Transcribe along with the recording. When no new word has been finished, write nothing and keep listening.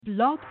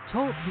Blog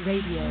Talk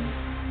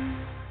Radio.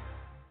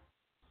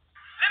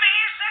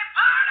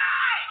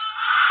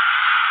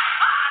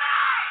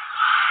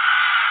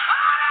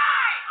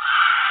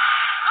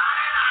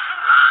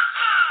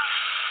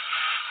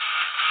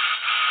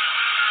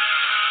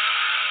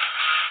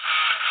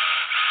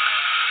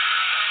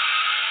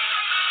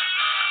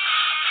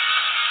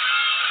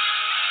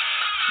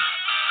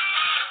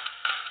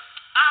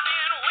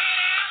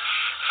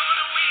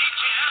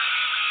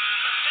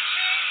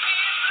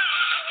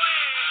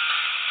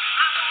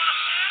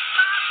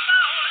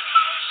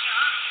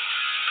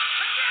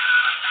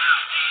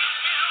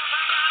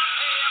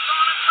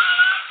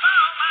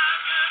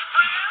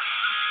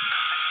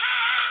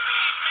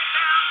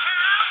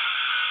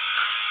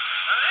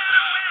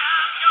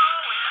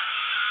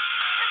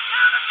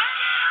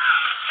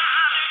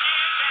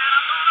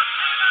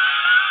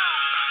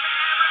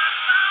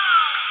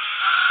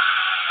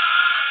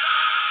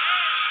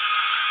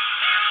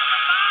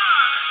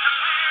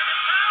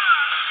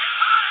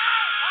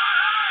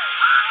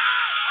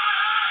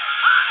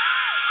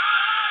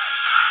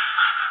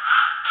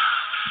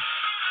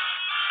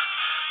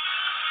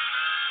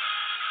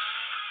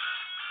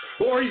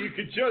 Or you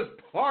could just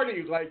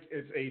party like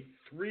it's a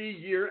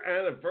 3-year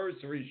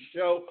anniversary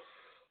show.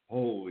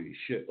 Holy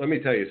shit. Let me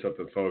tell you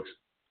something, folks.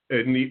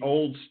 In the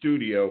old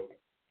studio,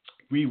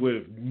 we would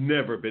have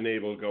never been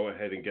able to go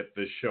ahead and get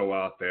this show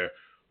out there.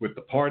 With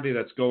the party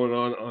that's going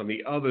on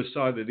the other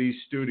side of these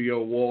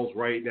studio walls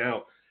right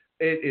now,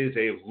 it is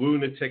a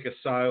lunatic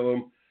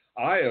asylum.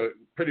 I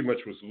pretty much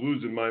was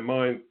losing my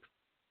mind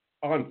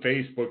on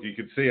Facebook. You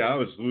could see I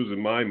was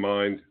losing my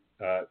mind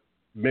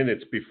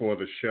minutes before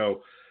the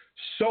show.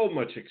 So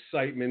much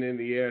excitement in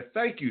the air.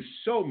 Thank you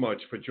so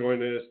much for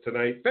joining us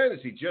tonight.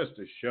 Fantasy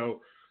Jester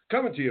Show,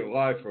 coming to you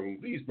live from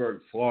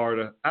Leesburg,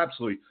 Florida.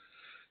 Absolutely,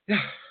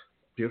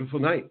 beautiful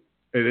night.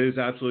 It is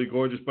absolutely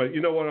gorgeous. But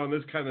you know what? On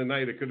this kind of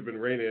night, it could have been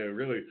raining.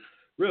 It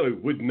really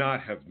would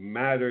not have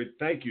mattered.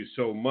 Thank you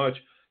so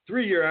much.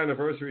 3-year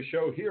anniversary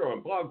show here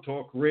on Blog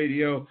Talk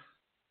Radio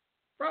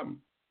from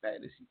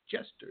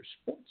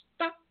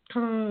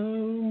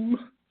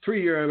FantasyJesterSports.com.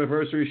 3-year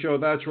anniversary show.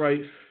 That's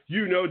right.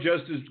 You know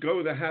Jester's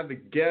going to have the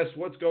guest.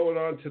 What's going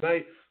on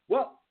tonight?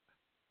 Well,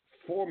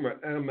 former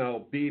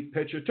MLB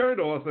pitcher turned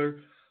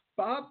author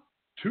Bob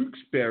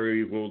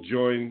Tewksbury will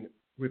join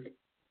with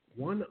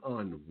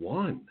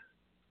one-on-one.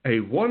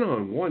 A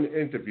one-on-one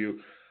interview.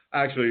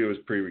 Actually, it was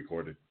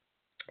pre-recorded.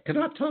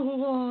 Cannot tell a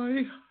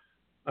lie.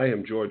 I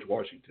am George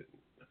Washington.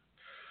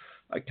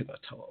 I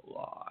cannot tell a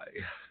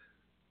lie.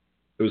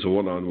 It was a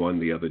one-on-one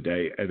the other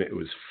day, and it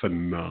was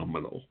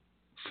phenomenal.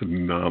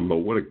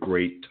 Phenomenal. What a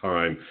great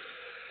time.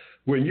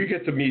 When you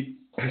get to meet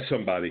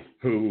somebody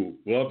who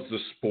loves the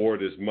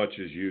sport as much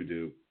as you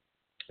do,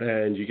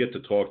 and you get to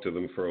talk to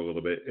them for a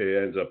little bit,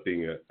 it ends up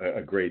being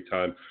a great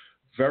time.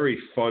 Very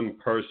fun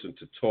person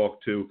to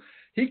talk to.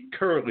 He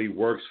currently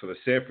works for the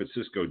San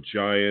Francisco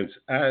Giants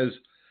as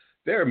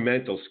their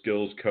mental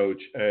skills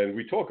coach, and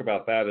we talk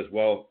about that as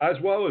well as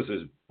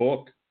his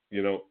book,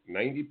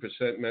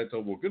 90%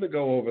 Mental. We're going to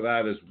go over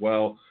that as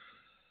well.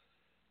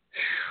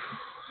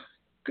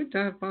 Good to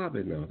have Bob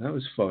in, though. That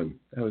was fun.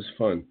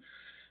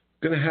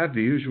 Going to have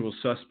the usual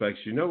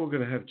suspects. We're going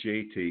to have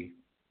JT.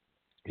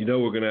 We're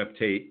going to have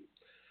Tate.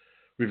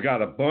 We've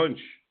got a bunch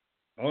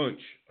of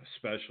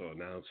special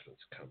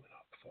announcements coming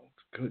up,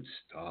 folks. Good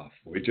stuff.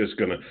 We're just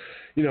going to,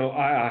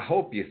 I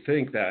hope you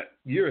think that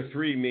year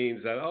 3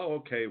 means that,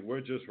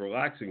 we're just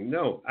relaxing.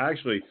 No,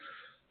 actually,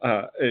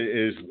 it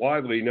is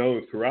widely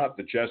known throughout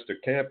the Jester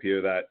camp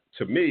here that,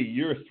 to me,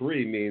 year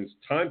 3 means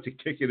time to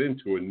kick it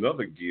into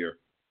another gear.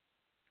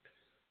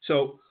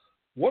 So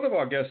one of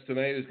our guests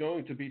tonight is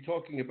going to be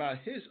talking about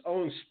his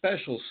own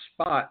special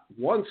spot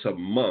once a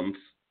month,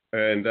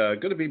 and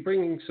going to be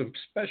bringing some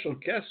special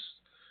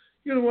guests.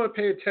 You're going to want to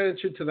pay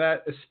attention to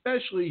that,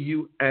 especially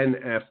you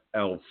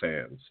NFL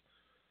fans.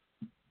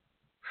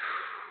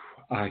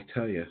 I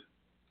tell you,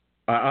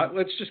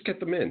 let's just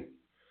get them in.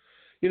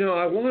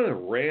 I want to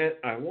rant.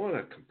 I want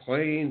to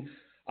complain.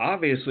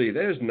 Obviously,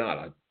 there's not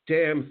a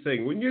damn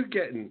thing. When you're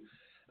getting,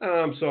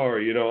 I'm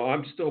sorry,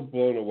 I'm still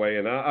blown away,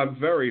 and I'm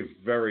very,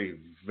 very,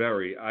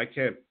 very, I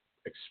can't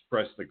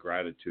express the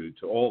gratitude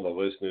to all the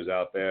listeners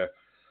out there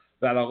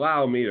that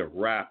allow me to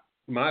wrap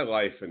my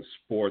life in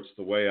sports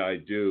the way I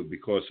do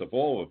because of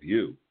all of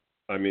you.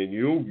 I mean,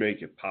 you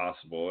make it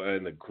possible,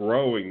 and the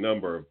growing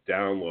number of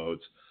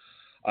downloads.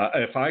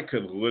 If I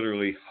could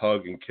literally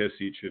hug and kiss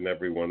each and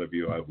every one of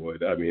you, I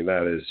would. I mean,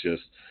 that is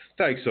just,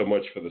 thanks so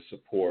much for the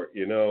support.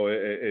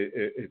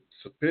 It's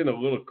been a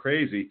little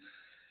crazy.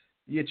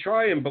 You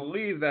try and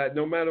believe that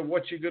no matter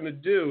what you're going to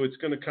do, it's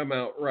going to come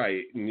out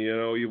right. And,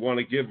 you want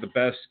to give the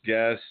best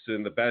guests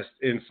and the best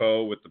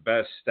info with the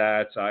best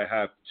stats. I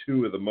have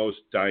 2 of the most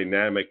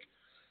dynamic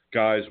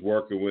guys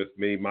working with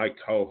me. My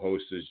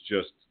co-host is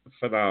just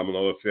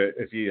phenomenal.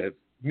 If you're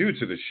new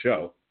to the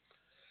show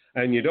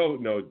and you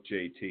don't know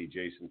JT,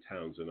 Jason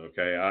Townsend,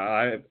 okay,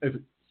 I've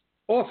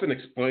often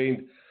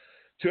explained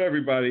to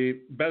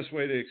everybody, best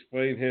way to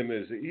explain him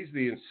is he's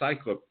the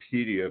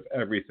encyclopedia of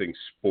everything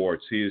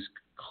sports. He is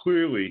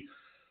clearly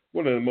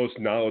one of the most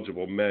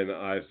knowledgeable men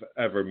I've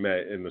ever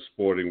met in the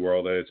sporting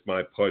world, and it's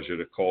my pleasure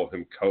to call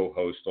him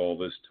co-host all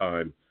this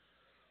time.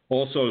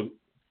 Also,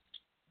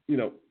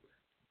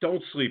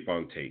 don't sleep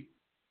on Tate.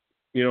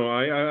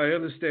 I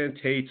understand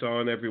Tate's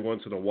on every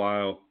once in a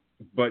while,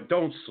 but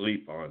don't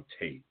sleep on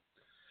Tate.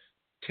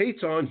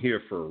 Tate's on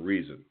here for a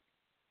reason.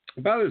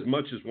 About as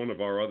much as one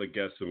of our other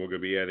guests, and we're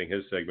going to be adding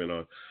his segment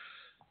on,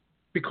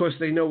 because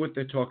they know what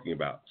they're talking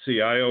about.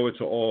 See, I owe it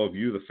to all of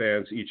you, the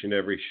fans, each and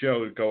every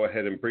show, to go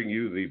ahead and bring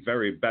you the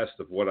very best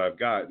of what I've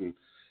got. And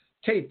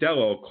Tate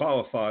Dello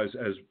qualifies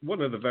as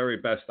one of the very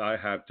best I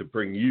have to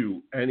bring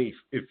you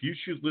if you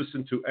should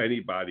listen to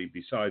anybody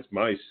besides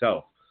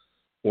myself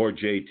or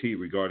JT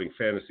regarding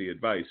fantasy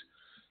advice,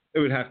 it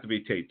would have to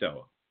be Tate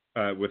Dello,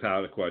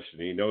 without a question.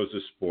 He knows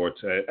the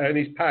sports, and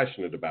he's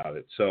passionate about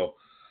it. So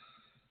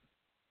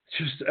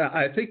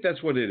I think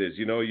that's what it is.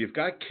 You've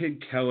got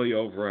Kid Kelly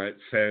over at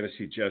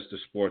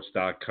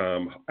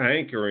FantasyJesterSports.com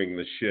anchoring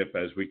the ship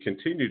as we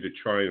continue to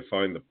try and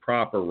find the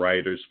proper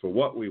writers for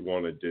what we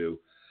want to do.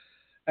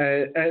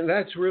 And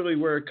that's really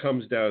where it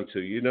comes down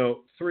to.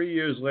 3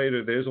 years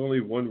later, there's only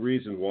one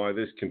reason why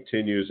this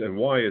continues and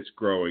why it's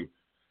growing.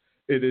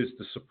 It is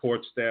the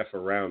support staff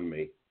around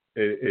me.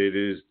 It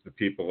is the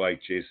people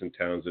like Jason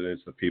Townsend.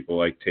 It's the people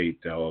like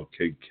Tate Dello,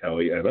 Kid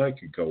Kelly, and I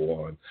could go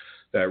on,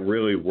 that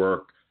really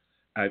work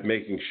at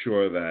making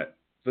sure that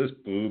this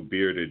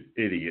blue-bearded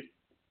idiot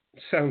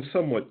sounds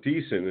somewhat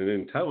decent and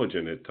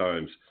intelligent at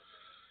times.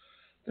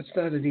 That's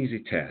not an easy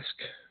task.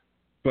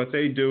 But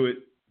they do it.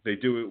 They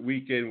do it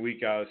week in,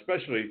 week out,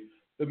 especially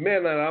the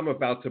man that I'm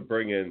about to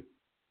bring in,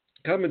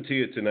 coming to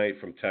you tonight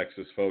from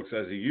Texas, folks,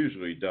 as he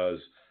usually does,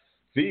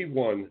 the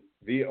one,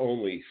 the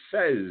only,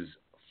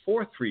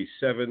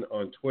 Fez437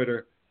 on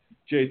Twitter.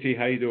 JT,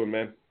 how you doing,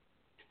 man?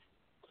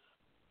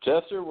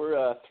 Jester,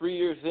 we're 3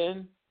 years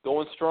in,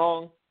 going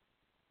strong.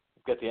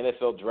 We've got the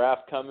NFL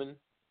draft coming.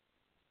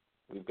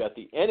 We've got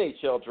the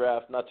NHL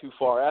draft not too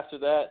far after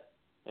that.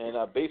 And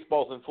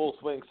baseball's in full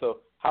swing, so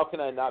how can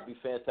I not be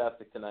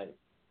fantastic tonight?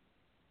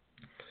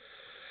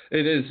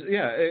 It is,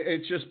 yeah.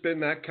 It's just been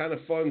that kind of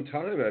fun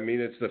time. I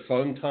mean, it's the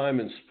fun time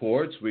in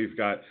sports. We've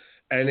got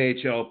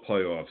NHL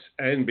playoffs,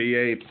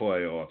 NBA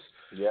playoffs.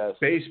 Yes.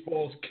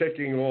 Baseball's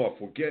kicking off.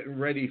 We're getting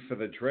ready for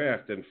the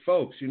draft. And,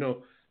 folks,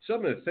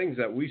 some of the things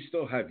that we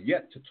still have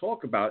yet to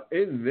talk about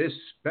in this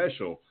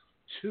special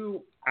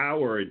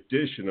 2-hour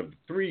edition of the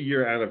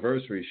 3-year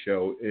anniversary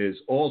show is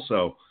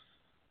also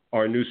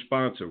our new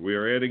sponsor. We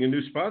are adding a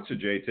new sponsor,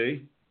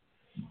 JT.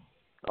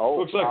 Oh,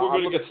 looks like we're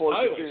going to get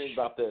stylish. Hearing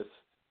about this.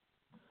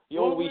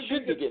 We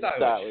should be getting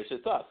stylish.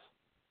 It's us.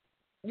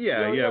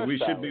 Yeah, we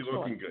should be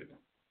looking good.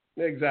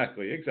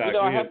 Exactly.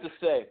 I have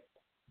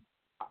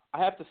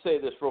to say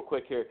this real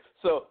quick here.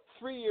 So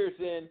 3 years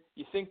in,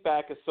 you think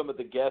back of some of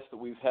the guests that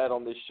we've had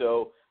on this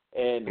show,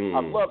 and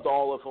I've loved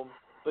all of them.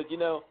 But,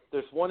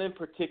 there's one in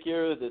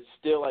particular that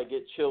still I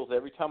get chills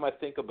every time I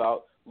think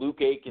about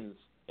Luke Akins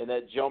and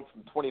that jump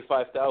from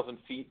 25,000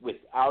 feet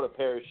without a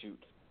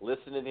parachute.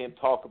 Listening to him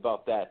talk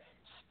about that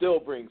still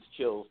brings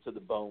chills to the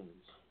bones.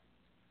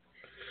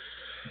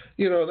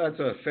 That's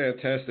a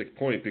fantastic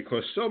point,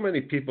 because so many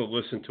people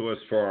listen to us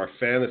for our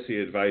fantasy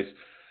advice.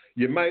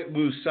 You might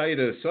lose sight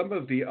of some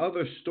of the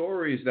other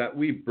stories that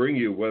we bring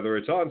you, whether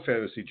it's on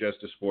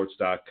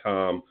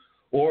FantasyJesterSports.com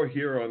or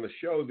here on the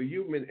show, the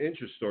human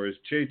interest stories.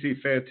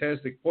 JT,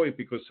 fantastic point,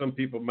 because some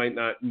people might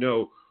not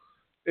know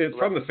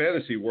from the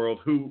fantasy world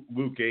who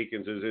Luke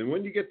Akins is. And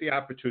when you get the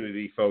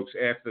opportunity, folks,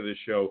 after the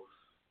show,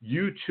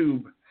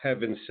 YouTube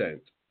heaven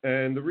sent.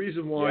 And the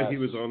reason why he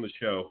was on the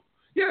show,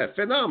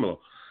 phenomenal.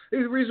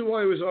 The reason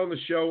why he was on the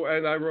show,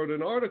 and I wrote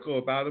an article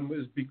about him,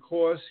 is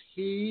because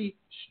he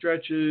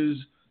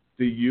stretches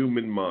the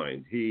human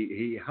mind.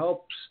 He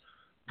helps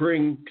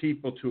bring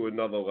people to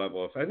another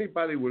level. If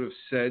anybody would have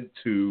said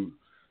to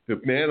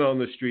the man on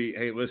the street,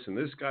 hey, listen,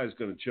 this guy's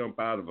going to jump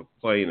out of a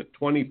plane at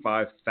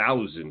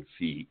 25,000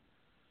 feet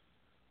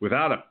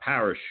without a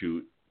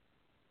parachute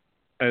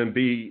and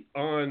be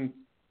on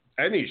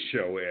any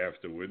show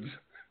afterwards,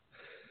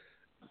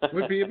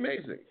 would be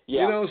amazing.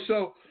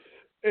 So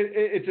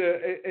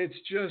it's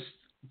just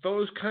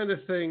those kind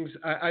of things.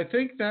 I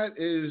think that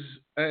is,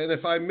 and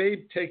if I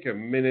may take a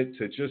minute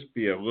to just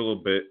be a little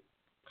bit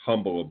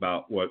humble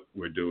about what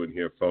we're doing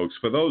here, folks,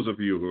 for those of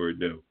you who are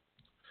new,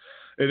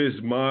 it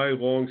is my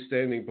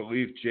long-standing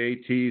belief,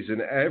 JT's,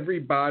 and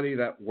everybody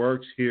that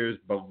works here's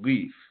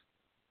belief,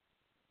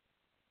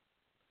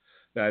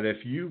 that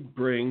if you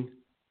bring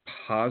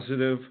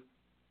positive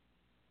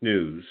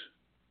news,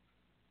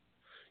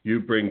 you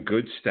bring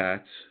good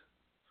stats,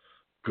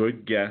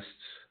 good guests,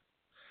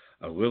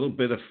 a little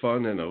bit of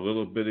fun and a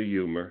little bit of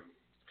humor,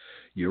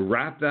 you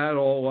wrap that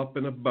all up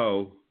in a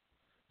bow,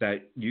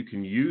 that you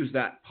can use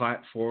that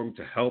platform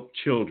to help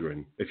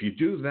children. If you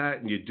do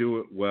that and you do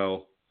it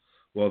well,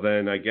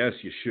 then I guess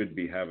you should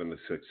be having the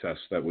success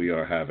that we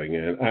are having.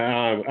 And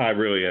I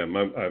really am.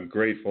 I'm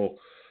grateful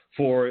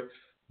for it.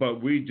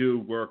 But we do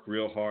work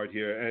real hard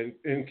here,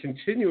 and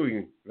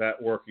continuing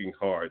that working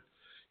hard.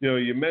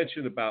 You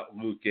mentioned about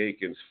Luke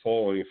Akins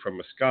falling from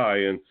a sky,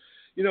 and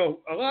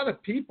a lot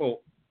of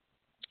people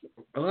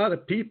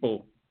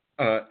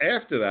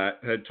after that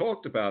had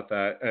talked about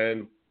that,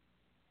 and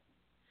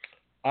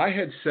I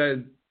had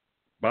said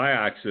by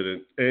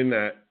accident in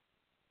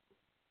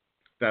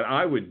that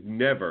I would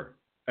never,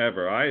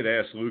 ever. I had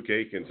asked Luke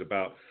Akins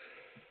about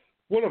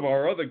one of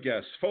our other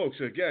guests. Folks,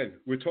 again,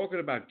 we're talking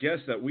about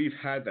guests that we've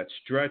had that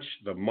stretch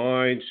the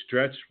mind,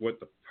 stretch what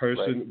the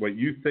person, what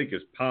you think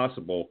is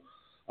possible.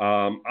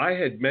 I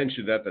had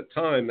mentioned at the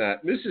time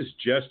that Mrs.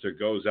 Jester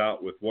goes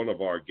out with one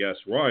of our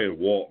guests, Ryan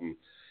Walton,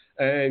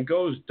 and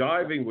goes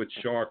diving with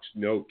sharks,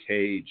 no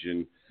cage.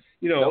 And,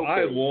 no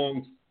I cage.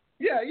 longed.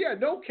 Yeah,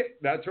 no cage.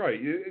 That's right.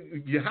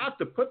 You have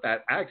to put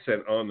that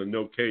accent on the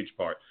no cage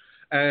part.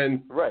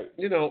 And,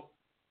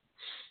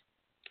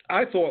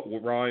 I thought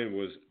Ryan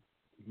was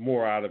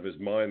more out of his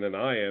mind than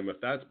I am,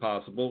 if that's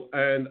possible.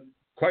 And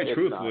quite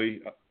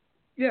truthfully,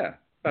 yeah.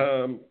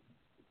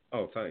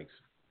 Oh, thanks.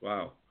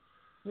 Wow.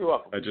 You're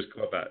welcome. I just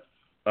caught that.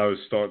 I was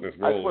starting to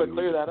roll. I just want to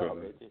clear that up.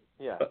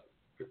 Yeah.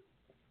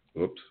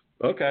 Whoops.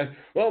 Okay.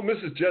 Well,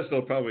 Mrs. Jester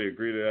will probably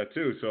agree to that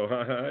too, so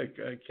I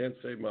can't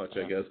say much,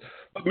 I guess.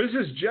 But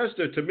Mrs.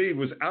 Jester, to me,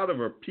 was out of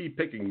her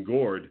pea-picking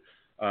gourd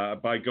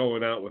by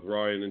going out with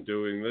Ryan and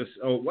doing this.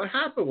 Oh, what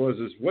happened was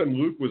when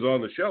Luke was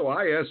on the show,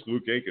 I asked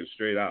Luke Akins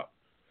straight out,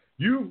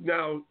 you've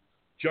now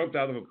jumped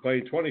out of a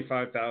plane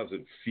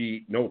 25,000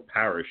 feet, no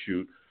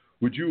parachute.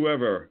 Would you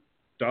ever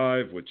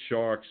dive with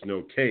sharks,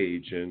 no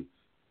cage? And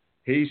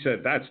he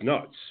said, that's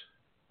nuts.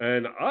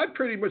 And I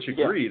pretty much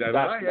agreed. And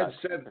I had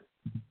said,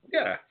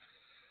 yeah.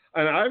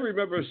 And I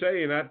remember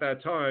saying at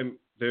that time,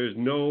 there's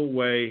no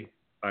way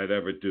I'd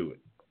ever do it.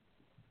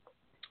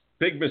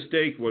 Big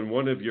mistake when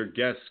one of your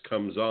guests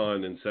comes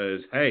on and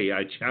says, hey,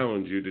 I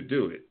challenge you to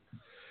do it.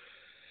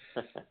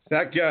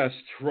 That guest,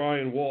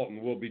 Ryan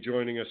Walton, will be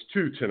joining us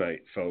too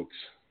tonight, folks.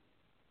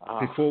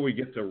 Before we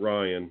get to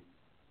Ryan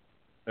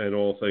and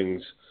all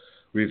things,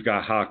 we've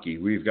got hockey,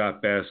 we've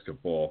got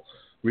basketball,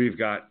 we've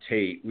got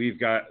Tate, we've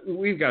got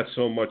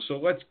so much. So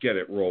let's get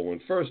it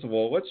rolling. First of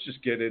all, let's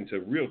just get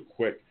into real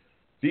quick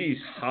these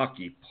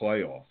hockey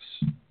playoffs.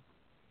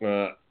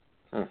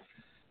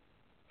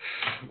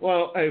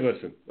 Well, hey,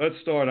 listen. Let's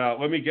start out.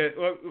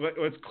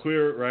 Let's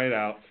clear it right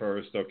out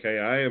first, okay?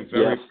 I am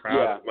very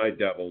proud of my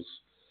Devils.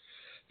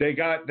 They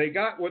got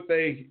what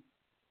a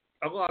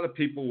lot of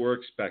people were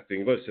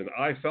expecting. Listen,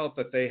 I felt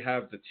that they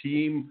have the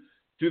team.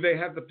 Do they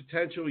have the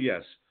potential?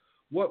 Yes.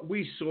 What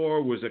we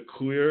saw was a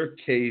clear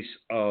case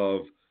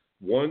of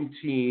one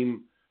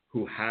team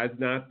who had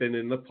not been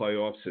in the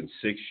playoffs in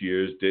 6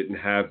 years, didn't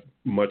have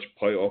much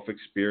playoff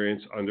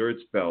experience under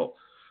its belt,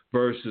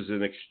 versus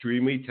an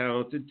extremely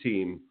talented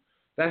team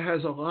that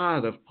has a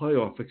lot of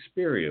playoff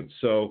experience.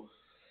 So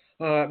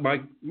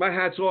my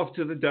hat's off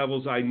to the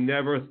Devils. I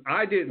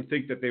didn't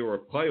think that they were a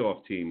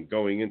playoff team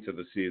going into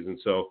the season.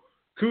 So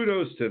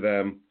kudos to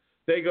them.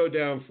 They go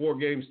down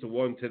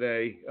 4-1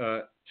 today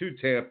to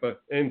Tampa,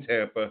 in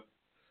Tampa.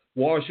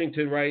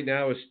 Washington right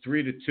now is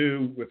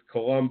 3-2 with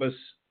Columbus.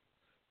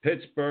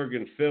 Pittsburgh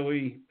and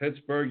Philly.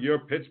 Pittsburgh, you're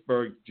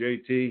Pittsburgh,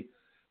 JT.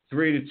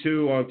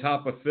 3-2 on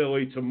top of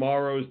Philly.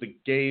 Tomorrow's the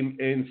game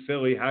in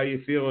Philly. How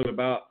you feeling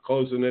about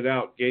closing it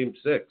out, Game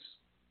 6?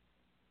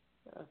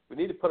 We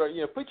need to put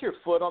your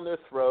foot on their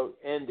throat,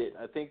 end it.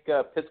 I think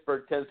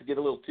Pittsburgh tends to get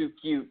a little too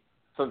cute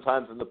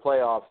sometimes in the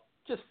playoffs.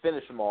 Just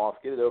finish them off,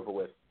 get it over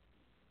with.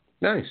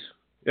 Nice.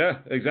 Yeah,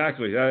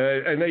 exactly.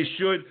 And they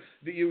should.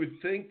 You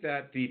would think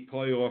that the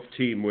playoff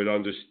team would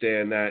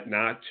understand that,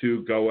 not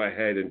to go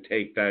ahead and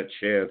take that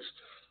chance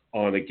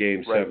on a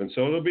Game 7.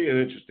 So it'll be an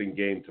interesting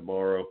game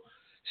tomorrow.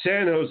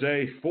 San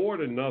Jose,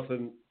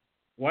 4-0,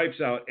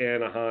 wipes out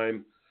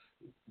Anaheim.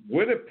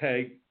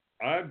 Winnipeg,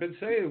 I've been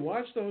saying,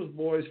 watch those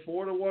boys,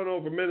 4-1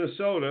 over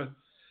Minnesota.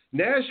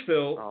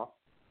 Nashville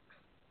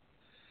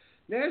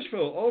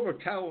over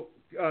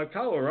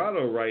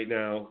Colorado right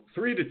now,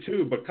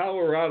 3-2, but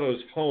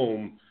Colorado's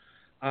home.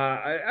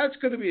 That's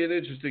going to be an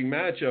interesting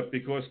matchup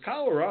because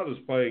Colorado's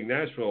playing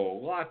Nashville a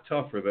lot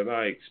tougher than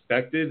I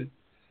expected,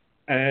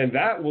 and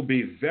that will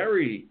be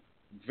very,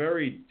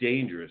 very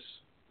dangerous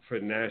for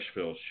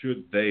Nashville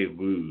should they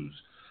lose.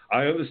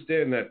 I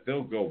understand that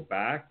they'll go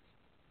back,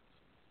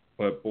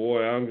 but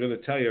boy, I'm going to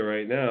tell you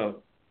right now,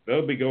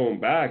 they'll be going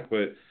back,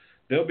 but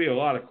there'll be a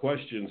lot of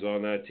questions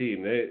on that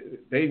team.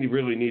 They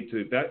really need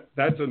to.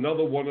 That's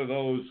another one of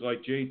those,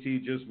 like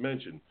JT just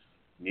mentioned.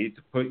 Need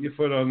to put your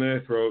foot on their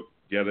throat,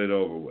 get it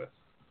over with.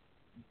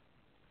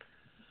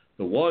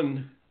 The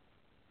one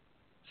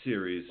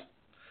series,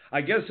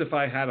 I guess if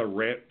I had a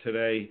rant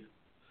today,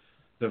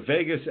 the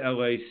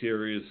Vegas-LA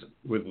series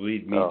would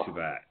lead me to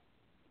that.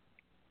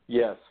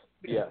 Yes.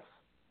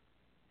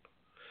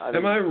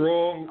 Am I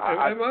wrong?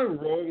 Am I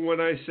wrong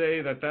when I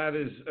say that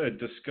is a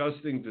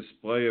disgusting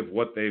display of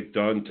what they've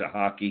done to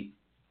hockey?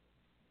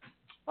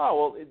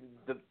 Oh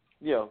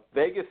well,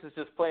 Vegas is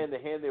just playing the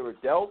hand they were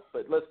dealt.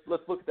 But let's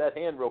look at that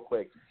hand real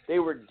quick. They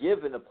were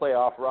given a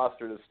playoff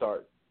roster to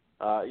start.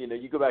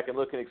 You go back and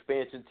look at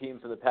expansion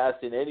teams in the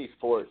past in any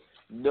sport.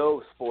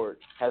 No sport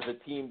has a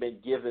team been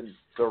given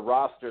the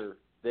roster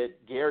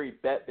that Gary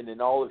Bettman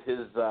and all of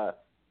his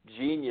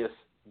genius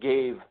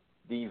gave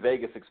the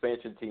Vegas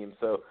expansion team.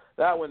 So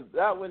that one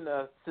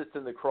sits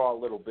in the craw a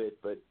little bit,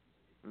 but.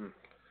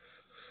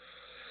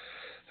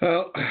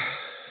 Well,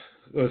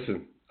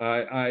 listen,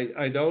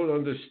 I don't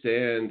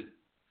understand.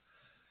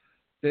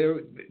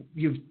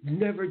 You've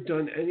never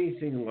done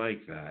anything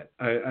like that.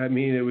 I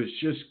mean, it was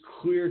just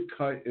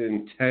clear-cut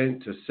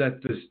intent to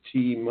set this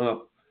team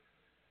up.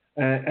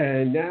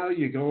 And now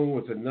you're going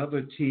with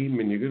another team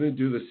and you're going to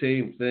do the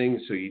same thing,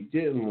 so you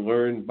didn't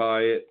learn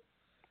by it.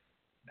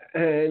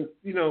 And,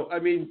 I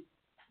mean,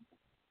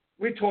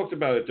 we talked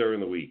about it during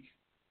the week,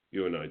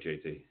 you and I,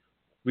 JT.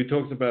 We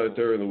talked about it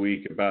during the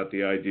week about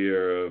the idea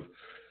of,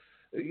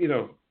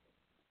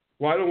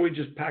 why don't we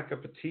just pack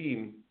up a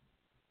team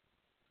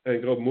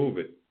and go move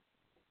it?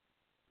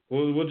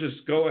 We'll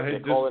just go ahead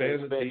and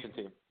disband the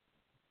team.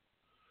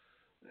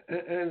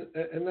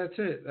 And that's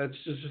it. That's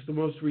just the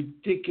most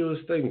ridiculous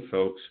thing,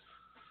 folks.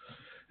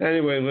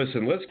 Anyway,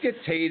 listen, let's get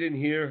Tate in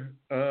here.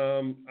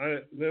 Then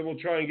we'll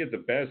try and get the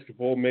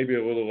basketball maybe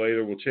a little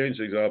later. We'll change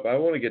things up. I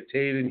want to get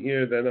Tate in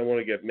here. Then I want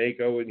to get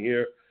Mako in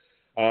here.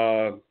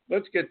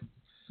 Let's get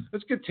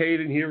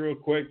Tate in here real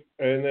quick.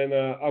 And then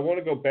I want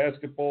to go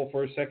basketball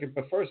for a second.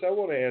 But first, I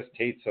want to ask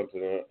Tate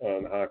something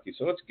on hockey.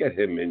 So let's get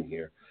him in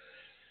here.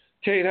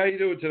 Tate, how you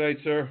doing tonight,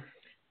 sir?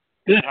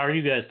 Good. How are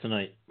you guys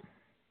tonight?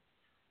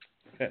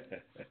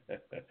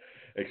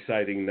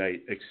 Exciting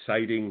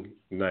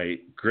night.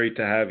 Great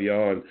to have you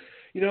on.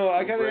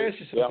 I got to ask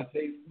you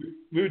something. Yeah.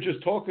 We were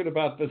just talking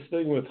about this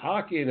thing with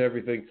hockey and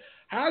everything.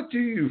 How do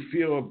you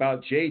feel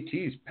about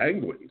JT's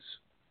Penguins?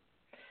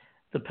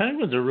 The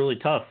Penguins are really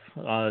tough.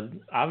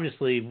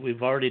 Obviously,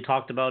 we've already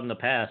talked about in the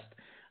past,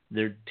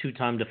 they're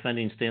two-time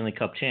defending Stanley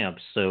Cup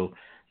champs, so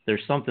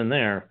there's something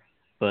there.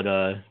 But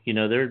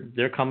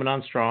they're coming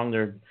on strong.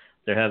 They're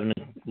having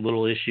a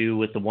little issue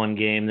with the one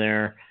game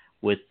there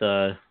with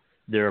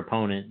their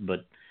opponent,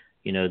 but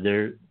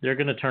they're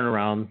going to turn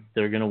around.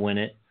 They're going to win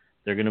it.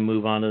 They're going to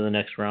move on to the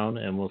next round,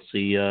 and we'll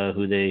see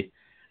who they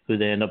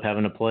end up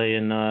having to play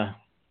and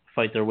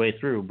fight their way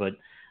through. But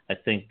I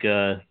think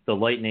the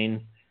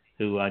Lightning,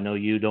 who I know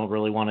you don't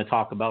really want to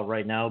talk about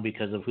right now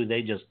because of who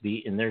they just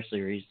beat in their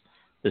series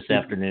this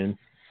afternoon,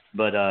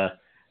 but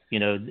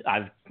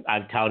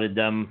I've touted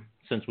them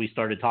since we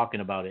started talking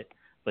about it.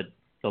 But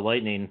the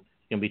Lightning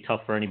going to be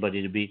tough for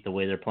anybody to beat the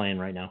way they're playing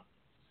right now.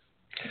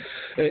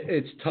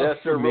 It's tough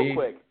Jester, for me. real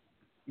quick.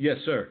 Yes,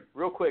 sir.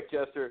 Real quick,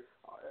 Jester.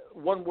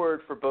 One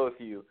word for both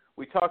of you.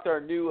 We talked to our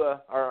new,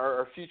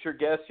 our future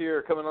guest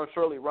here coming on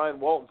shortly. Ryan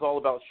Walton's all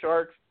about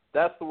sharks.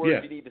 That's the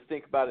word you need to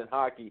think about in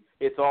hockey.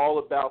 It's all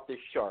about the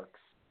sharks.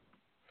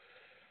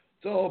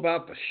 It's all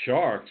about the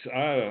sharks.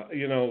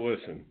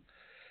 Listen.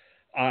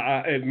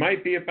 It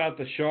might be about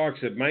the Sharks.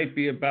 It might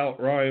be about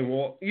Ryan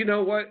Wall. You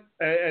know what?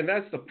 And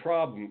that's the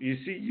problem. You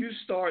see, you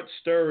start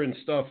stirring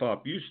stuff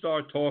up. You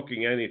start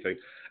talking anything.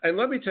 And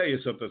let me tell you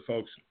something,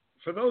 folks.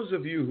 For those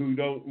of you who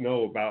don't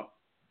know about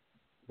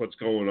what's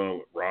going on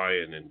with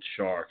Ryan and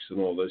Sharks and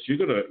all this, you're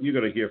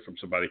gonna hear from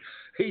somebody.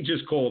 He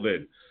just called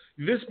in.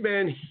 This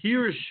man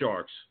hears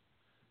Sharks,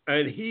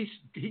 and he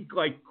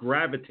like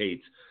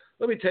gravitates.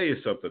 Let me tell you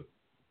something.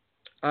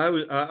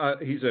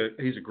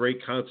 He's a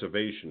great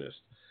conservationist.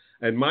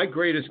 And my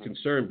greatest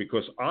concern,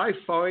 because I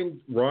find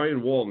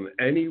Ryan Walton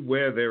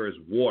anywhere there is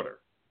water,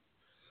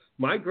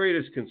 my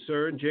greatest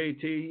concern,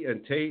 JT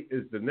and Tate,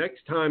 is the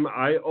next time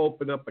I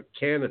open up a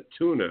can of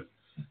tuna,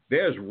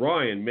 there's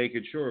Ryan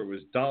making sure it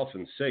was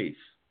dolphin safe.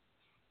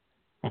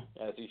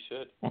 As he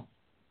should.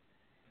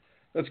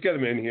 Let's get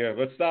him in here.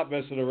 Let's stop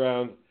messing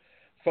around.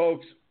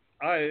 Folks,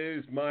 it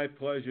is my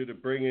pleasure to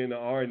bring in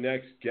our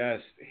next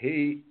guest.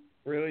 He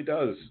really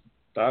does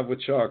dive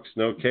with sharks,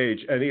 no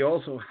cage. And he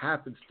also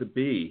happens to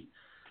be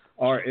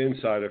our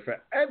insider for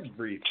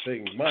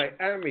everything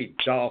Miami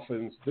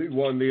Dolphins, the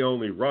one, the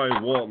only,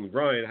 Ryan Walton.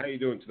 Ryan, how you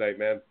doing today,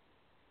 man?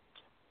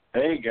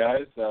 Hey,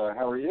 guys.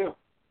 How are you?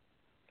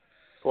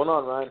 What's going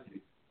on, Ryan?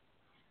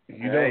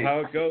 You know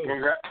how it goes.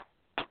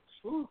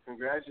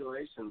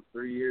 Congratulations.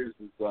 3 years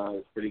is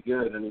pretty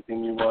good.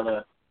 Anything you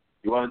wanna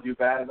do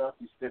bad enough,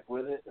 you stick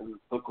with it, and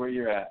look where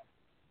you're at.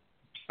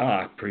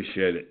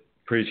 Appreciate it.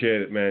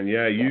 Appreciate it, man.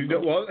 Yeah,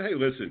 well, hey,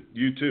 listen,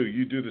 you too.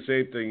 You do the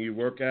same thing. You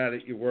work at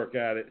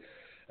it.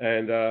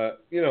 And,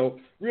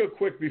 real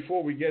quick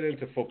before we get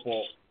into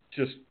football,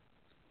 just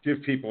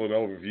give people an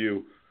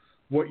overview,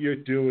 what you're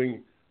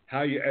doing,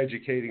 how you're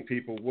educating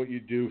people, what you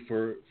do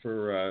for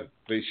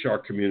the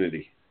shark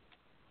community.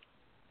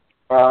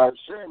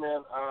 Sure,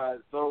 man.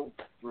 So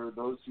for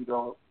those who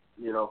don't,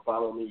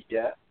 follow me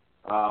yet,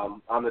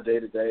 on the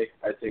day-to-day,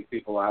 I take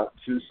people out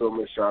to swim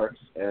with sharks,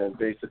 and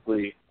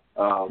basically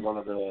one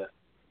of the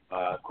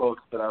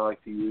quotes that I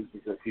like to use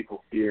is that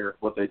people fear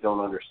what they don't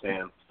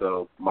understand.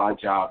 So my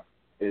job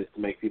is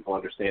to make people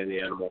understand the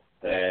animal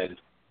and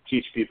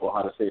teach people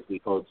how to safely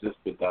coexist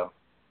with them.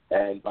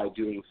 And by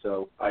doing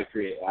so, I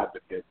create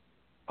advocates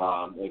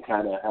and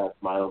kind of have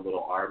my own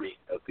little army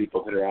of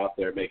people that are out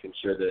there making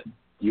sure that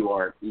you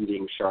aren't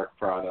eating shark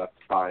products,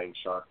 buying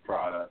shark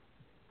products,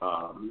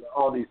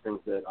 all these things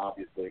that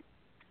obviously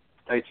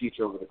I teach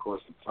over the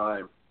course of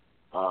time.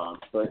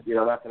 But,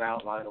 that's an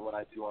outline of what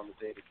I do on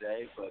the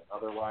day-to-day. But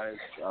otherwise,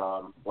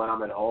 when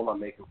I'm at home, I'm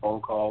making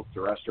phone calls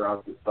to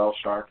restaurants that sell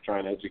shark,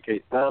 trying to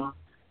educate them,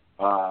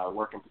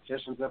 working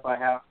petitions if I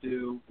have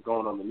to,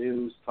 going on the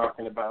news,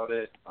 talking about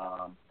it,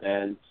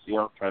 and,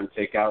 trying to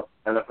take out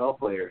NFL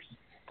players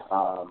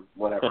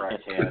whenever I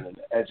can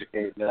and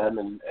educate them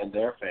and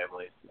their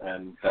families.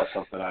 And that's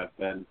something I've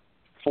been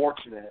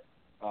fortunate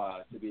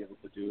to be able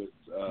to do, is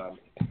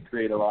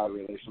create a lot of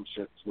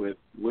relationships with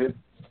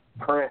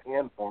current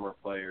and former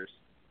players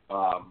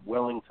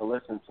willing to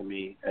listen to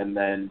me and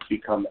then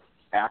become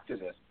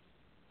activists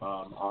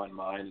on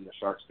mine and the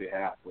Sharks'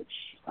 behalf, which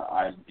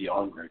I'm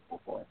beyond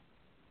grateful for.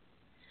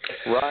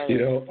 Ryan,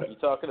 you're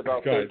talking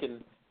about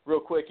taking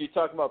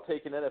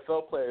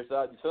NFL players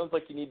out. It sounds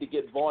like you need to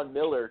get Von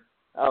Miller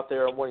out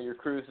there on one of your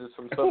cruises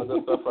from some of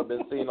the stuff I've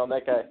been seeing on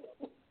that guy.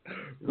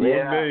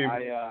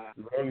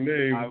 Wrong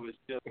name. I was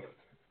just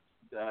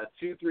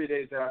 2-3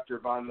 days after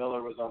Von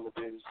Miller was on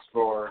the news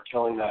for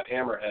killing that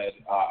hammerhead.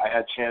 I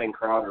had Channing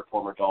Crowder,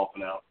 former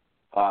Dolphin, out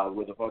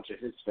with a bunch of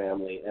his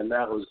family, and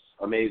that was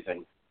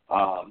amazing.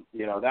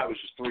 That was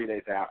just 3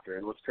 days after.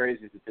 And what's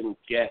crazy is it didn't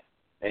get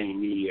any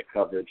media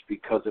coverage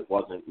because it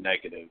wasn't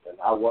negative. And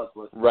I was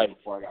listening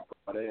before I got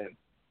brought in,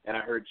 and I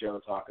heard Joe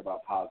talk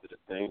about positive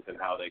things and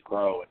how they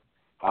grow.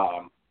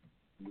 And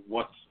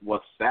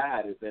what's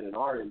sad is that in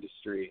our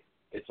industry,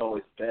 it's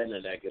always been a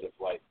negative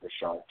light for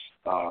sharks.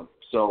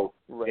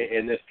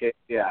 In this case,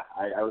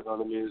 I was on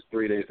the news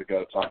 3 days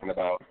ago talking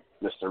about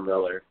Mr.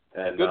 Miller,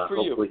 and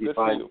hopefully he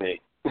finds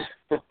me.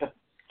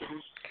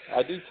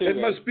 I do too.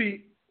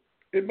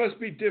 It must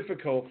be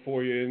difficult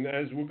for you, and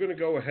as we're going to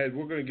go ahead,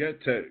 we're going to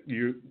get to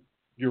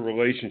your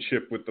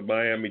relationship with the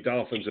Miami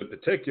Dolphins in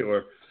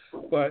particular,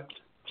 but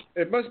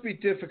it must be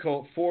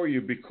difficult for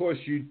you because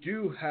you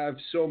do have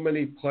so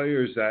many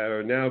players that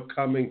are now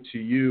coming to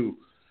you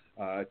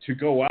to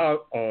go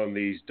out on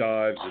these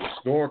dives and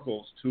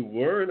snorkels to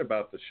learn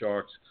about the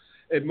sharks.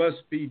 It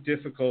must be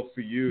difficult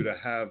for you to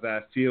have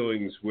that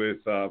feelings with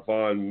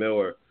Von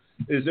Miller.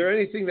 Is there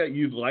anything that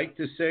you'd like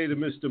to say to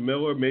Mr.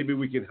 Miller? Maybe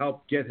we can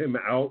help get him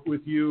out with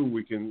you.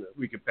 We can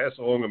pass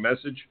along a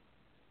message.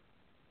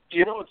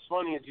 What's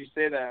funny is you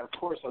say that. Of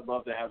course, I'd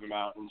love to have him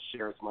out and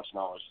share as much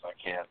knowledge as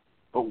I can.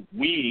 But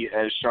we,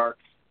 as shark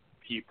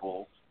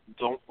people,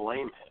 don't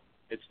blame him.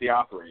 It's the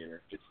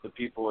operator. It's the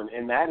people,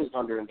 and that is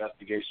under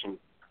investigation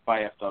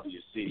by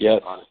FWC.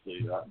 Yes.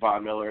 Honestly,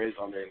 Von Miller is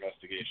under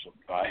investigation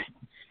by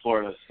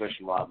Florida's Fish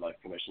and Wildlife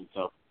Commission.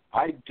 So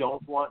I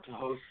don't want to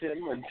host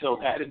him until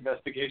that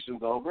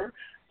investigation's over.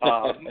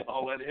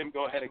 I'll let him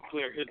go ahead and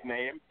clear his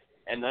name,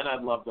 and then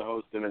I'd love to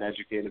host him and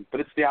educate him. But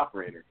it's the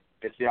operator.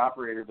 It's the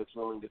operator that's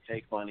willing to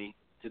take money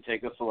to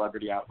take a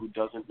celebrity out who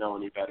doesn't know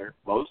any better,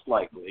 most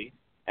likely,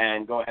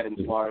 and go ahead and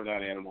slaughter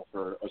that animal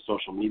for a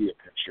social media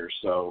picture.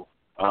 So,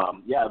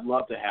 I'd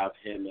love to have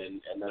him,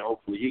 and then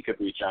hopefully he could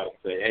reach out and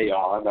say, hey,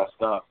 y'all, I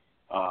messed up.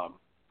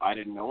 I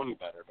didn't know any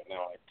better, but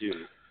now I do.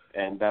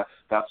 And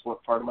that's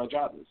what part of my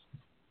job is.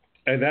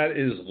 And that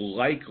is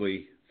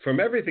likely, from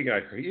everything I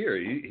hear,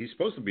 he's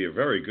supposed to be a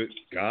very good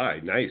guy,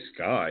 nice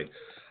guy.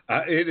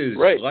 It is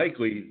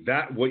likely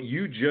that what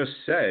you just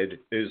said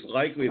is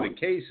likely the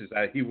case, is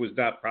that he was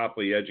not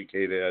properly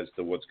educated as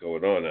to what's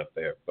going on up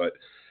there. But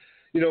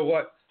you know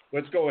what?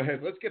 Let's go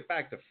ahead. Let's get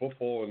back to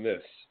football in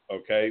this,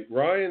 okay?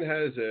 Ryan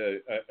has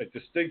a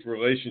distinct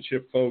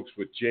relationship, folks,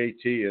 with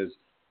JT as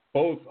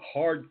both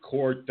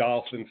hardcore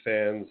Dolphin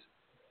fans.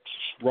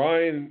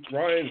 Ryan's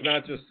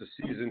not just a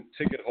season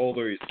ticket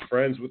holder. He's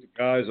friends with the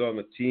guys on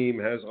the team,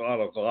 has a lot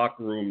of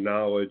locker room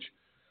knowledge.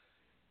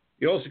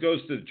 He also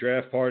goes to the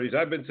draft parties.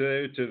 I've been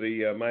to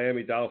the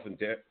Miami Dolphin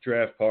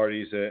draft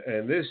parties,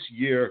 and this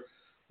year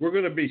we're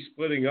going to be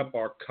splitting up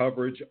our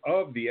coverage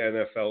of the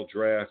NFL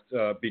draft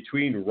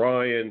between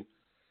Ryan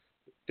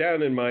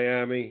down in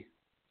Miami.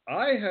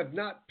 I have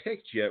not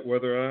picked yet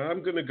whether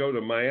I'm going to go to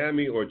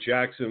Miami or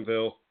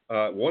Jacksonville,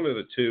 one of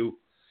the two.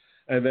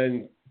 And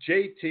then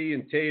JT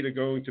and Tate are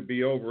going to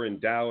be over in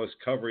Dallas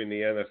covering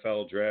the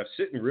NFL draft,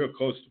 sitting real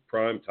close to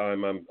prime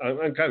time. I'm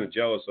kind of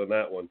jealous on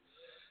that one.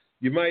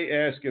 You might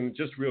ask, and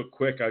just real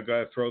quick, I've got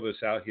to throw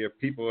this out here.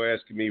 People are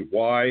asking me,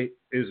 why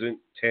isn't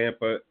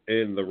Tampa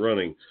in the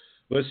running?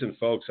 Listen,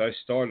 folks, I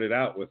started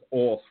out with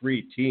all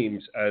three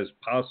teams as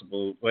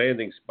possible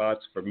landing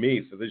spots for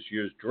me for this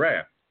year's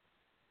draft.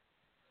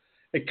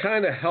 It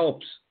kind of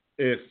helps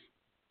if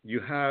you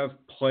have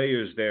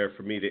players there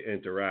for me to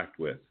interact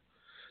with.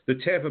 The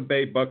Tampa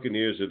Bay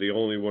Buccaneers are the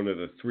only one of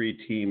the three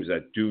teams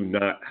that do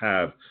not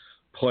have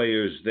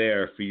players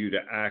there for you to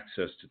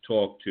access, to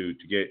talk to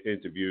get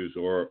interviews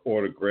or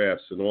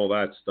autographs and all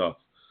that stuff.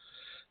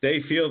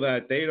 They feel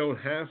that they don't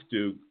have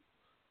to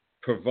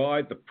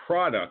provide the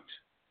product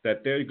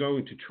that they're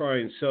going to try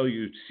and sell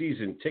you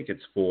season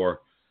tickets for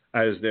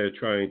as they're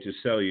trying to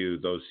sell you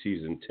those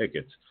season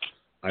tickets.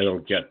 I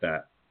don't get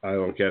that. I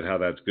don't get how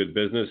that's good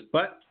business,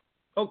 but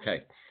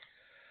okay.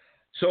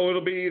 So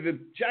it'll be either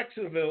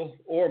Jacksonville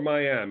or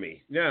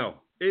Miami.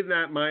 Now, in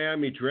that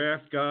Miami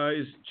draft,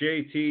 guys,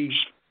 JT,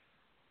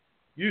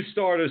 you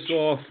start us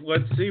off.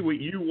 Let's see what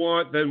you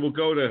want. Then we'll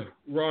go to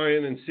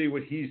Ryan and see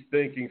what he's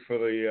thinking for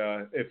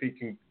the if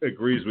he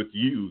agrees with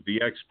you,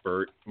 the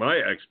expert, my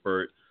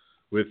expert,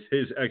 with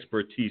his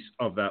expertise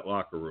of that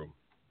locker room.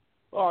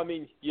 Well, I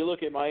mean, you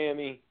look at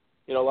Miami.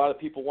 A lot of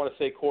people want to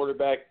say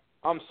quarterback.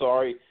 I'm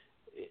sorry.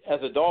 As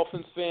a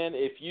Dolphins fan,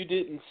 if you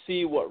didn't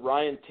see what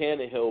Ryan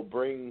Tannehill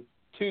bring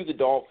to the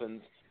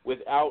Dolphins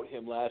without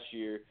him last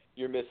year,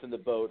 you're missing the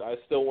boat. I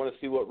still want to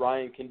see what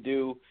Ryan can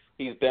do.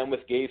 He's been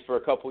with Gase for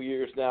a couple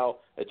years now,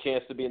 a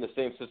chance to be in the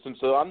same system.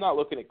 So I'm not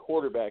looking at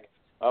quarterback.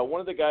 One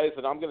of the guys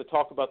that I'm going to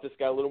talk about this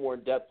guy a little more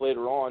in depth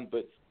later on,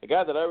 but a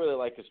guy that I really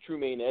like is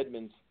Trumaine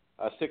Edmonds,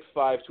 a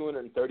 6'5",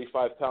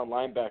 235-pound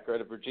linebacker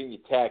out of Virginia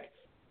Tech.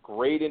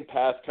 Great in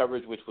pass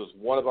coverage, which was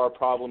one of our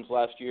problems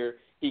last year.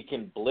 He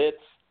can blitz.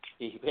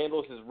 He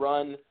handles his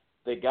run.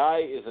 The guy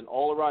is an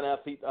all-around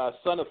athlete,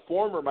 son of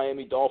former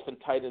Miami Dolphin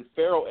tight end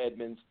Farrell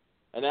Edmonds,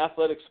 an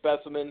athletic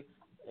specimen,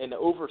 an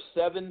over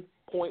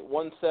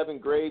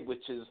 7.17 grade,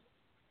 which is,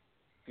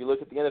 if you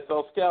look at the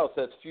NFL scouts,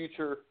 that's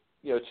future,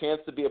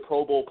 chance to be a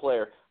Pro Bowl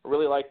player. I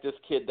really like this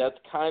kid. That's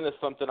kind of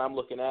something I'm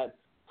looking at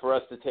for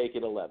us to take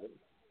at 11.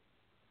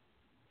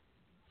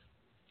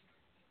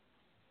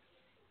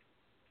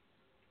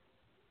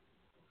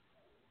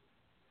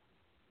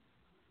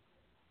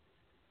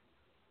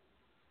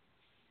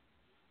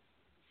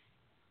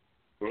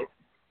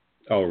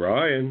 Oh,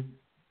 Ryan.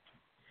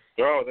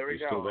 Oh, there we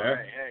go. Still there? All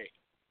right, hey,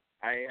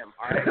 I am.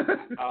 All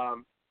right.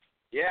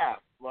 Yeah.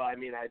 Well, I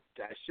mean, I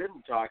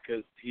shouldn't talk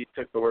because he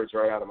took the words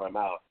right out of my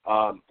mouth.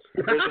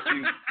 There's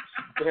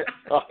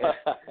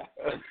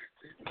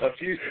a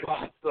few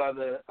spots on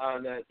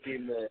that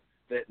team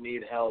that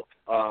need help.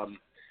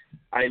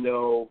 I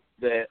know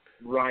that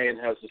Ryan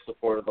has the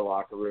support of the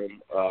locker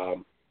room.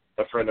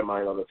 A friend of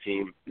mine on the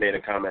team made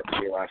a comment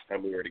to me last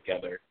time we were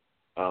together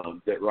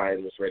that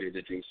Ryan was ready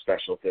to do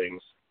special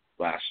things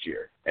last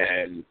year,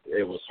 and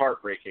it was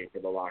heartbreaking for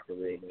the locker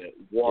room, and it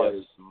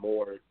was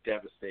more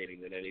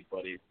devastating than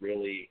anybody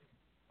really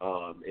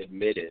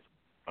admitted,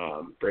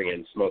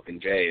 bringing Smoke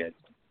and Jay in.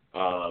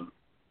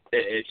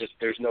 It just,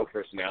 there's no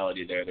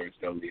personality there, there's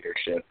no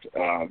leadership,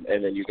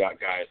 and then you got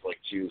guys like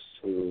Juice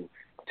who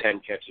 10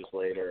 catches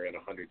later and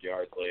 100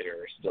 yards later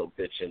are still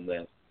bitching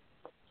that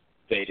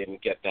they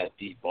didn't get that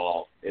deep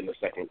ball in the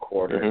second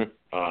quarter.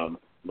 Mm-hmm.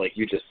 Like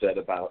you just said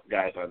about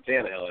guys on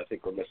Tannehill, I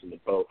think we're missing the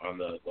boat on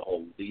the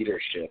whole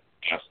leadership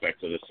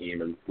aspect of the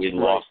team, and we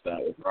lost that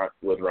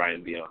with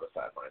Ryan being on the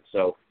sideline.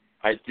 So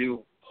I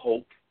do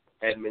hope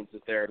Edmonds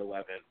is there at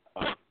 11.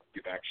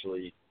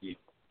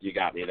 You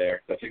got me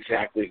there. That's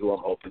exactly who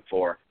I'm hoping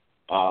for.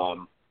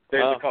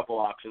 There's a couple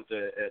options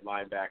at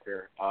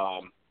linebacker.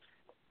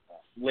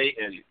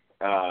 Leighton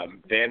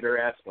Vander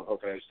Esch, I'm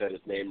hoping I said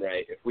his name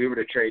right. If we were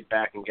to trade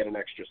back and get an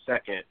extra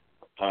second,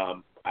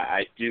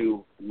 I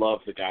do love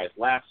the guy's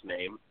last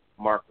name,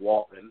 Mark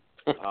Walton.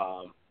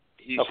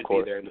 He should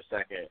be there in the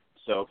second.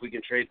 So if we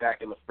can trade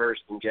back in the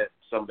first and get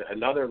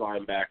another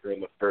linebacker in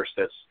the first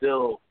that's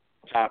still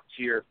top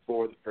tier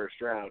for the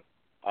first round,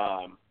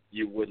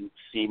 you wouldn't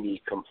see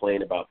me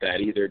complain about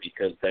that either,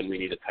 because then we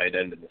need a tight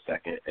end in the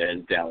second.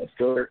 And Dallas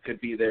Goedert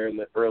could be there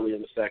early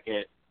in the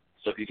second.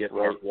 So if you get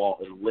Mark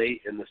Walton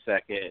late in the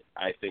second,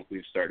 I think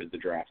we've started the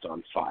draft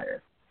on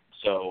fire.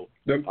 So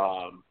there's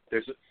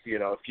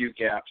a few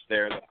gaps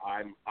there that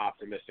I'm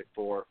optimistic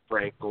for.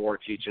 Frank Gore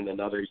teaching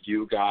another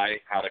U guy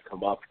how to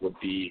come up would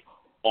be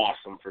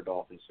awesome for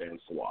Dolphins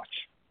fans to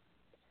watch.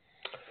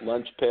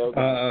 Lunch pail.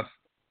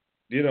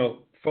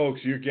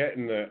 Folks, you're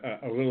getting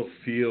a little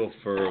feel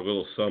for a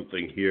little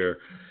something here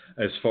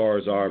as far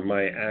as our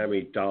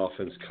Miami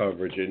Dolphins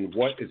coverage and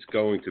what it's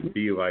going to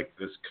be like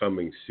this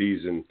coming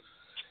season.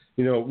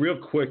 Real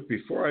quick,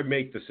 before I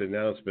make this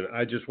announcement,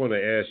 I just want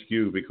to ask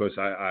you, because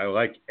I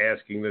like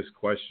asking this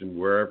question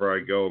wherever I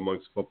go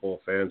amongst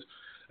football fans,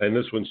 and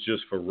this one's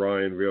just for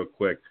Ryan real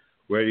quick.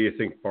 Where do you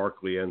think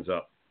Barkley ends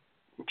up?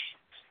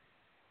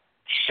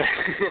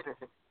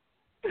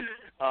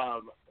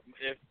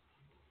 If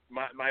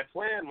my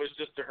plan was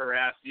just to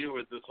harass you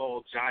with this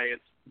whole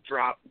Giants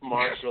drop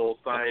Marshall,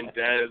 sign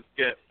Dez,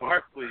 get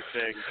Barkley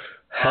thing.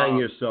 Hang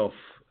yourself,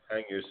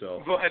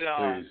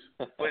 please.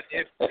 But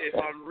if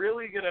I'm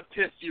really going to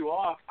piss you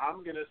off,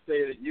 I'm going to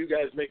say that you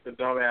guys make the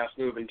dumbass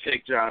move and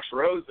take Josh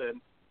Rosen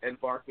and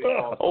Barkley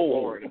falls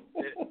forward.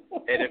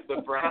 And if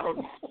the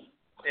Browns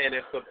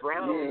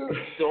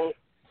don't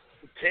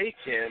take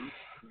him,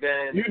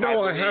 then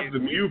I have the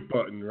mute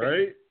button,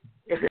 right?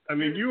 I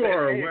mean, you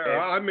are aware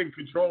I'm in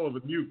control of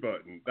the mute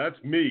button. That's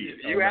me.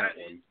 You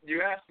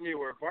asked me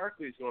where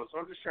Barkley's going, so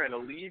I'm just trying to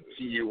lead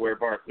to you where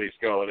Barkley's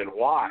going and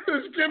why.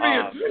 Just give me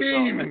a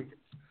team.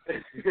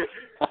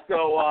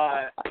 So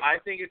I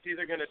think it's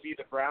either going to be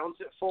the Browns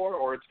at 4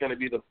 or it's going to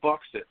be the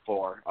Bucks at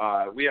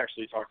 4. We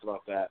actually talked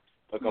about that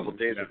a couple of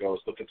days ago,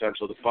 is the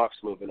potential of the Bucks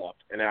moving up.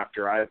 And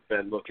after I've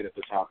been looking at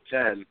the top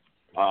 10,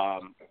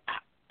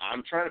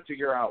 I'm trying to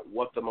figure out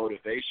what the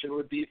motivation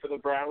would be for the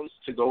Browns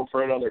to go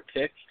for another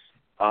pick.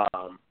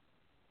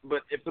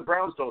 But if the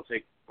Browns don't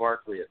take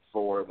Barkley at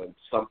 4, then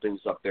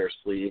something's up their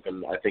sleeve,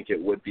 and I think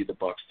it would be the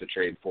Bucks to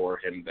trade for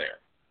him there.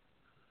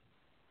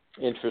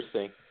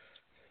 Interesting.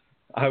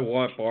 I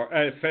want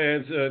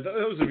fans.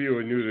 Those of you who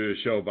are new to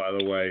the show, by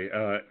the way,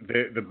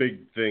 the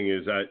big thing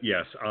is that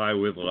yes, I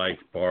would like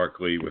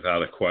Barkley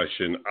without a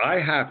question. I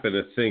happen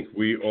to think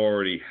we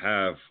already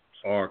have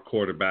our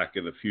quarterback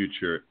in the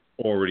future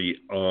already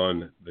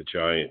on the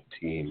Giant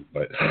team,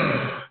 but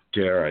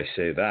dare I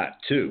say that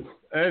too.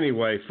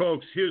 Anyway,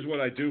 folks, here's what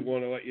I do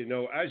want to let you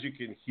know. As you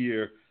can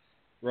hear,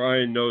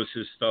 Ryan knows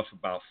his stuff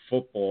about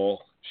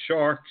football,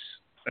 Sharks,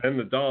 and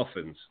the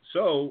Dolphins.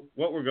 So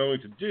what we're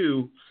going to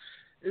do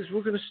is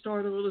we're going to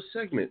start a little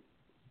segment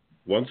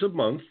once a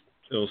month.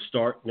 It'll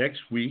start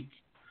next week.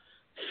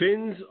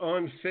 Fins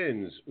on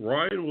Fins.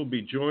 Ryan will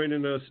be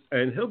joining us,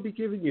 and he'll be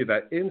giving you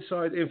that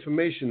inside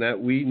information that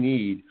we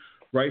need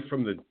right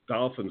from the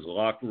Dolphins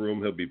locker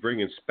room. He'll be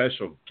bringing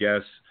special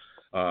guests,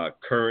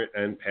 current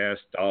and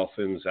past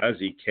Dolphins, as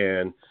he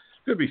can.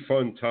 It's going to be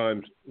fun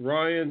times.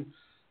 Ryan,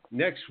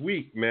 next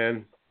week,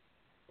 man,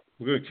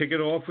 we're going to kick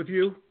it off with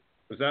you.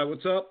 Is that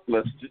what's up?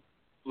 Let's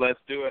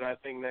do it. I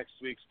think next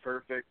week's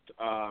perfect.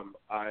 I'm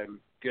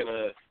going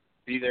to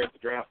be there at the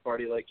draft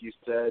party, like you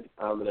said.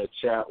 I'm going to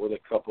chat with a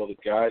couple of the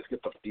guys,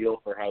 get the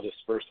feel for how this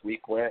first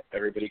week went.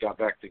 Everybody got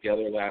back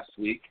together last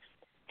week.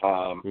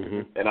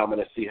 And I'm going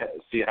to see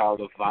how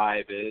the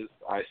vibe is.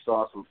 I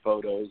saw some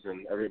photos,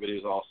 and everybody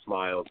was all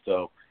smiles.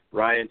 So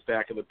Ryan's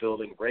back in the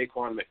building.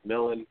 Raekwon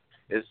McMillan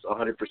is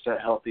 100%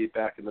 healthy,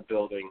 back in the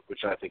building,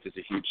 which I think is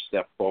a huge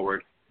step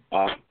forward.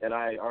 And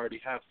I already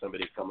have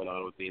somebody coming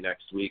on with me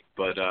next week,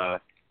 but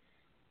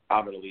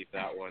I'm going to leave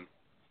that one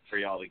for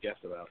y'all to guess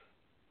about.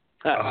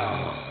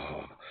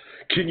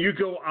 Can you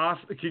go off?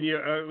 Can you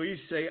at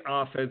least say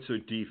offense or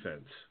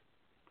defense?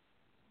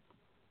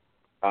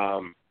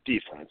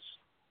 Defense.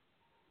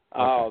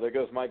 Oh, there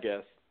goes my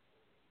guess.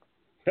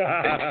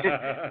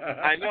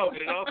 I know, but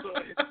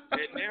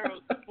it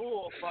narrows the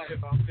pool by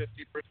about 50%,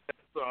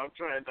 so I'm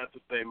trying not to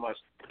say much.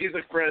 He's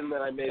a friend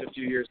that I made a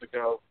few years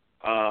ago.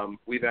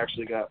 We've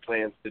actually got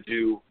plans to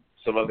do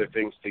some other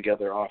things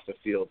together off the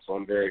field, so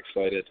I'm very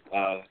excited.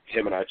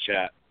 Him and I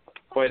chat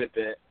quite a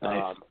bit.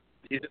 Nice.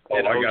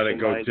 I gotta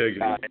go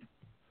digging.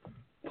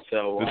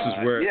 So this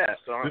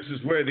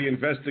is where the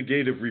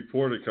investigative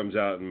reporter comes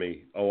out in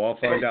me. Oh, I'll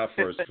find out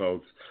first,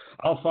 folks.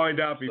 I'll find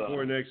out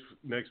before next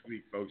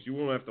week, folks. You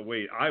won't have to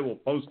wait. I will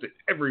post it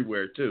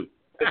everywhere too.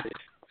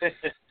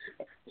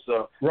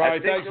 So,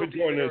 Ryan, thanks for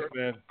joining us,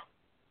 man.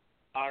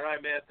 All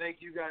right, man. Thank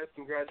you guys.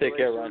 Congratulations. Take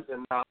care, Ryan.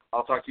 And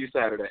I'll talk to you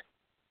Saturday.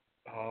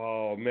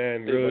 Oh,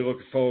 man, really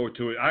looking forward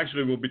to it.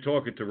 Actually, we'll be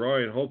talking to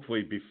Ryan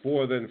hopefully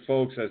before then,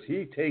 folks, as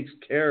he takes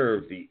care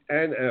of the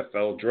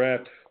NFL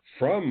draft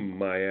from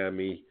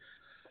Miami.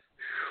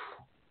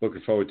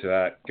 Looking forward to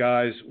that.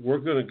 Guys, we're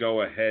going to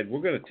go ahead.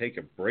 We're going to take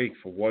a break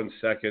for 1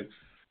 second,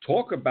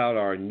 talk about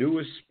our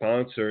newest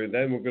sponsor, and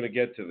then we're going to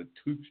get to the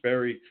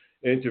Tewksbury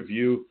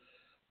interview.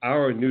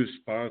 Our new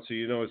sponsor,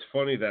 you know, it's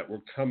funny that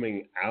we're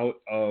coming out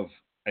of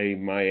a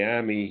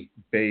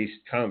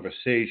Miami-based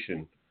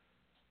conversation.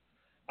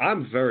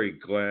 I'm very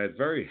glad,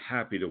 very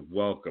happy to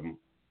welcome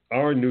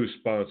our new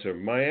sponsor,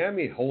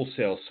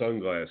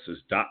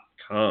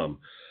 MiamiWholesaleSunglasses.com.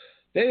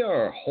 They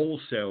are a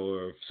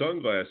wholesaler of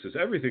sunglasses,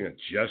 everything a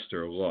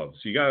Jester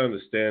loves. You got to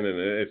understand, and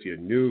if you're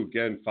new,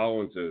 again,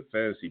 following the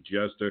Fantasy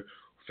Jester,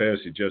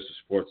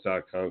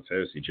 FantasyJesterSports.com,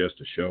 Fantasy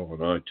Jester Show on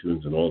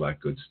iTunes, and all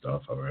that good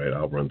stuff. All right,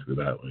 I'll run through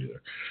that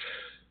later.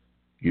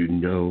 You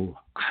know,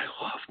 I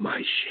love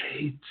my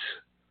shades.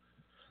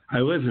 I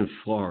live in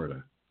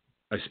Florida.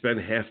 I spend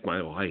half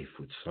my life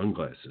with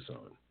sunglasses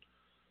on.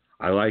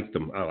 I like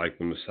them. I like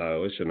them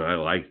stylish, and I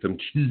like them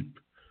cheap.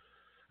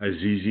 As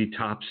ZZ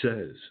Top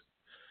says,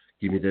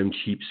 give me them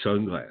cheap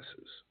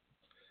sunglasses.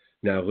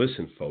 Now,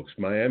 listen, folks,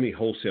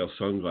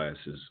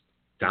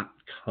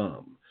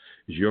 MiamiWholesaleSunglasses.com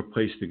is your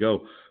place to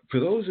go.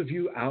 For those of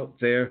you out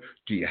there,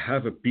 do you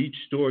have a beach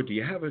store? Do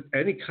you have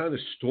any kind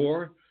of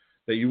store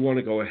that you want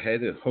to go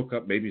ahead and hook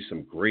up maybe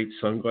some great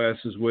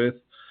sunglasses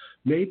with?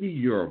 Maybe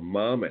you're a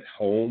mom at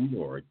home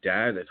or a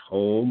dad at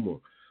home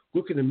or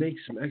looking to make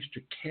some extra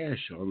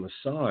cash on the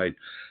side,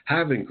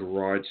 having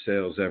garage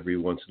sales every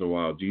once in a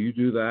while. Do you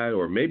do that?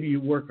 Or maybe you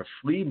work a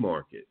flea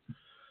market.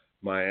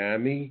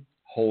 Miami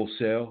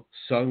Wholesale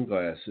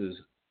Sunglasses,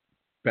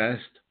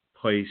 best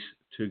place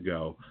to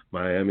go.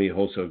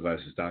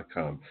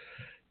 MiamiWholesaleGlasses.com.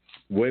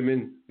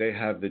 Women, they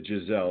have the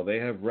Giselle, they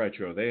have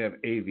Retro, they have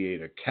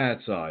Aviator,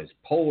 Cat's Eyes,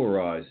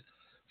 Polarized.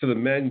 For the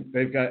men,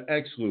 they've got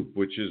X-Loop,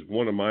 which is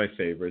one of my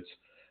favorites,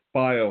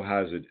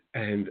 Biohazard,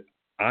 and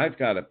I've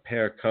got a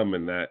pair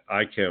coming that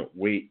I can't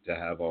wait to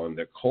have on.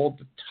 They're called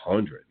the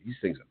Tundra. These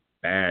things are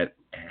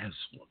badass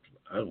looking.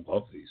 I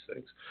love these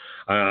things.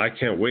 I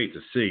can't wait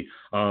to see.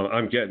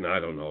 I'm getting, I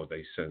don't know,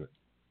 they sent it.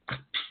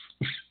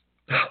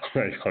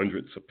 like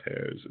hundreds of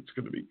pairs. It's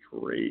going to be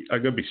great.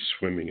 I'm going to be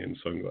swimming in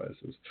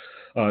sunglasses.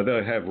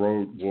 They have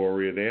Road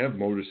Warrior. They have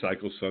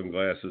motorcycle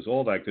sunglasses,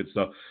 all that good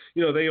stuff.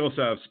 They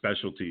also have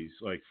specialties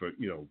like for,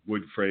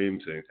 wood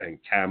frames and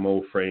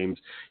camo frames,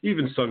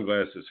 even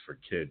sunglasses for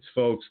kids.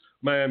 Folks,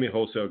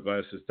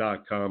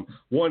 MiamiWholesaleGlasses.com,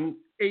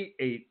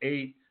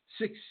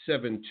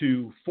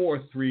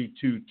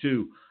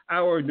 1-888-672-4322.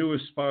 Our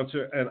newest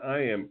sponsor, and I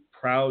am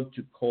proud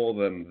to call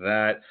them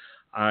that.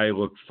 I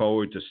look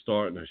forward to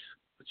starting to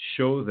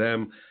show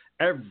them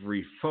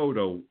every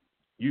photo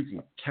you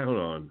can count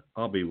on.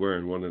 I'll be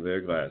wearing one of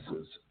their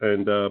glasses.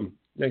 And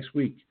next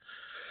week,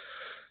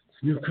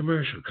 a new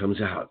commercial comes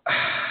out.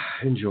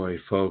 Enjoy,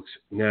 folks.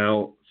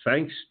 Now,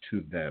 thanks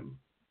to them,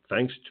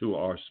 thanks to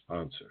our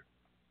sponsor,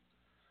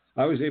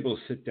 I was able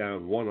to sit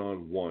down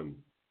one-on-one.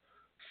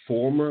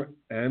 Former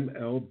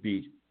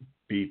MLB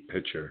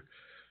pitcher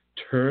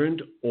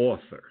turned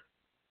author,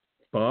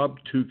 Bob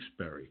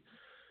Tewksbury.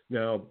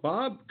 Now,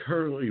 Bob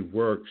currently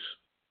works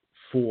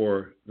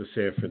for the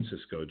San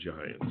Francisco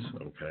Giants,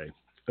 okay?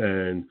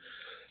 And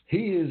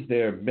he is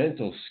their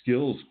mental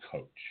skills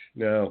coach.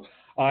 Now,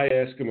 I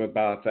asked him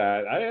about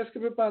that. I asked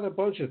him about a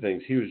bunch of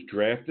things. He was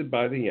drafted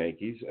by the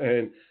Yankees,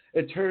 and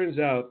it turns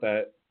out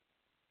that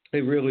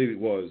it really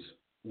was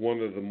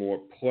one of the more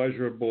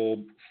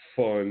pleasurable,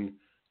 fun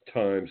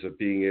times of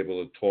being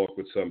able to talk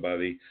with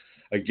somebody.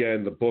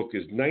 Again, the book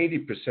is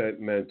 90%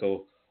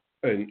 mental.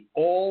 An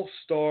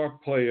all-star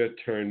player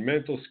turned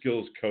mental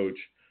skills coach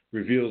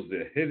reveals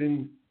the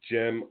hidden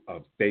gem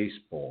of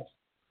baseball.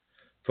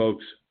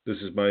 Folks, this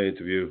is my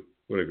interview.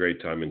 What a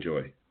great time.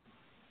 Enjoy.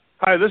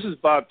 Hi, this is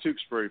Bob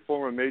Tewksbury,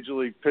 former Major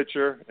League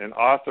pitcher and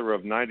author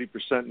of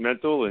 90%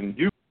 Mental, and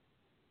you...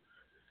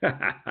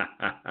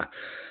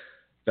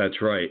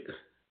 That's right.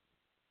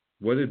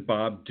 What did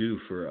Bob do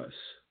for us?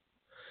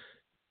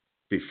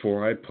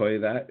 Before I play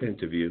that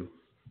interview,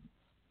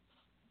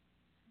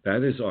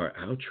 that is our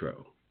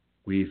outro.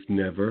 We've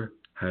never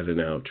had an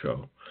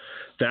outro.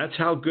 That's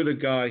how good a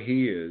guy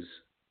he is.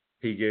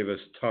 He gave us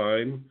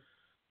time,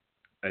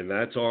 and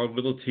that's our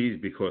little tease,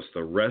 because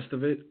the rest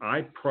of it,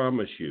 I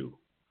promise you,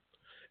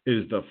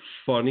 is the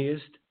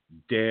funniest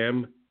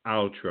damn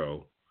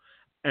outro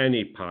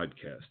any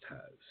podcast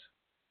has.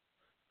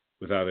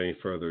 Without any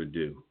further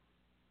ado,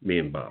 me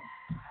and Bob.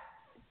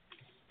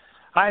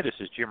 Hi, this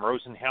is Jim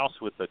Rosenhaus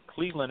with the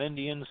Cleveland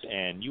Indians,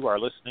 and you are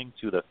listening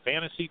to the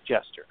Fantasy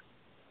Jester.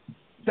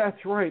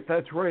 That's right.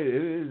 It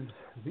is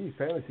the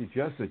Fantasy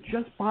Jester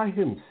just by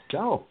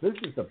himself. This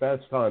is the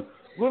best time.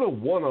 Little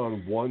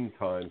one-on-one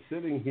time,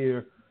 sitting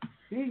here,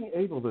 being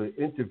able to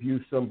interview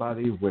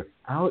somebody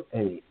without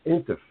any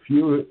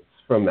interference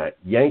from that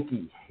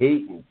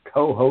Yankee-hating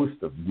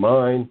co-host of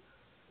mine.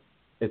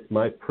 It's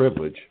my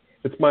privilege.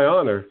 It's my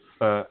honor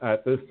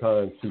at this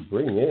time to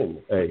bring in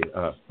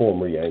a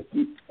former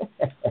Yankee,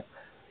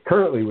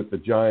 currently with the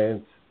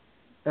Giants,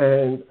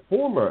 and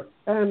former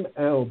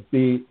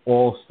MLB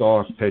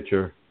All-Star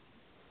pitcher,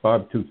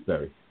 Bob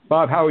Tewksbury.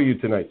 Bob, how are you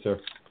tonight, sir?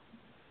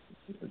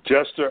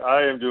 Jester,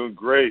 I am doing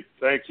great.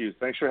 Thank you.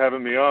 Thanks for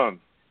having me on.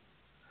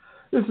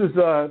 This is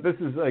a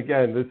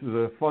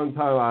fun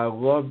time. I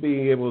love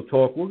being able to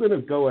talk. We're going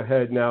to go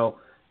ahead now.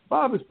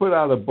 Bob has put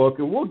out a book,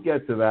 and we'll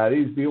get to that.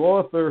 He's the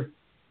author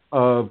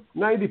of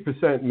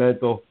 90%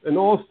 Mental, an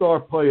all-star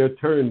player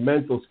turned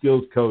mental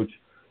skills coach,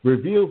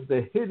 reveals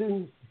the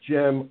hidden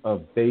gem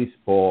of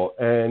baseball.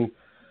 And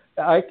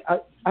as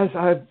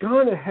I've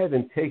gone ahead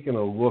and taken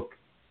a look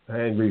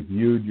and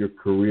reviewed your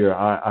career,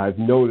 I've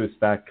noticed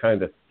that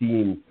kind of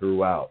theme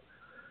throughout.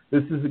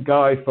 This is a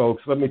guy,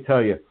 folks, let me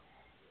tell you,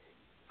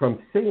 from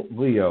St.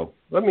 Leo.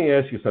 Let me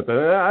ask you something.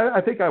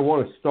 I think I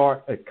want to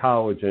start at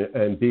college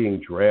and being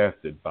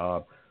drafted,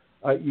 Bob.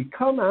 You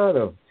come out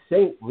of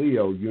St.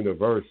 Leo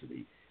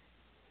University,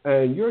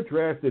 and you're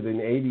drafted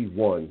in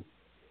 '81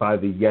 by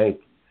the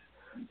Yankees.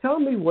 Tell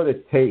me what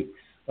it takes,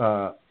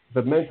 the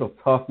mental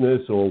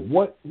toughness, or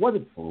what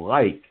it's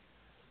like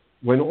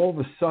when all of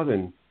a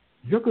sudden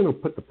you're going to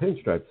put the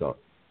pinstripes on.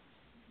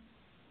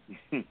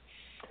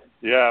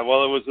 Yeah,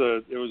 well, it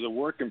was a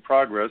work in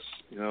progress.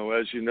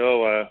 As you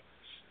know,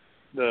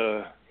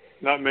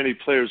 not many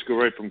players go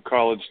right from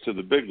college to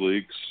the big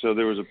leagues, so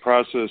there was a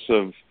process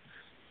of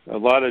a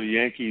lot of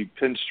Yankee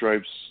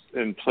pinstripes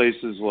in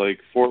places like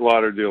Fort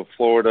Lauderdale,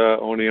 Florida,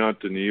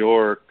 Oneonta, New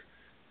York,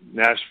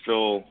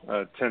 Nashville,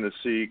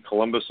 Tennessee,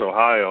 Columbus,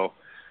 Ohio,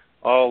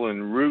 all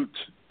en route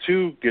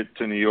to get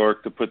to New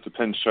York to put the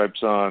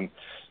pinstripes on.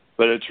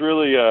 But it's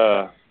really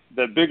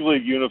that big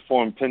league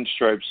uniform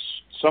pinstripes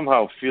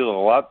somehow feel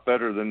a lot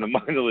better than the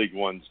minor league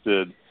ones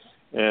did,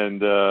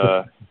 and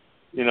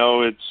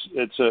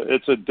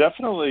it's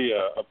definitely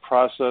a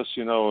process,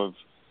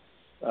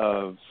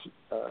 of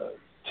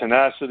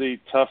tenacity,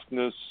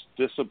 toughness,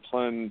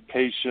 discipline,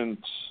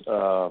 patience,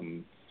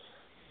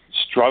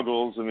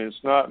 struggles. I mean,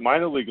 it's not,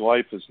 minor league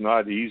life is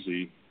not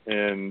easy,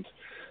 and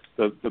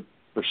the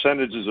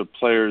percentages of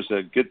players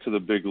that get to the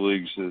big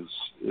leagues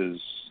is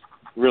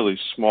really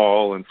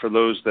small, and for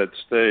those that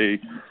stay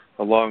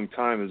a long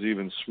time is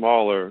even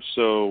smaller.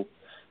 So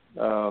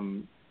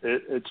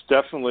it's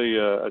definitely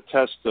a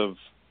test of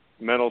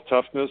mental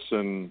toughness,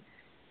 and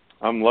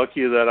I'm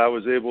lucky that I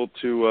was able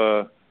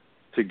to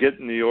get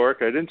in New York.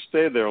 I didn't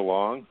stay there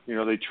long. You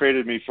know, they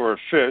traded me for a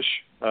fish,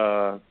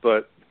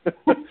 but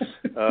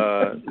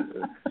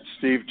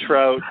Steve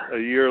Trout a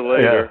year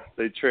later,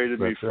 they traded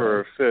me for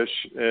a fish,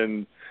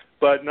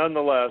 but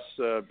nonetheless,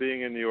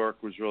 being in New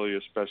York was really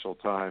a special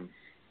time.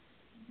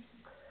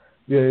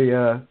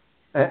 Yeah.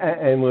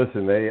 And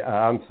listen,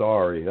 I'm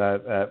sorry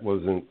that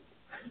wasn't.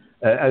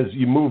 As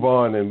you move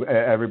on and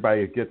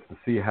everybody gets to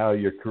see how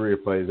your career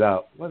plays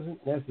out, wasn't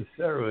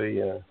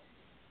necessarily.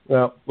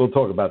 Well, we'll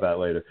talk about that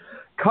later.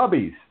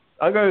 Cubbies.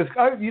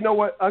 You know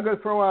what? I'm going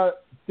to throw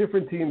out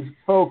different teams,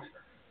 folks.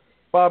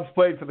 Bob's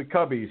played for the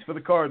Cubbies, for the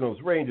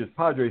Cardinals, Rangers,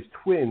 Padres,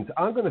 Twins.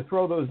 I'm going to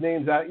throw those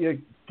names at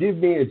you. Give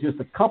me just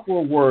a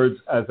couple of words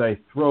as I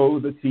throw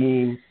the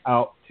team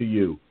out to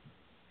you.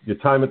 Your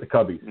time at the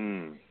Cubbies.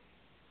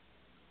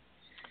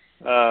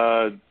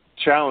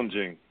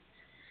 Challenging.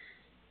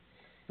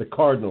 The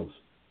Cardinals.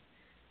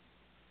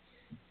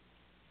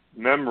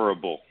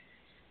 Memorable.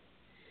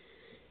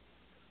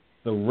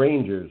 The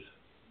Rangers.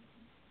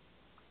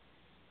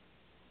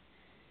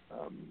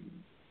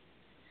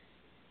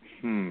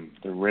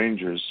 The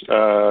Rangers.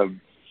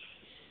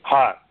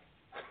 Hot.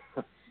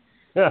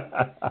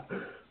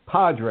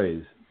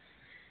 Padres.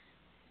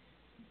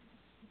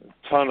 A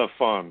ton of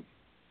fun.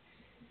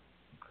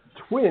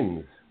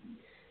 Twins.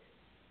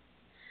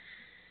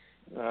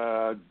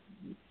 On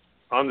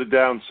the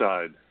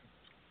downside.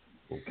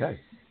 Okay.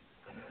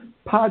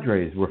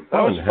 Padres were fun.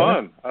 That was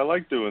fun. I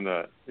like doing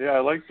that. Yeah, I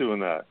like doing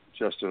that,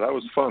 Jester. That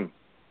was fun.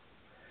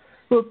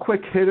 Little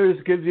quick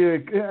hitters gives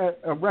you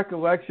a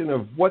recollection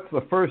of what's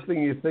the first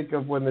thing you think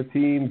of when the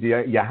team.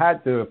 You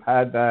had to have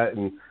had that,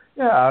 and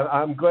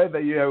I'm glad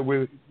that you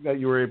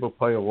were able to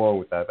play along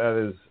with that. That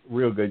is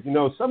real good. You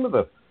know, some of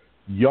the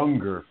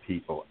younger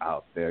people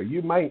out there,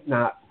 you might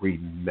not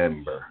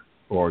remember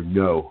or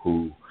know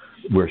who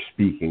we're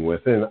speaking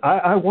with, and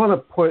I want to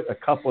put a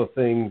couple of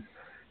things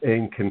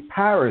in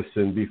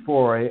comparison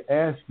before I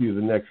ask you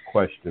the next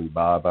question,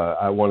 Bob.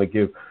 I want to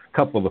give a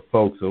couple of the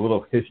folks a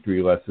little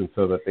history lesson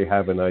so that they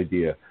have an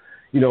idea.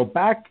 You know,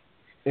 back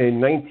in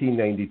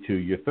 1992,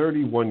 you're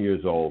 31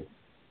 years old,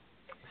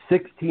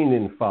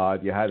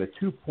 16-5. You had a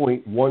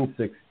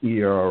 2.16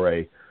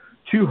 ERA,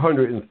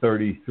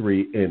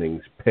 233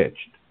 innings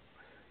pitched.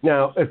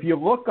 Now, if you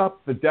look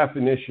up the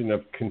definition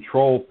of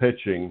control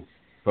pitching,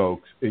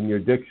 folks, in your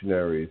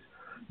dictionaries,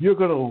 you're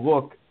going to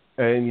look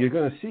and you're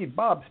going to see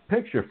Bob's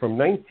picture from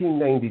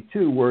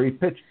 1992 where he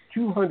pitched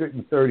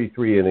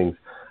 233 innings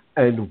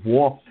and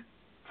walked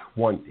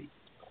 20.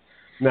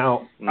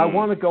 Now, I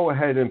want to go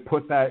ahead and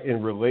put that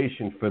in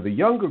relation for the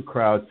younger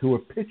crowd to a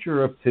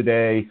pitcher of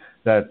today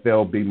that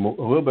they'll be a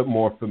little bit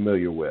more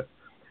familiar with.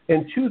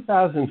 In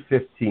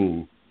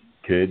 2015,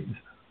 kids,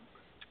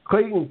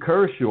 Clayton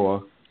Kershaw,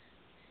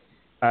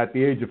 at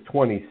the age of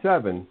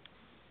 27,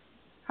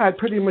 had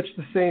pretty much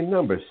the same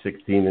numbers,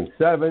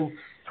 16-7,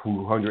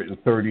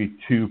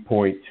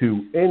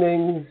 232.2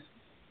 innings,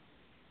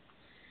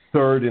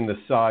 third in the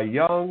Cy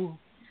Young.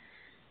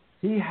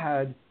 He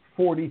had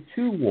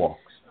 42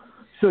 walks.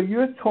 So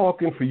you're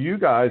talking, for you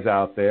guys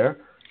out there,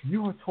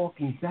 you are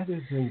talking better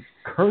than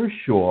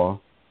Kershaw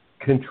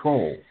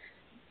control.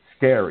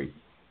 Scary.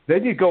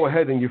 Then you go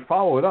ahead and you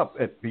follow it up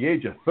at the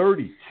age of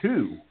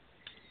 32.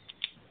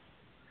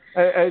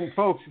 And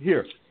folks,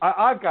 here,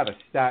 I've got a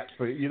stat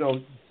for you.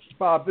 Know,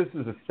 Bob, this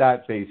is a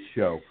stat-based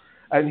show.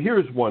 And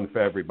here's one for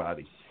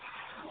everybody.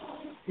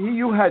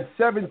 You had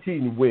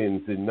 17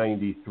 wins in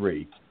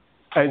 93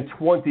 and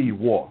 20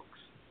 walks.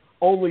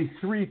 Only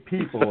 3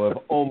 people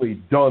have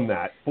only done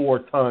that 4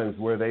 times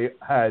where they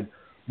had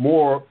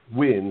more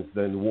wins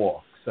than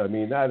walks. I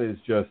mean, that is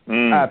just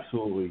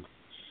absolutely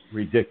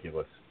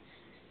ridiculous.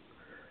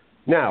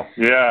 Now,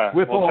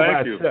 with all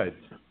that said,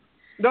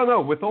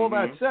 with all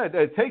that said,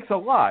 it takes a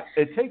lot.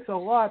 It takes a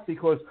lot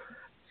because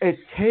it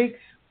takes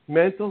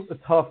mental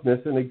toughness.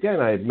 And again,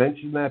 I had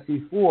mentioned that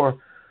before.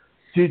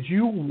 Did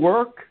you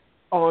work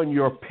on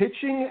your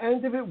pitching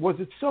end of it? Was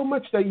it so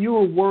much that you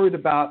were worried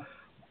about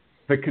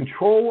the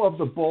control of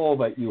the ball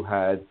that you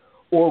had,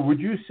 or would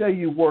you say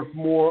you worked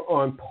more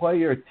on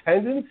player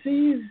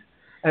tendencies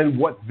and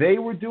what they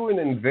were doing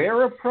in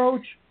their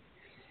approach,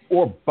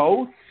 or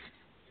both?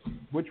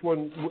 Which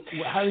one?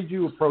 How did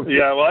you approach it?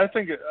 Yeah, well, I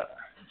think,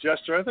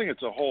 Jester, I think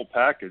it's a whole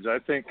package. I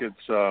think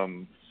it's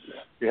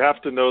you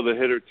have to know the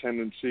hitter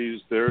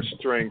tendencies, their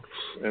strengths,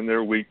 and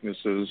their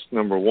weaknesses,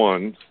 number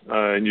one,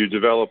 and you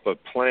develop a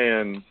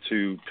plan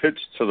to pitch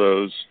to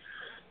those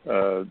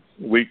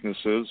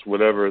weaknesses,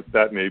 whatever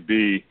that may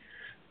be.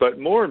 But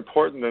more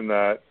important than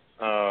that,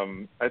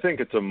 I think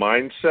it's a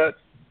mindset.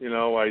 You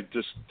know, I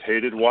just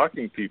hated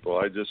walking people.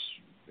 I just,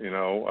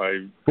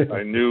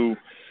 I knew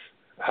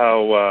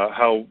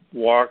how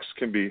walks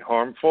can be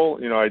harmful.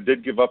 You know, I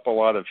did give up a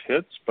lot of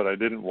hits, but I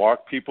didn't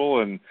walk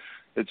people, and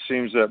it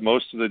seems that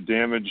most of the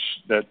damage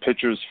that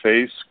pitchers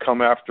face come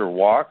after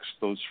walks,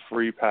 those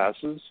free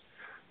passes.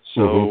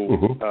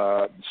 So,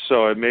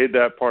 so I made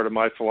that part of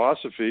my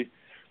philosophy.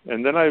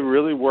 And then I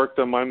really worked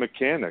on my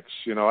mechanics.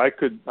 You know, I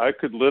could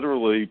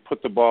literally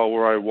put the ball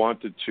where I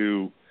wanted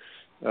to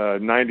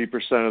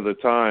 90% of the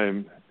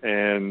time,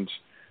 and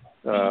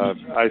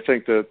I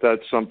think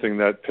that's something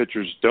that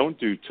pitchers don't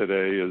do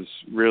today, is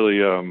really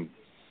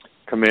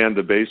command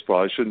the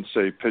baseball. I shouldn't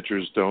say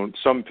pitchers don't.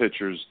 Some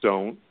pitchers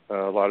don't.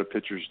 A lot of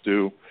pitchers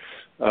do.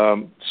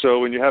 So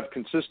when you have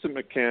consistent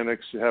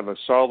mechanics, you have a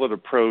solid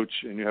approach,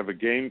 and you have a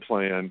game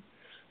plan,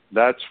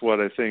 that's what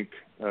I think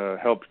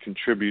helped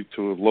contribute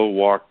to low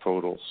walk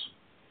totals.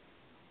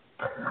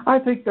 I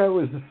think that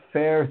was a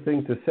fair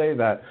thing to say,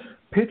 that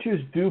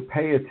pitchers do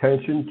pay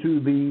attention to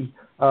the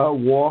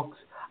walks.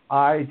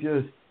 I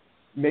just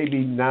maybe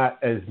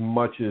not as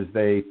much as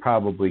they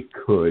probably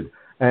could,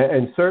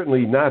 and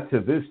certainly not to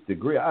this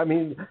degree. I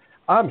mean,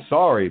 I'm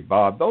sorry,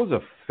 Bob, those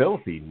are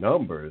filthy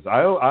numbers.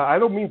 I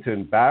don't mean to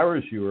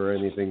embarrass you or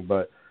anything,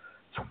 but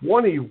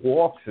 20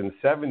 walks and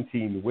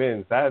 17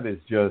 wins,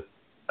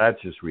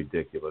 that's just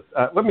ridiculous.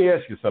 Let me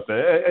ask you something.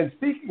 And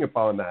speaking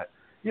upon that,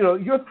 you know,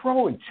 you're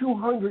throwing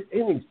 200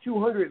 innings,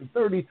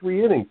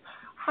 233 innings.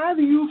 How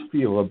do you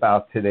feel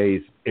about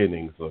today's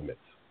innings limits?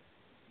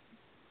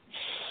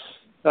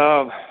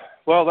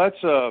 Well,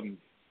 that's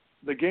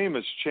the game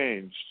has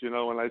changed, you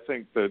know, and I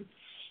think that,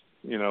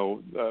 you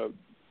know,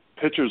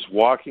 pitchers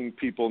walking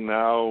people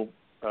now,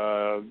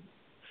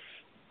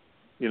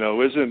 you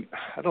know,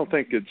 I don't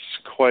think it's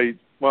quite,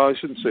 well, I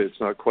shouldn't say it's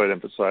not quite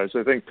emphasized.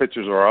 I think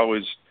pitchers are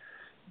always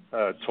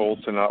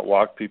told to not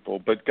walk people,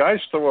 but guys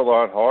throw a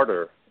lot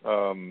harder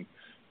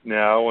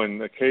now,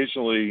 and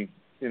occasionally,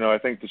 you know, I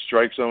think the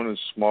strike zone is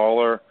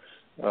smaller.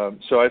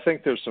 So I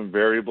think there's some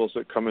variables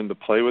that come into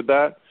play with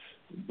that.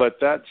 But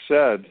that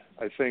said,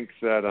 I think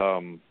that,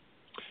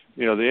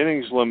 you know, the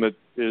innings limit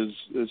is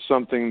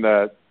something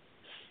that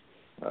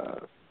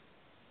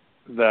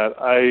that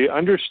I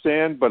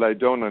understand, but I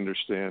don't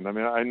understand. I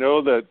mean, I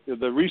know that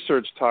the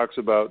research talks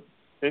about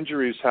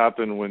injuries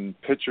happen when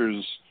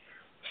pitchers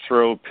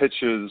throw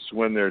pitches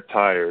when they're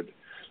tired,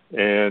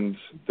 and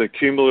the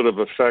cumulative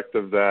effect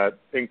of that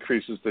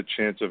increases the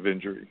chance of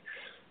injury.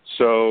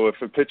 So if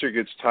a pitcher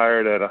gets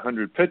tired at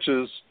 100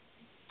 pitches,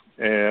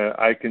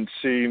 I can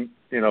see,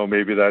 you know,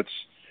 maybe that's,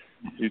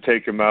 you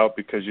take him out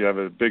because you have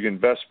a big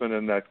investment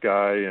in that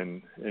guy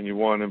and you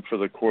want him for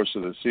the course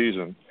of the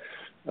season.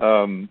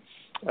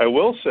 I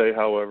will say,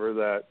 however,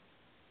 that,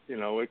 you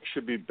know, it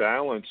should be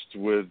balanced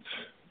with,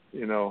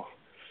 you know,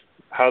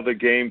 how the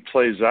game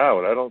plays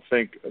out. I don't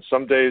think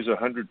some days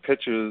 100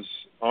 pitches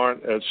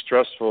aren't as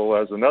stressful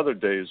as another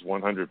day's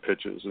 100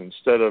 pitches.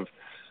 Instead of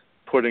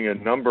putting a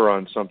number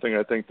on something,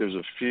 I think there's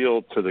a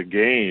feel to the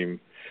game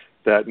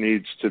that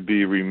needs to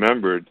be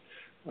remembered.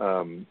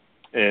 And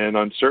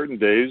on certain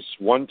days,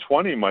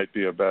 120 might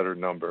be a better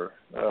number.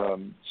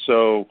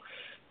 So,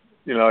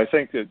 you know, I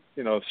think that,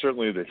 you know,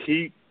 certainly the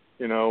heat,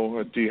 you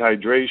know,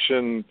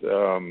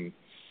 dehydration,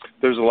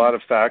 there's a lot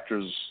of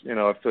factors. You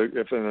know,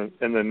 if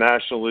in the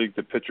National League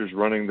the pitcher's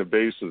running the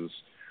bases,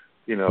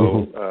 you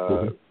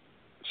know,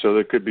 so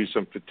there could be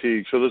some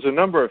fatigue. So there's a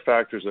number of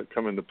factors that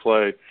come into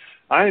play.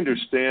 I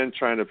understand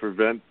trying to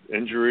prevent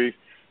injury.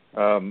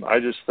 I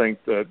just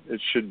think that it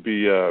should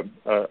be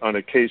on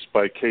a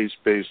case-by-case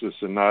basis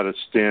and not a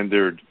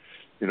standard,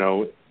 you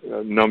know,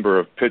 number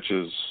of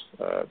pitches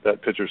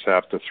that pitchers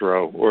have to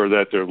throw or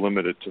that they're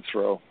limited to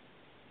throw.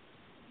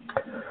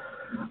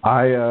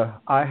 I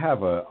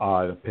have an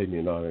odd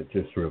opinion on it,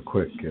 just real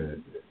quick.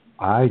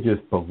 I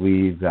just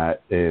believe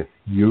that if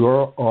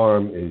your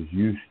arm is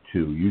used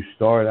to, you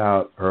start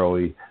out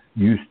early,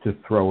 used to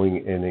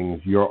throwing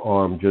innings, your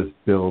arm just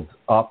builds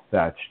up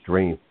that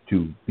strength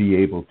to be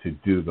able to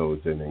do those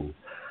innings.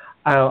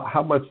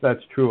 How much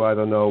that's true, I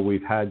don't know.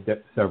 We've had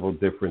several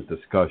different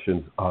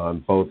discussions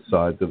on both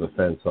sides of the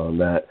fence on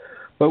that.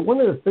 But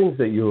one of the things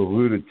that you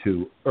alluded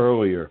to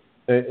earlier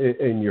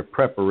in your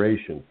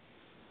preparation,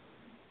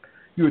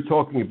 you were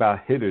talking about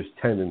hitters'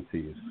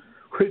 tendencies,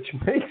 which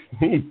makes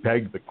me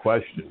beg the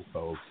question,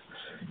 folks.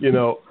 You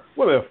know,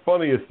 one of the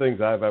funniest things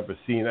I've ever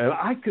seen, and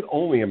I could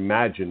only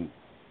imagine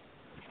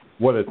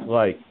what it's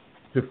like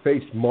to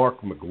face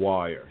Mark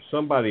McGwire,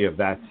 somebody of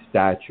that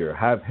stature,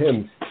 have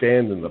him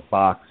stand in the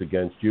box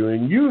against you,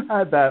 and you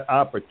had that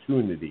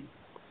opportunity.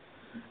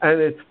 And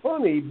it's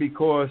funny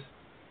because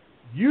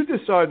you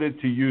decided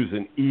to use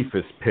an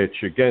ephus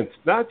pitch against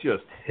not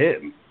just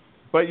him,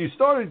 but you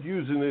started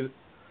using it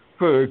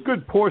for a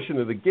good portion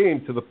of the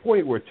game, to the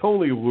point where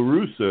Tony La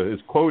Russa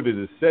is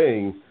quoted as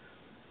saying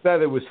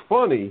that it was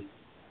funny,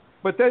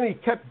 but then he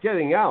kept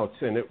getting outs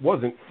and it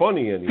wasn't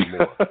funny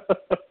anymore.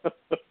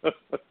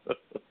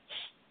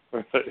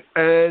 Right.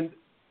 And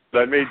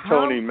that made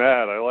Tony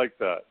mad. I like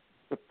that.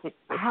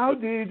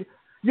 He,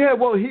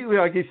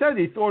 like he said,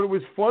 he thought it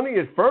was funny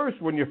at first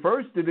when you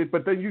first did it,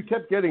 but then you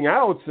kept getting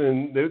outs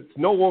and it's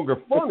no longer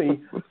funny.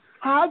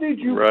 How did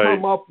you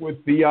come up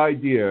with the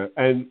idea?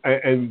 And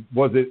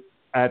was it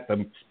at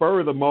the spur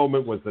of the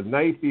moment, was the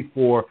night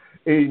before,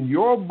 in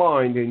your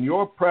mind, in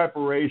your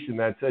preparation,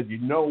 that said, you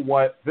know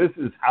what, this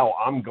is how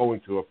I'm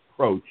going to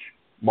approach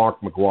Mark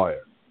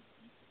McGwire?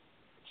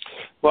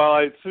 Well,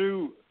 I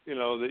threw,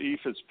 the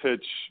EFIS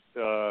pitch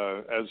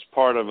as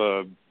part of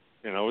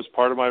as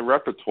part of my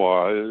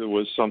repertoire. It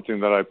was something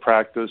that I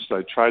practiced.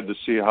 I tried to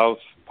see how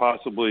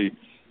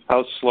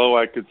slow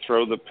I could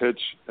throw the pitch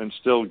and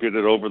still get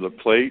it over the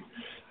plate.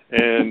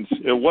 And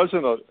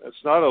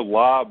it's not a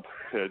lob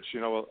pitch.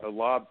 A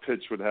lob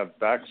pitch would have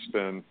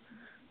backspin.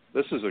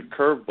 This is a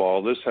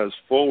curveball. This has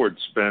forward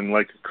spin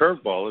like a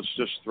curveball. It's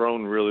just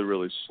thrown really,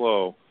 really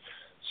slow.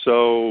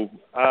 So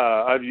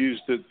I've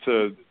used it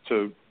to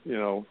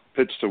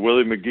pitch to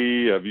Willie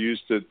McGee. I've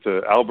used it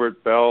to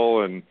Albert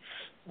Bell and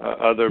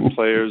other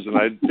players, and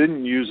I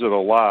didn't use it a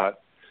lot,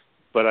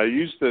 but I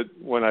used it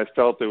when I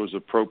felt it was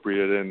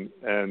appropriate.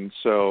 And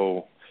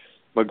so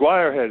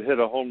McGuire had hit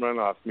a home run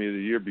off me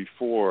the year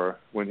before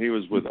when he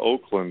was with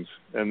Oakland,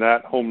 and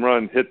that home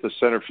run hit the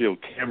center field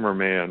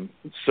cameraman.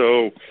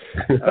 So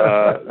it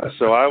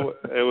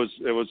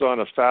was on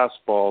a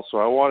fastball, so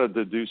I wanted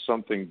to do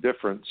something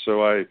different.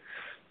 So I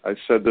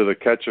said to the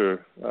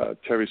catcher,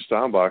 Terry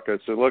Steinbach, I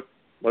said, look,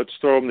 let's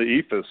throw him the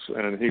EFIS.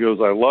 And he goes,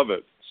 I love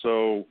it.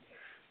 So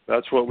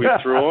that's what we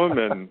threw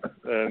him.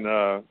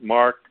 And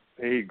Mark,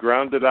 he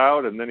grounded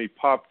out, and then he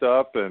popped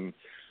up, and,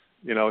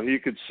 he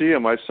could see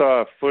him. I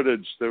saw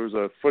footage. There was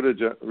a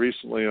footage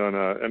recently on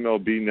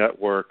MLB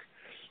Network.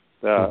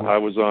 I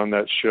was on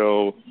that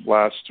show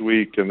last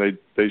week, and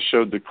they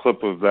showed the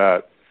clip of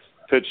that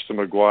pitch to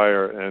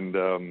McGuire,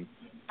 and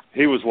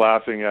he was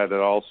laughing at it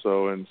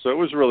also. And so it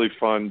was really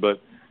fun,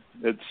 but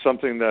it's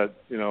something that,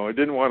 I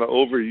didn't want to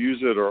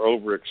overuse it or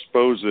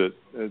overexpose it.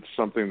 It's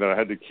something that I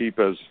had to keep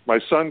as, my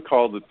son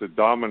called it the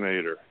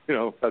Dominator.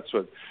 That's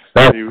what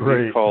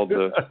he called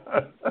the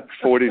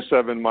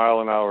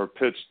 47-mile-an-hour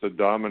pitch, the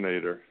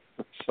Dominator.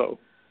 So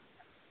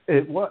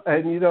and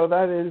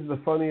that is the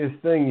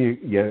funniest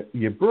thing.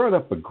 You brought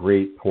up a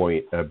great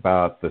point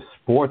about the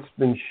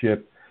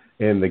sportsmanship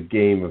in the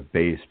game of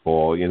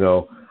baseball.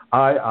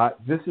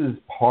 This is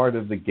part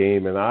of the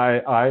game, and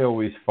I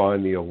always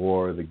find the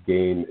allure of the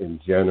game in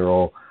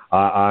general.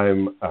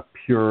 I'm a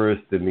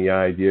purist in the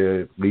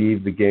idea,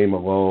 leave the game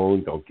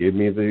alone, don't give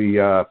me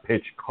the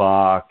pitch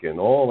clock and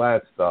all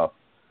that stuff.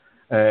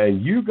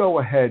 And you go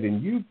ahead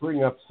and you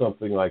bring up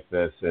something like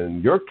this,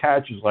 and your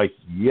catcher's like,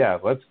 yeah,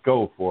 let's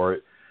go for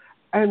it.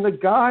 And the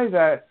guy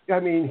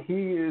he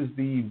is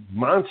the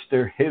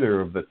monster hitter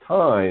of the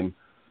time,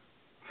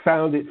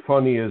 found it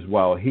funny as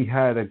well. He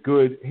had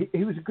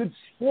he was a good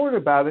sport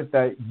about it,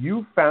 that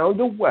you found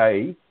a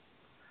way.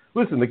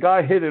 Listen, the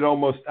guy hit it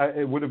almost,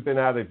 it would have been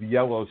out of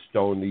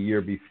Yellowstone the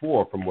year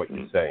before, from what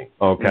you're saying.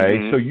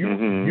 Okay, so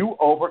you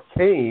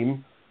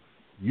overcame,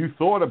 you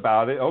thought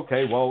about it.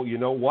 Okay, well, you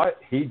know what?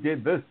 He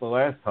did this the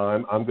last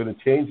time. I'm going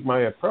to change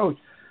my approach.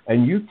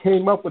 And you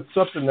came up with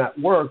something that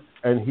worked,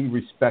 and he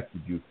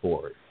respected you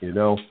for it,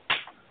 Again,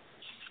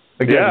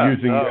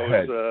 using your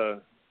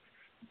head.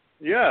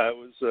 It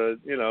was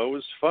it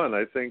was fun.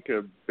 I think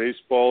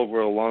baseball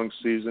over a long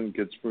season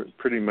gets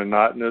pretty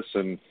monotonous,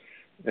 and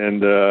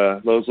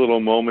those little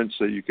moments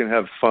that you can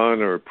have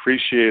fun or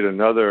appreciate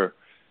another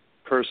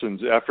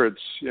person's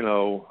efforts,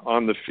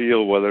 on the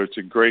field, whether it's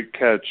a great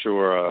catch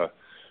or a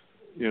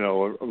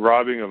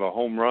robbing of a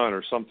home run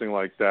or something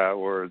like that,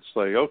 where it's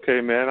like, okay,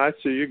 man, I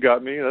see you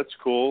got me. That's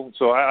cool.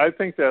 So I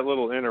think that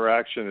little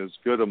interaction is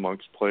good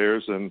amongst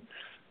players, and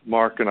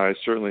Mark and I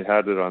certainly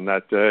had it on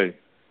that day.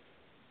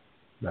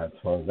 That's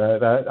fun.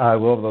 I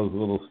love those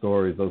little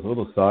stories, those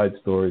little side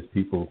stories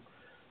people,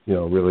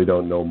 really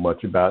don't know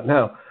much about.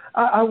 Now,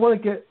 I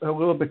want to get a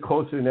little bit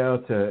closer now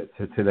to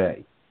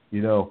today.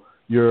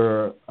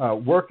 You're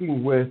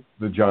working with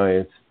the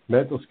Giants,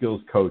 mental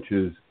skills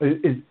coaches.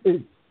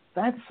 Is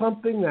that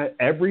something that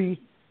every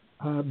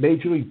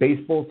Major League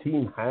Baseball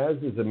team has,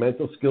 is a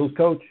mental skills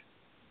coach?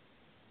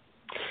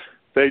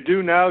 They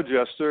do now,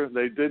 Jester.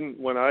 They didn't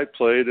when I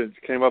played and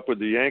came up with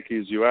the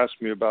Yankees. You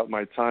asked me about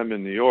my time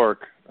in New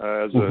York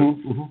as a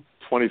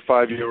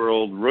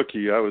 25-year-old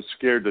rookie. I was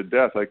scared to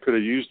death. I could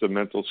have used a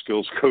mental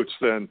skills coach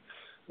then.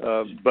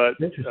 But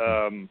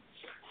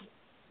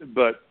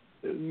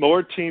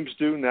more teams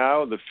do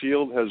now. The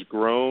field has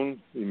grown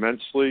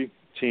immensely.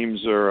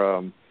 Teams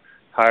are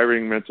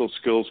hiring mental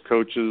skills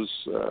coaches.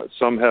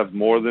 Some have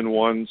more than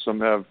one. Some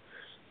have,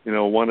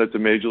 one at the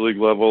major league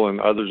level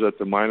and others at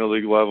the minor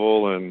league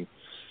level. And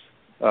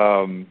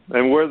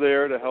we're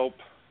there to help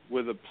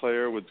with a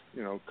player with,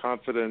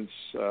 confidence,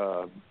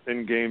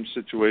 in-game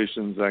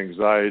situations,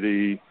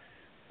 anxiety,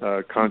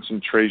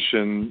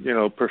 concentration,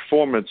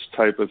 performance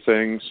type of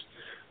things.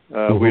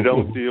 We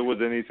don't deal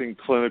with anything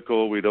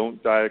clinical. We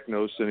don't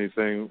diagnose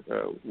anything.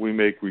 We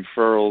make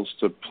referrals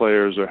to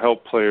players or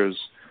help players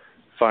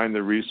find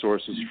the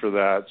resources for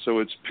that. So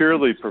it's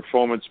purely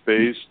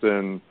performance-based.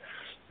 And,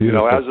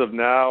 as of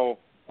now,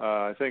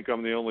 I think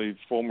I'm the only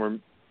former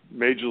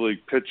major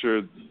league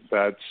pitcher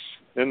that's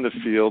in the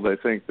field. I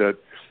think that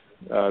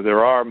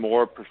there are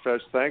more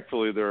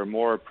thankfully, there are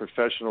more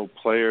professional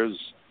players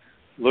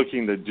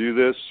looking to do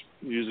this,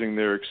 using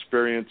their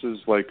experiences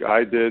like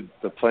I did,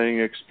 the playing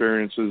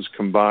experiences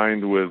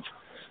combined with,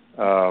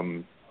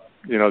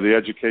 the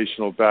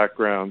educational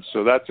background.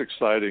 So that's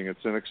exciting.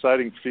 It's an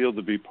exciting field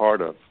to be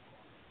part of.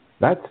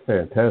 That's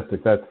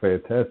fantastic. That's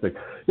fantastic.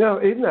 Now,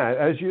 in that,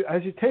 as you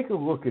take a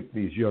look at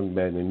these young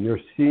men and you're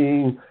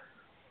seeing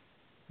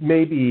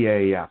maybe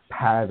a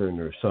pattern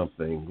or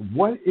something,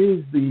 what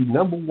is the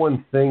number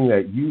one thing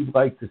that you'd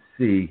like to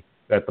see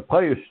that the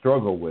players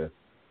struggle with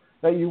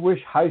that you wish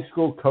high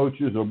school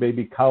coaches or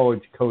maybe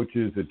college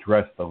coaches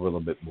addressed a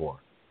little bit more?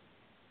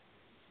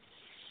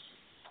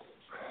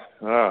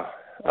 Well,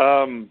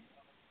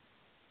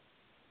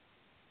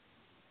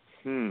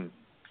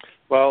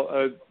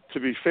 to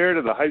be fair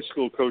to the high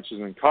school coaches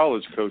and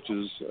college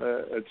coaches,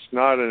 it's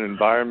not an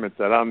environment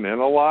that I'm in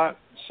a lot,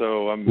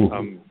 so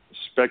I'm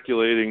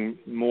speculating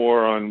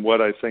more on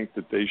what I think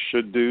that they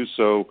should do.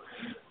 So,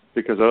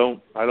 because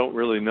I don't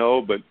really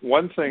know. But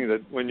one thing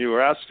that when you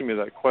were asking me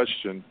that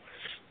question,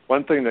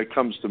 one thing that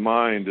comes to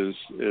mind is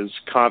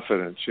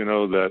confidence. You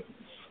know that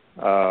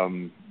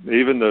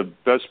even the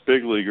best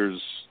big leaguers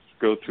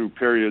go through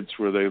periods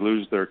where they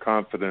lose their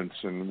confidence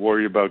and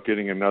worry about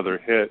getting another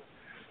hit.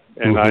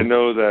 And I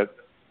know that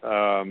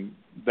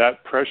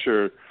that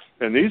pressure,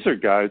 and these are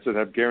guys that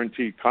have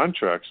guaranteed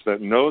contracts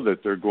that know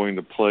that they're going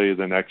to play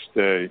the next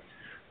day.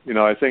 You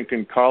know, I think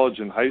in college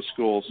and high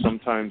school,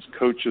 sometimes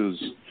coaches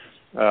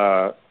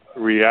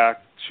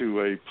react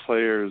to a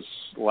player's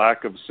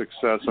lack of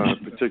success on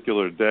a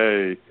particular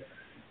day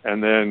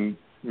and then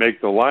make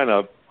the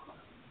lineup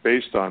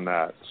based on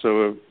that.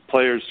 So if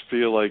players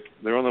feel like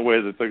the only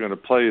way that they're going to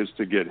play is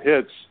to get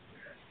hits,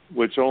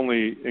 which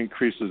only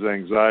increases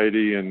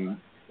anxiety and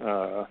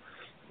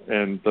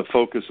the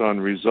focus on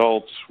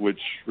results, which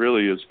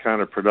really is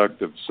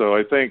counterproductive. So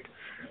I think,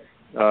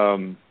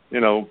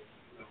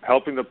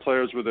 helping the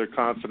players with their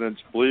confidence,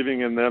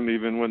 believing in them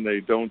even when they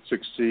don't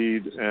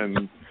succeed,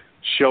 and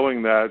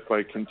showing that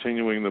by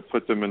continuing to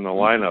put them in the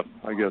lineup,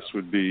 I guess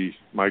would be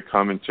my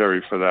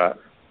commentary for that.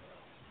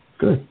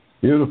 Good.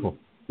 Beautiful.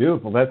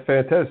 Beautiful. That's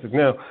fantastic.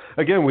 Now,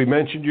 again, we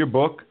mentioned your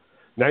book,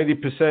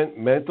 90%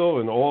 Mental,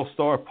 an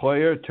all-star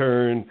player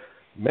turned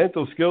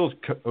mental skills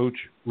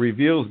coach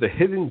reveals the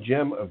hidden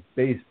gem of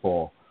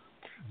baseball.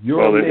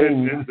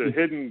 The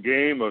hidden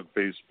game of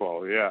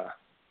baseball, yeah.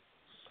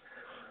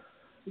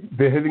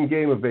 The hidden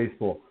game of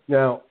baseball.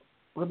 Now,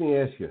 let me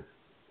ask you,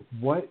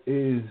 what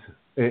is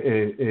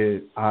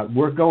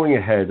we're going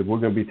ahead, and we're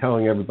going to be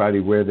telling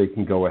everybody where they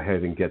can go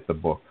ahead and get the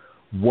book.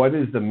 What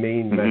is the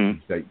main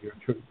message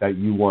that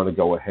you want to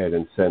go ahead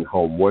and send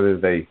home? What are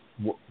they?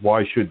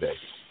 Why should they?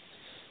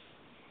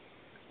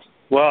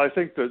 Well, I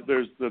think that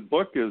the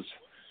book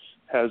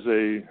has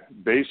a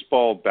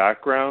baseball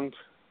background.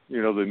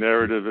 You know, the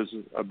narrative is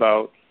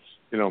about,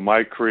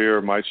 my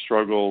career, my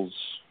struggles,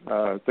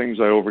 things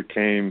I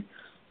overcame,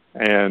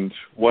 and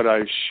what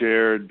I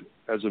shared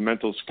as a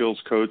mental skills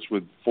coach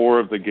with 4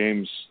 of the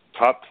game's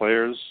top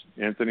players,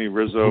 Anthony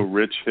Rizzo,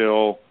 Rich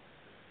Hill,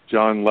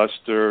 John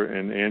Lester,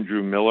 and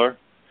Andrew Miller.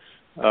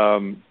 But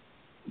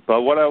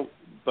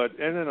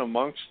in and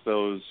amongst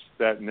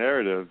that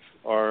narrative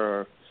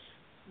are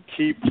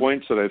key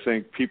points that I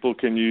think people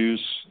can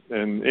use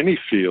in any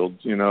field.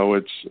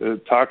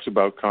 It talks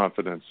about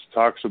confidence,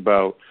 talks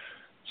about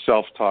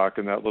self-talk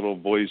and that little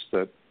voice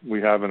that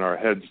we have in our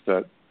heads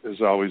that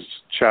is always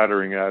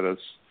chattering at us.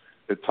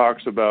 It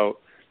talks about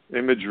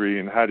imagery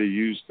and how to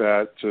use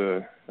that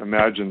to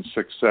imagine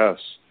success.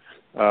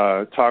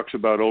 It talks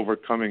about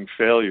overcoming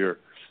failure.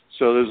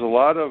 So there's a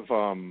lot of,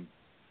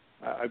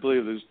 I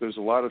believe there's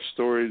a lot of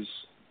stories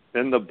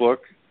in the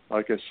book,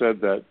 like I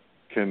said, that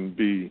can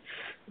be,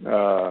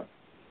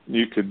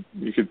 you could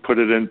put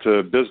it into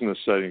a business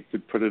setting, you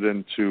could put it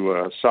into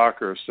a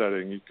soccer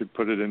setting, you could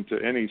put it into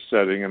any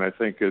setting, and I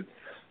think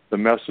the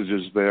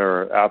messages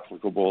there are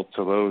applicable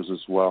to those as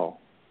well.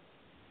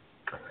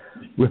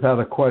 Without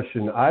a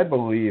question, I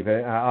believe,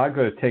 and I'm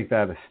going to take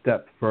that a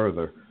step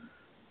further,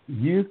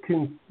 you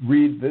can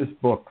read this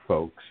book,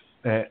 folks,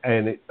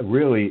 and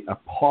really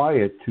apply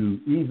it to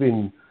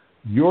even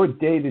your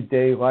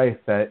day-to-day life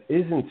that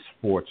isn't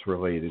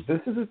sports-related.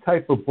 This is a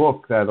type of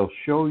book that'll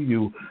show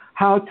you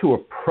how to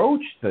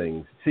approach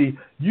things. See,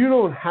 you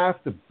don't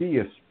have to be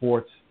a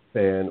sports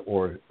fan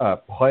or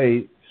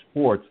play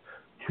sports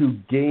to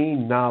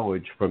gain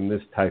knowledge from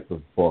this type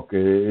of book.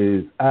 It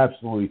is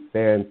absolutely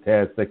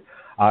fantastic.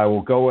 I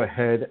will go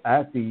ahead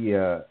at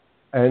the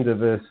end of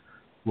this.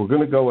 We're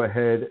going to go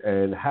ahead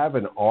and have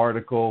an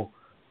article.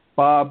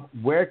 Bob,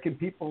 where can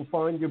people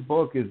find your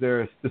book? Is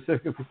there a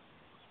specific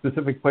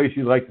place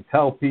you'd like to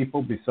tell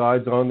people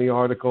besides on the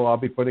article I'll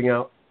be putting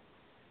out?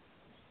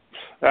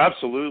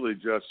 Absolutely,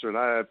 Jester, and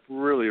I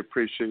really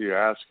appreciate you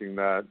asking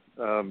that.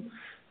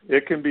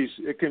 It can be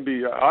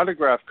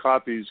autographed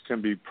copies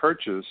can be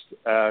purchased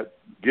at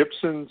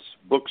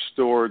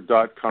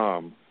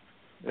gibsonsbookstore.com.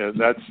 And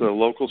that's a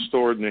local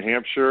store in New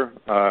Hampshire.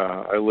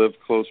 I live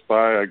close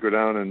by. I go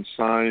down and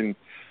sign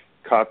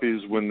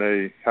copies when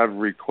they have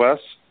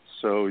requests,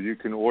 so you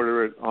can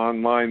order it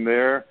online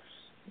there.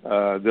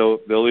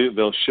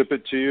 They'll ship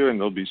it to you, and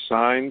they'll be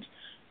signed.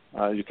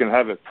 You can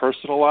have it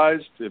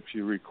personalized if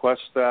you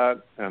request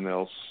that, and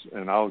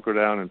I'll go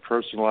down and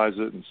personalize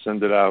it and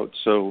send it out.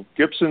 So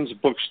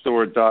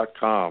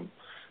gibsonsbookstore.com.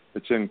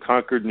 It's in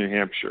Concord, New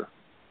Hampshire.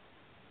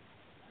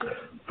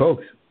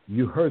 Folks,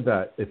 you heard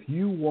that. If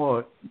you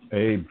want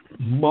a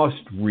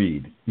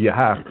must-read, you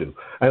have to.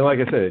 And like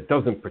I said, it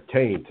doesn't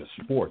pertain to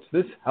sports.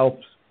 This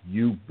helps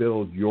you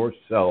build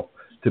yourself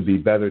to be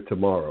better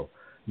tomorrow.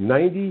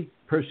 90%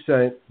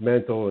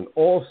 mental, an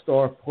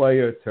all-star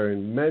player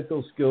turned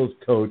mental skills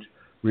coach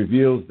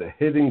reveals the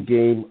hidden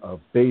game of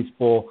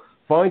baseball.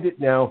 Find it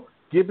now,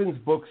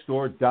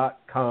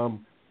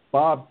 gibbonsbookstore.com.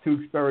 Bob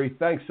Tewksbury,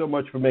 thanks so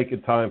much for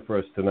making time for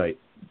us tonight.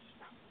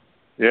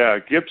 Yeah,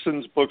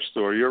 Gibson's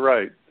Bookstore. You're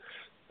right.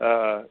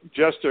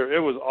 Jester, it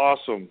was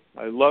awesome.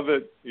 I love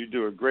it. You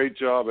do a great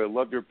job. I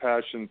love your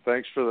passion.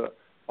 Thanks for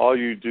all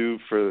you do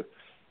for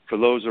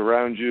those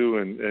around you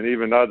and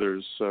even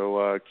others.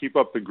 So keep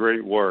up the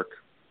great work.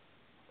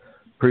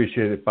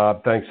 Appreciate it,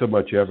 Bob. Thanks so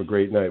much. You have a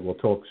great night. We'll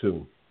talk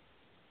soon.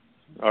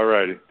 All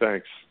righty.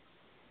 Thanks.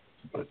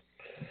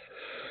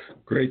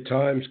 Great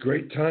times,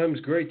 great times,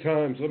 great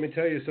times. Let me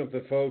tell you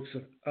something, folks.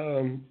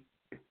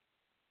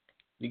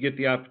 You get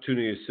the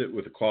opportunity to sit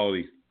with a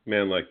quality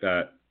man like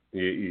that.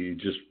 You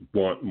just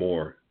want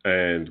more.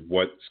 And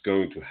what's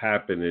going to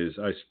happen is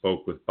I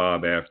spoke with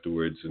Bob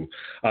afterwards, and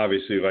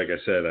obviously, like I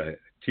said, I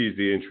teased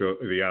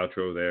the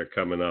outro there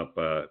coming up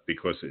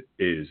because it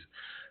is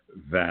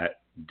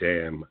that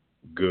damn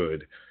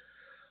good.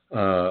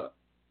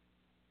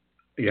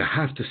 You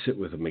have to sit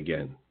with him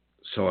again.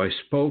 So I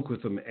spoke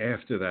with him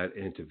after that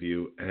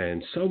interview,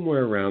 and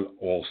somewhere around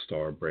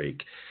All-Star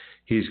break,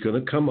 he's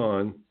going to come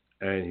on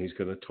and he's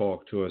going to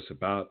talk to us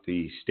about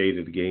the state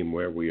of the game,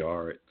 where we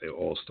are at the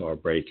All-Star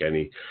break,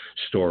 any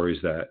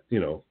stories that,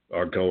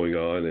 are going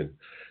on, and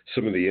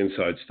some of the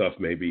inside stuff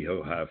maybe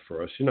he'll have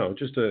for us.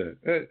 Just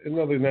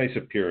another nice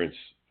appearance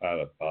out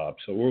of Bob.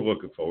 So we're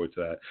looking forward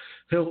to that.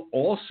 He'll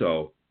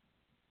also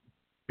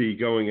be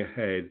going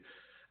ahead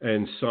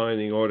and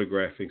signing,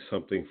 autographing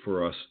something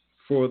for us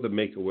for the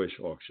Make-A-Wish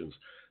auctions.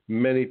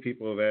 Many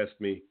people have asked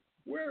me,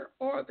 where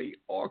are the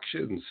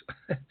auctions?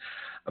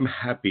 I'm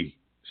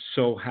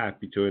so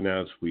happy to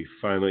announce we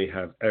finally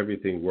have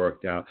everything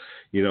worked out.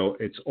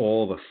 It's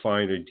all the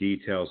finer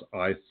details.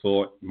 I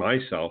thought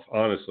myself,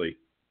 honestly,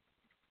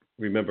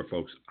 remember,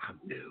 folks, I'm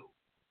new.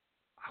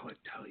 I would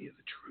tell you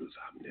the truth,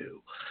 I'm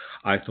new.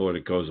 I thought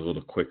it goes a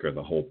little quicker,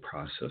 the whole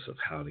process of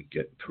how to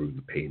get through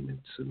the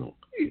payments and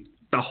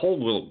the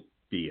whole little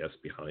BS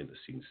behind the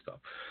scenes stuff.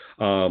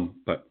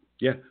 But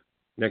yeah,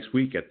 next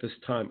week at this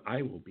time,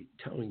 I will be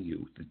telling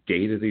you the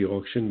date of the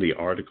auction. The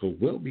article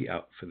will be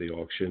out for the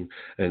auction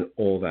and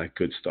all that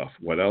good stuff.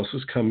 What else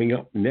is coming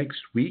up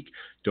next week?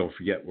 Don't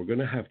forget, we're going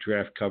to have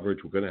draft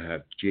coverage. We're going to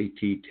have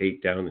JT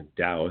Tate down in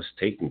Dallas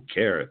taking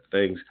care of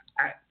things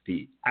at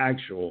the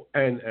actual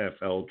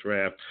NFL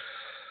draft.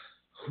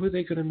 Who are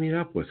they going to meet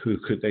up with? Who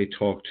could they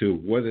talk to?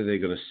 What are they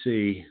going to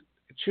see?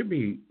 It should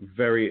be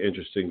very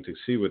interesting to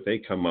see what they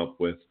come up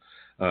with.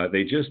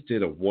 They just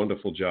did a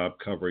wonderful job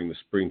covering the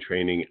spring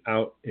training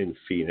out in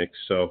Phoenix.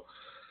 So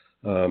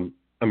I'm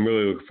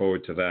really looking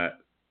forward to that.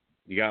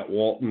 You got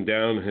Walton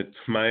down at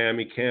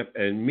Miami camp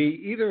and me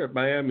either at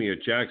Miami or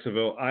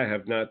Jacksonville. I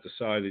have not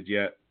decided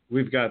yet.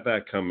 We've got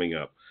that coming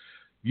up.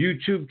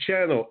 YouTube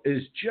channel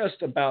is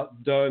just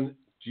about done.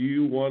 Do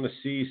you want to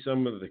see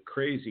some of the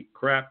crazy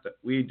crap that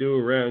we do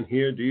around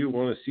here? Do you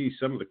want to see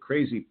some of the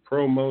crazy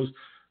promos?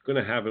 Going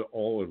to have it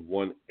all in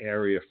one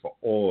area for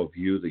all of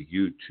you, the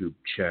YouTube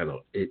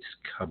channel. It's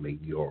coming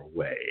your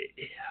way.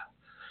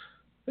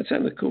 That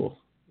sounded cool.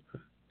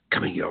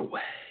 Coming your way.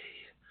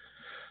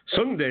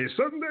 Someday.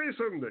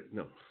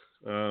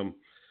 No.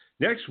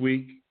 Next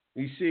week,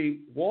 you see,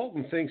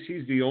 Walton thinks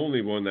he's the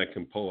only one that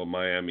can pull a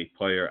Miami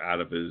player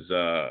out of his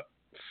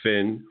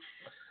fin.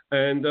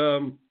 And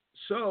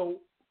so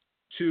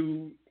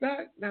to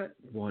not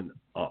one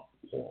up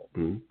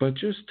Walton, but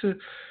just to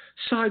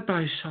side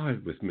by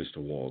side with Mr.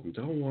 Walton.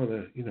 Don't want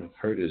to,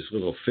 hurt his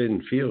little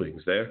Finn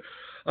feelings there.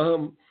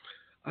 I'm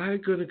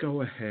going to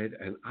go ahead,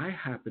 and I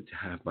happen to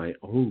have my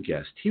own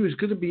guest. He was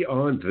going to be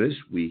on this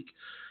week,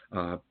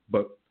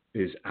 but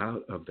is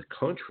out of the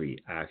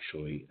country,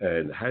 actually,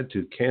 and had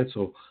to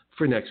cancel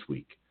for next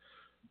week.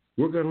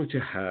 We're going to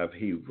have,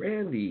 he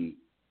ran the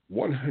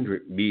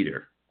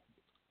 100-meter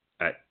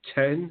at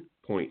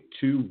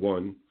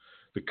 10.21.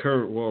 The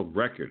current world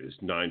record is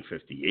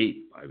 9:58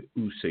 by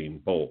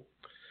Usain Bolt.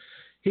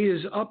 He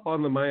is up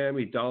on the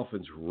Miami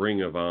Dolphins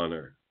Ring of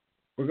Honor.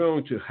 We're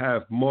going to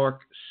have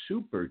Mark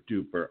Super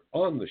Duper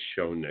on the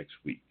show next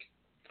week.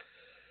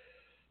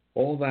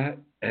 All that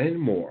and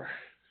more.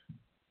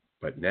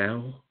 But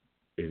now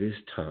it is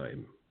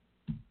time.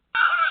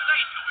 What are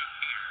they doing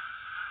here?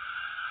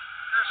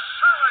 They're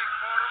selling,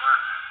 Mortimer.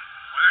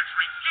 Well, that's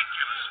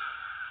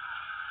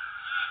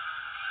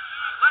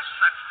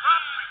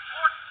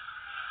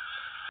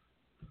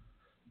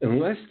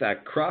ridiculous. Unless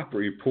that crop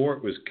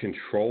report was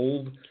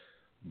controlled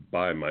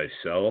by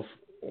myself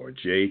or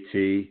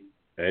JT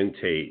and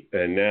Tate.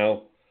 And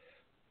now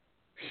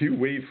you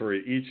wait for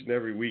it each and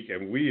every week,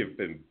 and we have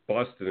been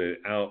busting it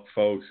out,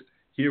 folks.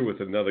 Here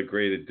with another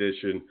great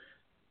edition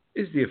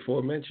is the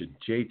aforementioned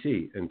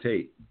JT and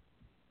Tate.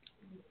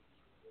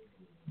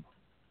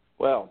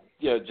 Well,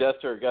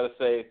 Jester, got to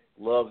say,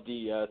 Love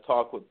the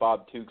talk with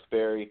Bob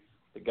Tewksbury.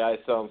 The guy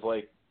sounds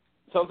like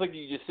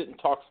you just sit and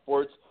talk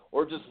sports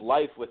or just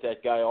life with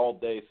that guy all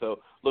day. So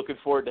looking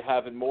forward to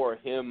having more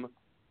of him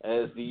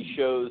as the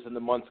shows and the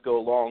months go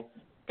along.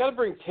 Got to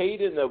bring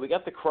Tate in, though. We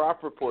got the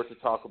crop report to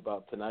talk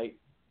about tonight.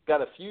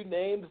 Got a few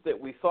names that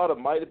we thought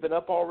might have been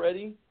up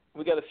already.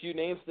 We got a few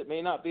names that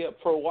may not be up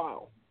for a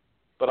while.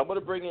 But I'm going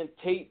to bring in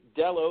Tate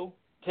Dello.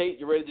 Tate,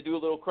 you ready to do a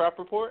little crop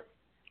report?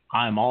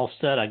 I'm all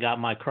set. I got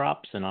my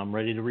crops, and I'm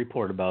ready to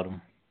report about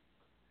them.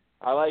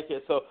 I like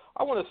it. So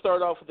I want to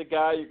start off with a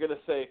guy you're going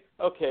to say,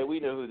 okay, we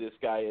know who this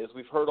guy is.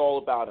 We've heard all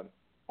about him.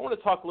 I want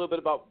to talk a little bit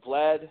about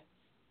Vlad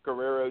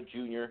Guerrero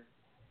Jr.,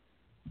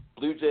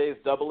 Blue Jays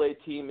AA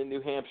team in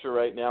New Hampshire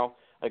right now.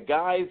 A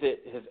guy that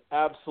has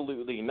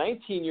absolutely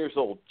 19 years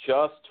old,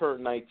 just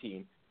turned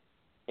 19.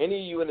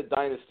 Any of you in a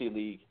dynasty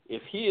league,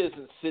 if he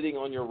isn't sitting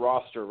on your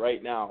roster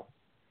right now,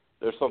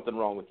 there's something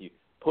wrong with you.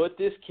 Put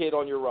this kid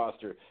on your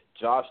roster.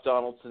 Josh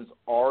Donaldson's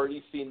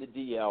already seen the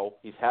DL.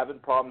 He's having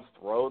problems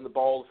throwing the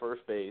ball to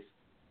first base.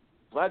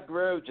 Vlad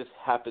Guerrero just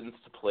happens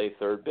to play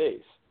third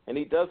base, and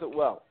he does it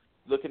well.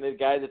 Looking at a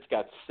guy that's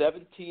got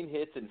 17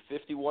 hits and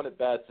 51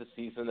 at-bats this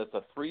season. That's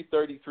a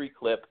 .333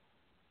 clip,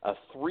 a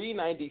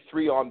 .393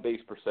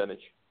 on-base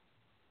percentage,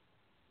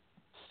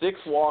 6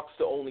 walks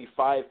to only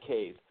 5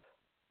 Ks.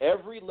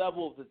 Every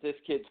level that this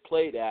kid's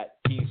played at,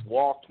 he's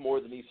walked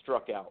more than he's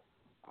struck out.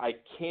 I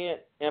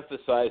can't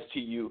emphasize to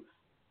you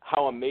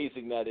how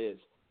amazing that is.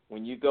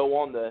 When you go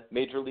on the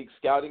Major League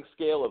Scouting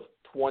scale of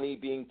 20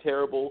 being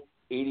terrible,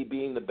 80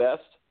 being the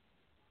best,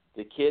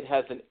 the kid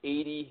has an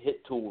 80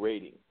 hit tool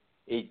rating.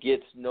 It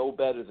gets no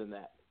better than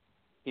that.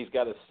 He's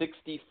got a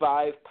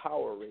 65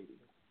 power rating,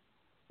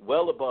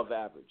 well above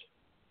average.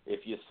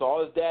 If you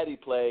saw his daddy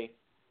play,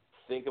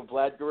 think of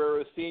Vlad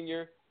Guerrero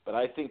Sr., but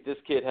I think this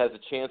kid has a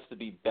chance to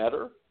be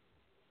better.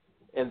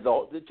 And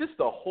just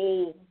the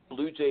whole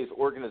Blue Jays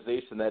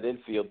organization, that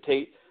infield.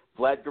 Tate,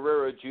 Vlad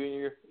Guerrero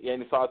Jr.,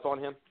 any thoughts on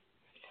him?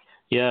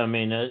 Yeah, I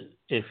mean,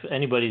 if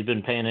anybody's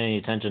been paying any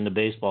attention to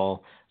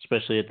baseball,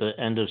 especially at the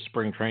end of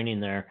spring training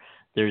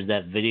there's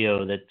that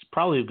video that's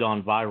probably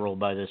gone viral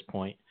by this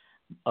point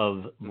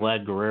of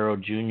Vlad Guerrero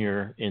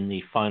Jr. in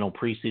the final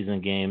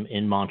preseason game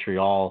in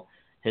Montreal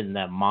hitting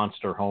that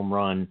monster home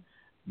run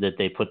that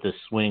they put his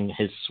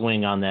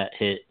swing on that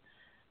hit,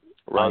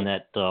 right, on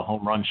that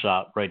home run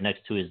shot right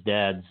next to his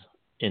dad's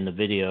in the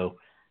video,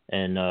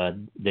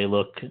 and they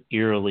look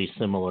eerily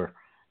similar.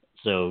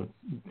 So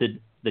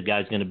the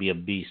guy's going to be a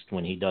beast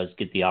when he does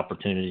get the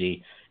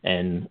opportunity.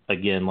 And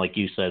again, like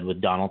you said,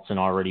 with Donaldson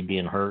already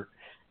being hurt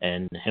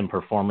and him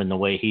performing the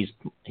way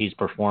he's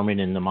performing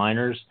in the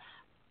minors,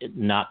 it's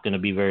not going to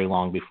be very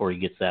long before he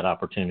gets that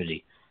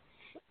opportunity.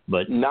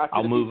 But I'll move on. Not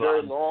going to be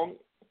very long.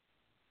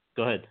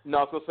 Go ahead. No,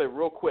 I was going to say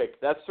real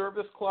quick, that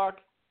service clock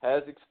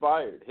has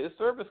expired. His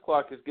service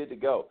clock is good to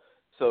go.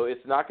 So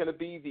it's not going to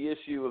be the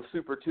issue of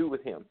Super 2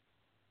 with him.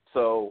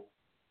 So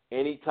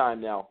anytime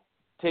now.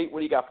 Tate, what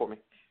do you got for me?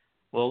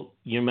 Well,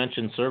 you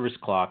mentioned service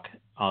clock.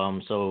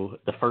 So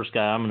the first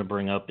guy I'm going to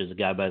bring up is a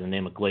guy by the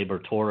name of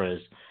Gleyber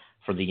Torres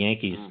for the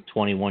Yankees,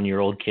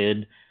 21-year-old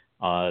kid.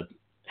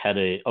 Had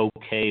a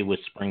okay with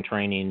spring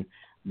training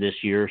this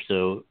year,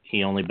 so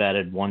he only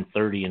batted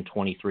 .130 and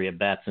 23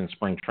 at-bats in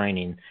spring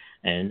training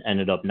and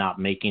ended up not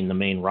making the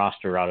main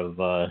roster out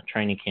of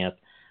training camp.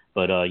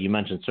 But you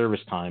mentioned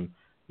service time.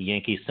 The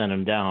Yankees sent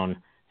him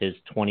down. His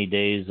 20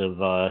 days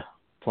of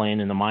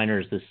playing in the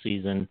minors this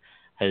season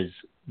has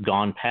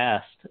gone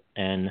past,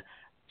 and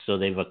so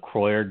they've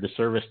acquired the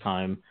service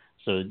time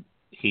so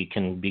he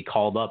can be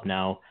called up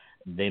now.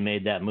 They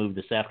made that move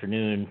this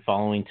afternoon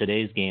following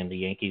today's game. The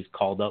Yankees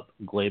called up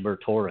Gleyber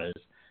Torres.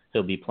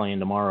 He'll be playing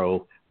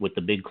tomorrow with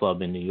the big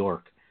club in New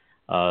York.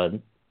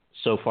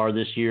 So far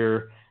this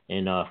year,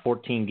 in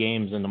 14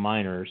 games in the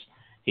minors,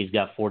 he's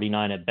got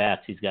 49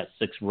 at-bats. He's got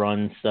 6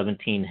 runs,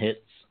 17 hits,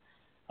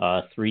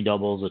 3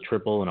 doubles, a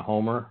triple, and a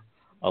homer,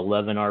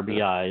 11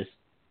 RBIs,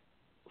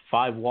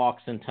 5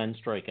 walks and 10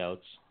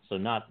 strikeouts. So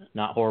not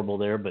horrible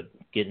there, but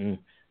getting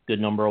good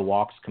number of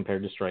walks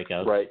compared to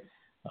strikeouts. Right.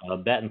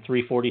 Batting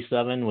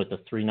 .347 with a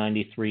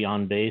 .393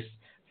 on base,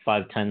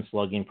 .510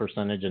 slugging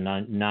percentage, and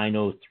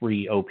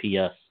 .903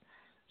 OPS.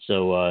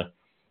 So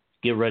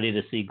get ready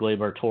to see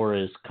Gleyber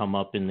Torres come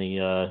up in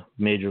the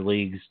major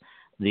leagues.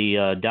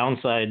 The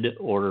downside,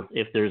 or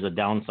if there's a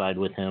downside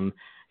with him,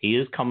 he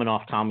is coming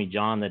off Tommy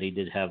John that he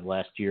did have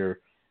last year.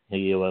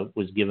 He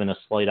was given a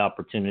slight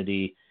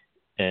opportunity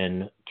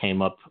and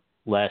came up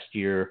last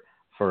year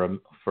for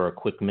a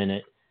quick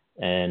minute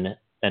and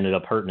ended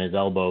up hurting his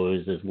elbow. It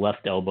was his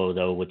left elbow,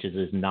 though, which is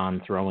his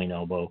non-throwing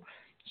elbow.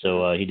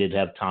 So he did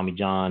have Tommy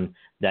John.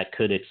 That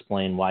could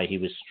explain why he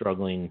was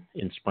struggling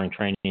in spring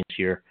training this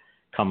year,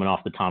 coming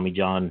off the Tommy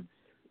John,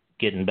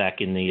 getting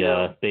back in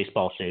the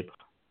baseball shape.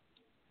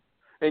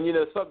 And,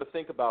 something to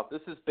think about.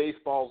 This is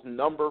baseball's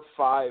number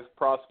 5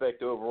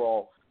 prospect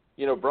overall.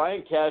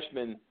 Brian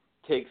Cashman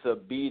takes a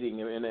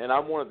beating, and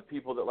I'm one of the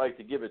people that like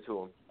to give it to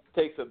him.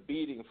 Takes a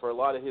beating for a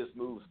lot of his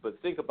moves.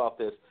 But think about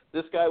this.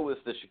 This guy was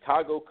the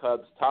Chicago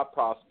Cubs' top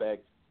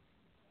prospect,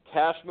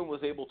 Cashman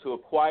was able to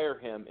acquire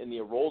him in the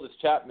Aroldis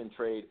Chapman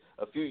trade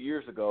a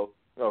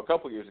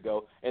couple years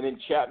ago, and then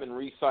Chapman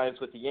re-signs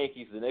with the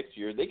Yankees the next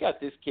year. They got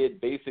this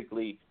kid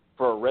basically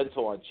for a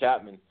rental on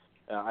Chapman.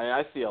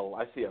 I see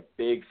a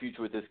big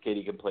future with this kid.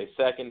 He can play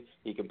second,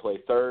 he can play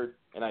third,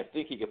 and I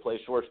think he can play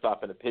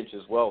shortstop in a pinch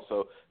as well.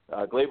 So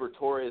Gleyber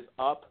Torres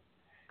up.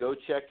 Go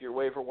check your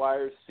waiver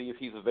wires, see if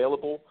he's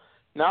available.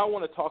 Now I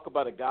want to talk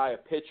about a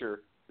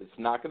pitcher that's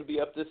not going to be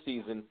up this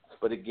season,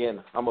 but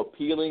again, I'm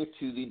appealing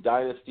to the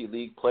Dynasty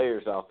League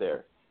players out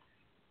there.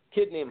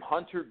 Kid named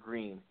Hunter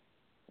Green.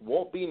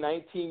 Won't be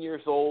 19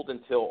 years old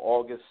until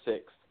August 6th,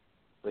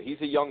 but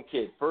he's a young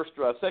kid.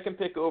 Second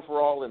pick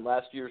overall in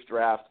last year's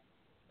draft.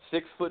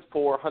 6'4",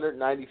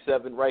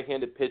 197,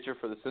 right-handed pitcher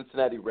for the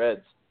Cincinnati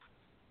Reds.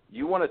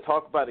 You want to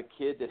talk about a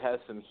kid that has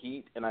some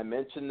heat, and I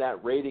mentioned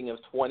that rating of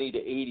 20 to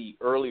 80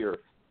 earlier.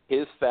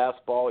 His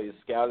fastball is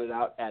scouted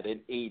out at an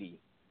 80.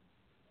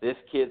 This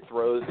kid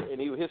throws, and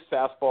his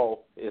fastball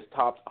is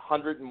topped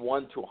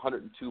 101 to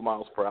 102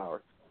 miles per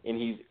hour, and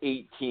he's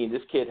 18.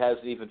 This kid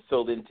hasn't even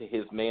filled into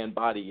his man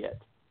body yet.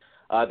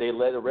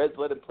 The Reds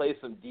let him play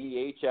some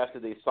DH after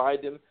they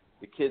signed him.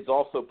 The kid's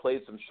also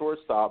played some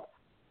shortstop.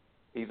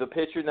 He's a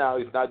pitcher now.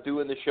 He's not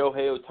doing the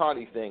Shohei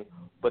Ohtani thing.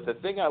 But the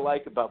thing I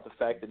like about the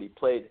fact that he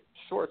played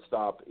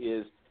shortstop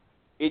is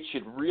it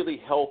should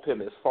really help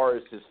him as far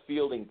as his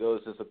fielding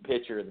goes as a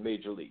pitcher in the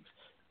major leagues.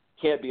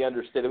 Can't be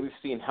understated. We've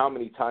seen how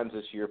many times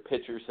this year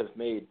pitchers have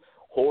made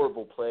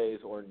horrible plays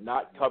or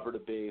not covered a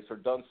base or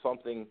done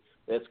something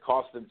that's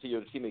cost them to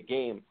your team a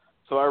game.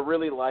 So I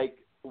really like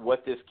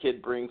what this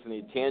kid brings in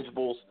the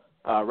intangibles.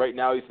 Right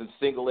now he's in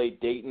single-A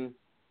Dayton.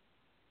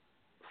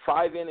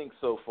 5 innings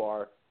so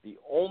far. The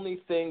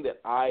only thing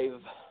that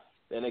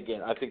and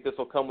again, I think this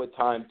will come with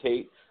time,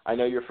 Tate, I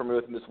know you're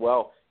familiar with him as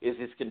well, is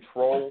his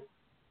control.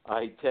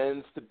 He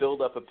tends to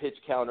build up a pitch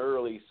count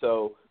early,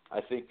 so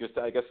I think,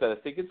 like I said, I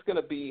think it's going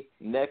to be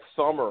next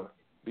summer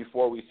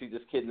before we see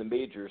this kid in the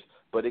majors.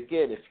 But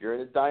again, if you're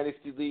in a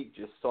dynasty league,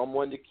 just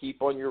someone to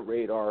keep on your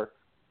radar,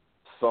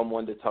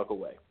 someone to tuck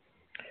away.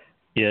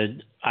 Yeah,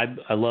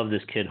 I love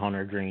this kid,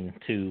 Hunter Green,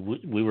 too.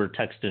 We were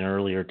texting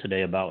earlier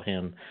today about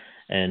him,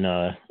 and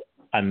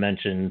I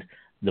mentioned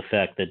the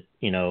fact that,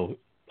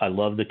 I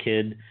love the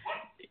kid.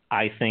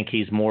 I think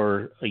he's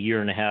more a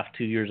year and a half,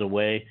 2 years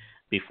away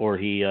before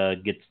he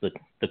gets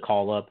the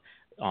call up.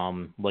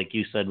 Like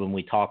you said when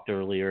we talked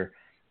earlier,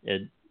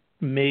 it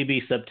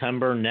maybe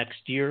September next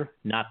year,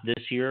 not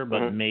this year,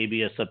 but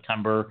maybe a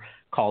September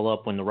call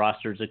up when the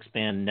rosters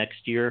expand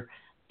next year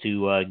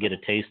to get a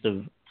taste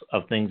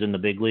of things in the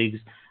big leagues.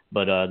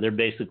 But they're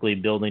basically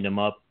building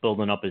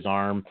up his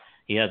arm.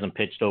 He hasn't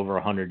pitched over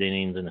 100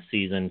 innings in a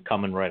season,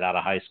 coming right out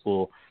of high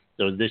school.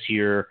 So this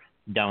year,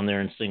 down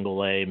there in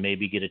single A,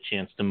 maybe get a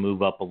chance to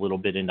move up a little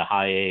bit into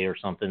high A or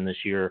something this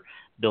year,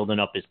 building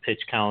up his pitch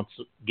counts,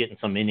 getting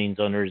some innings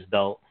under his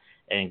belt,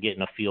 and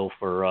getting a feel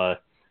for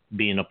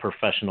being a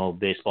professional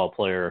baseball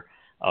player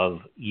of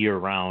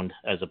year-round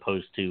as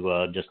opposed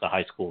to just a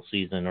high school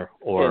season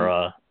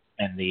or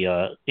and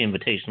the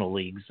invitational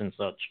leagues and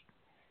such.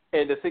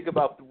 And to think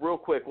about, real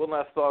quick, one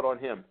last thought on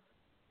him.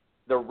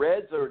 The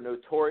Reds are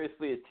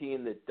notoriously a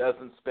team that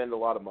doesn't spend a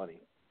lot of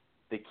money.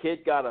 The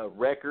kid got a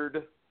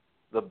record,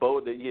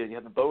 you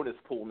have the bonus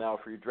pool now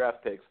for your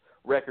draft picks,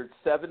 record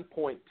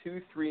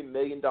 $7.23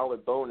 million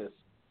bonus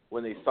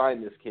when they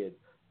signed this kid,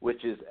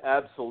 which is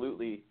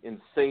absolutely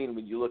insane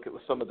when you look at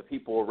what some of the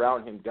people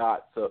around him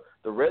got. So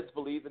the Reds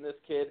believe in this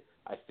kid.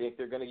 I think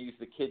they're going to use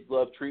the kid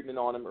glove treatment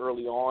on him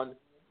early on,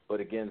 but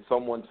again,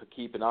 someone to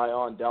keep an eye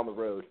on down the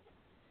road.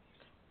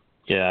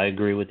 Yeah, I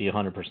agree with you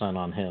 100%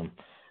 on him.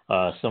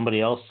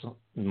 Somebody else,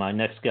 my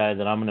next guy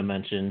that I'm going to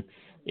mention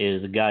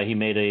is a guy he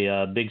made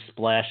a big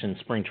splash in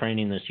spring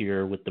training this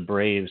year with the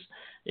Braves,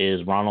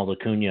 is Ronald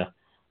Acuna.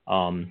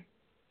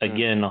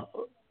 Again,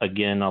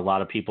 a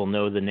lot of people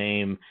know the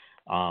name,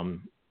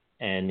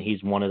 and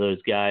he's one of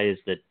those guys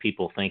that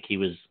people think he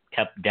was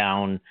kept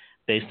down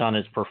based on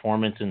his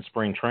performance in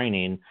spring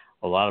training.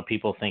 A lot of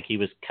people think he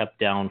was kept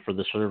down for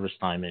the service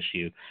time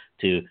issue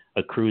to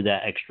accrue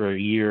that extra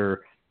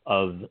year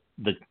of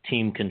the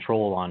team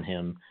control on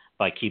him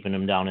by keeping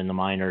him down in the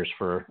minors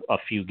for a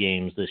few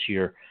games this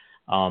year.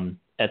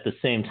 At the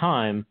same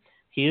time,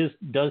 he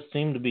does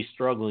seem to be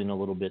struggling a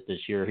little bit this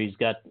year. He's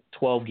got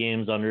 12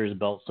 games under his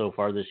belt so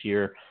far this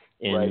year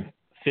in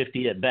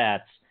 50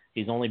 at-bats.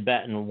 He's only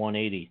batting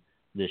 180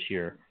 this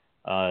year.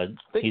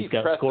 He's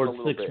scored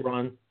 6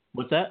 runs.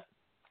 What's that?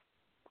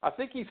 I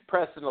think he's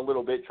pressing a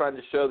little bit, trying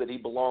to show that he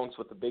belongs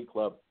with the big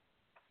club.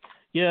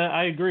 Yeah,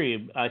 I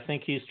agree. I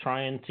think he's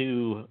trying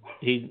to.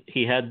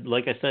 He had,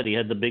 like I said, he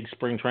had the big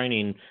spring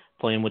training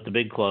playing with the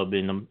big club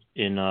in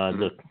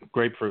the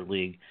Grapefruit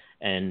League,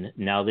 and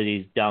now that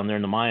he's down there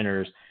in the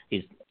minors,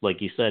 he's,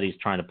 like you said, he's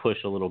trying to push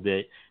a little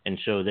bit and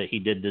show that he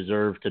did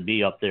deserve to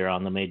be up there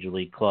on the major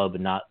league club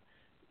and not,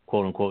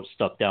 quote unquote,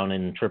 stuck down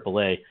in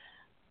AAA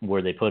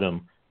where they put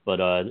him. But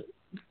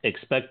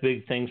expect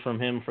big things from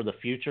him for the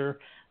future.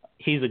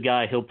 He's a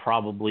guy, he'll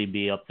probably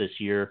be up this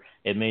year.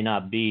 It may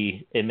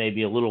be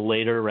a little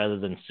later rather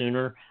than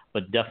sooner,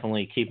 but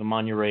definitely keep him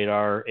on your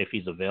radar. If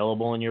he's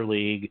available in your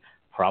league,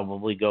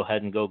 probably go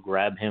ahead and go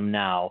grab him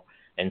now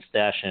and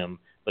stash him.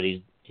 But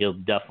he'll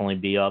definitely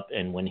be up,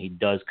 and when he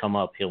does come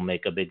up, he'll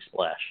make a big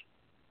splash.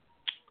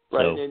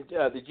 Right, So,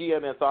 and the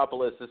GM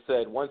Anthopoulos has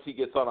said once he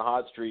gets on a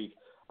hot streak,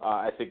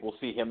 I think we'll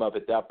see him up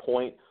at that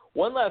point.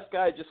 One last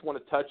guy I just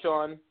want to touch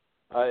on,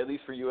 at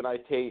least for you and I,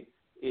 Tate,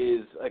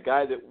 is a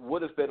guy that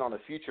would have been on a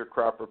future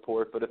crop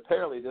report, but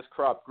apparently this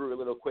crop grew a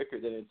little quicker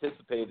than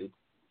anticipated.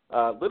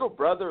 Little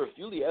brother of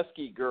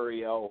Julieski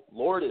Gurriel,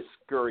 Lourdes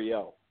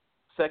Gurriel,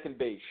 second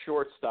base,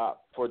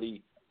 shortstop for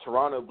the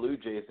Toronto Blue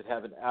Jays that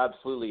have an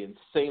absolutely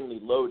insanely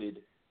loaded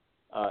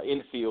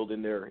infield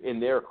in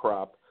their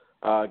crop.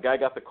 Guy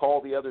got the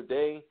call the other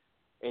day,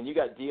 and you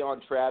got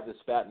Dion Travis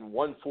batting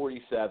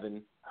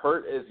 147,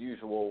 hurt as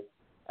usual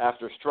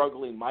after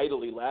struggling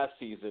mightily last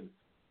season.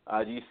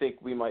 Do you think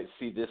we might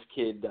see this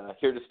kid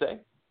here to stay?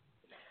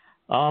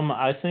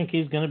 I think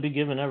he's going to be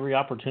given every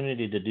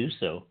opportunity to do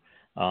so.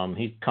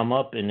 He's come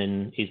up and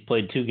then he's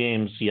played 2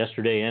 games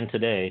yesterday and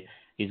today.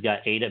 He's got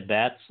 8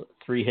 at-bats,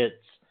 3 hits.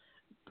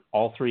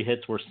 All 3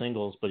 hits were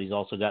singles, but he's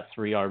also got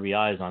 3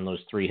 RBIs on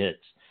those 3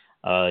 hits.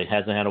 He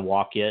hasn't had a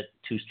walk yet,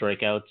 2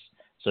 strikeouts.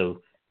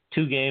 So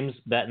 2 games,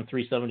 batting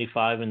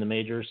 .375 in the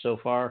majors so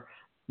far.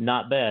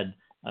 Not bad.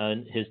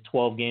 His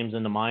 12 games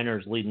in the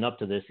minors leading up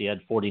to this, he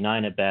had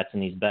 49 at-bats,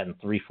 and he's batting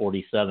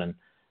 .347.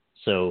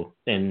 So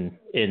in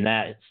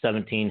that,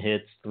 17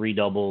 hits, 3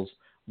 doubles,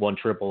 1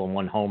 triple, and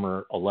 1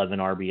 homer, 11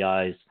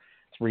 RBIs,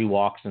 3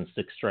 walks, and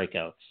 6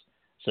 strikeouts.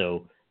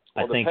 So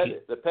well, I think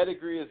the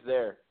pedigree is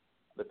there.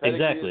 The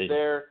pedigree is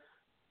there.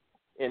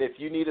 And if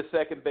you need a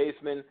second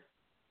baseman,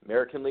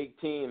 American League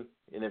team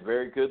in a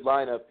very good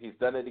lineup. He's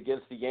done it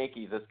against the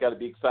Yankees. That's got to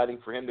be exciting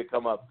for him to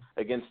come up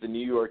against the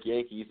New York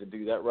Yankees and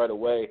do that right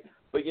away.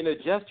 But,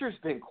 Jester's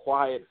been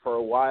quiet for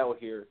a while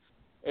here,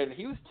 and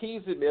he was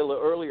teasing me a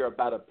little earlier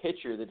about a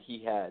pitcher that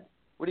he had.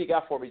 What do you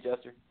got for me,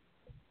 Jester?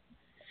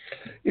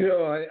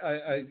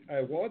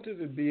 I wanted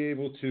to be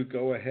able to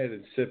go ahead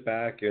and sit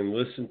back and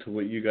listen to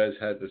what you guys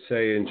had to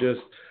say and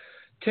just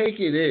take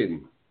it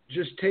in.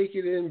 Just take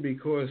it in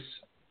because –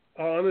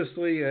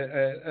 honestly,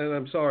 and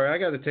I'm sorry, I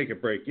got to take a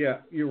break. Yeah,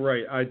 you're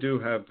right. I do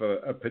have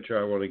a picture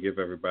I want to give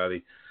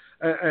everybody.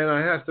 And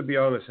I have to be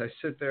honest, I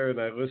sit there and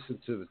I listen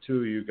to the two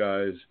of you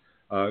guys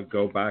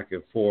go back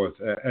and forth.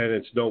 And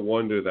it's no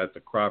wonder that the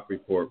crop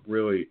report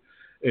really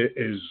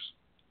is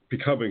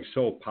becoming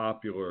so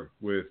popular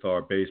with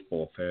our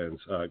baseball fans.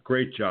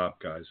 Great job,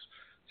 guys.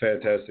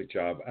 Fantastic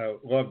job. I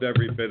loved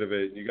every bit of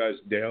it. You guys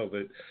nailed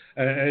it.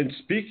 And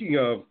speaking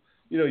of,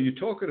 you're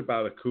talking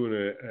about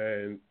Acuna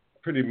and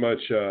pretty much,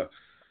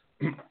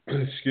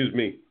 excuse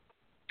me,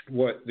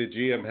 what the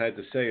GM had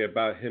to say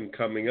about him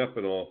coming up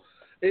and all.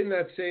 In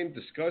that same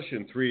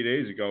discussion 3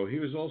 days ago, he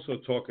was also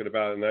talking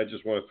about, and I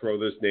just want to throw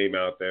this name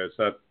out there. It's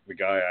not the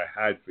guy I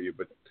had for you,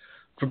 but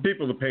for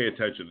people to pay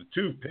attention,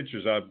 the 2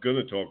 pitchers I'm going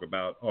to talk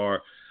about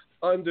are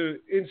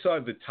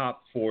inside the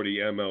top 40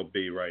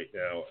 MLB right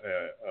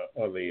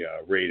now on the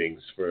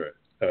ratings for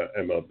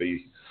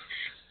MLB.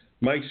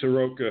 Mike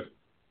Soroka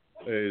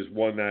is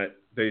one that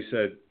they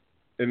said,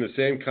 in the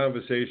same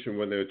conversation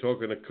when they were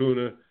talking to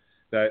Acuna,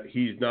 that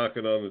he's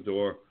knocking on the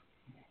door.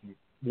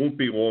 Won't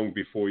be long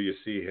before you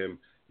see him.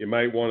 You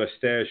might want to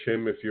stash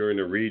him if you're in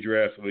a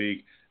redraft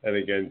league. And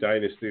again,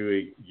 Dynasty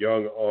League,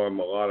 young arm,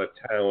 a lot of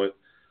talent.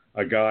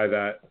 A guy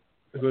that,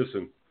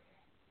 listen,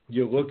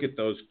 you look at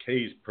those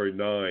Ks per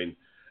 9,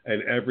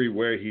 and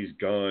everywhere he's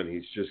gone,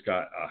 he's just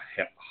got a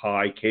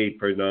high K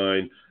per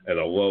 9 and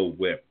a low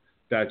whip.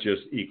 That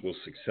just equals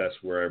success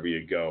wherever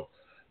you go.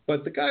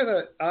 But the guy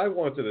that I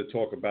wanted to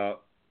talk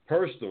about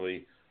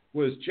personally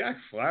was Jack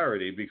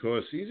Flaherty,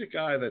 because he's a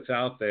guy that's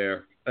out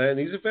there and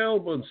he's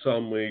available in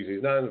some leagues.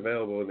 He's not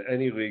available in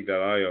any league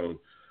that I own,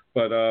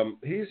 but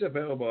he's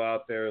available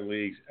out there in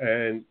leagues,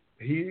 and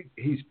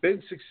he's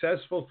been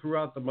successful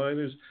throughout the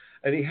minors,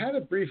 and he had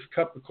a brief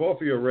cup of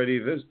coffee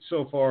already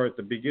so far at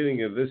the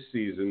beginning of this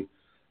season,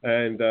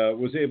 and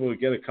was able to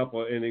get a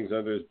couple of innings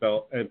under his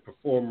belt and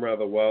perform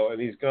rather well,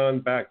 and he's gone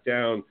back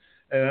down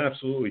and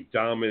absolutely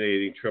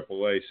dominating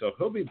AAA, so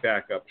he'll be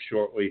back up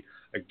shortly.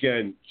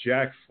 Again,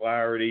 Jack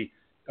Flaherty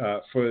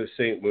for the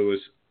St. Louis,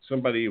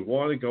 somebody you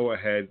want to go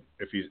ahead.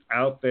 If he's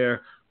out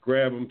there,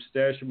 grab him,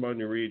 stash him on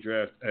your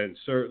redraft, and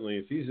certainly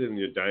if he's in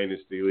your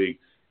Dynasty League,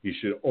 he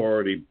should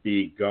already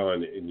be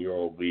gone in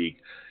your league.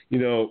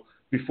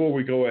 Before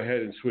we go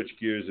ahead and switch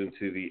gears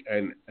into the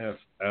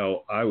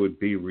NFL, I would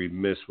be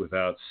remiss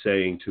without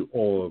saying to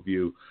all of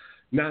you,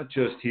 not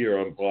just here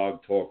on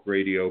Blog Talk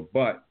Radio,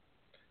 but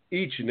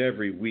each and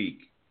every week,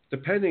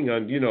 depending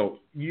on,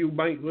 you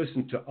might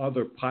listen to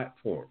other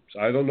platforms.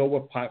 I don't know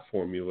what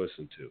platform you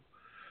listen to.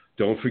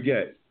 Don't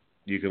forget,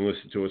 you can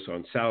listen to us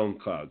on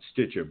SoundCloud,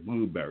 Stitcher,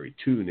 Blueberry,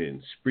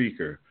 TuneIn,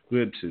 Spreaker,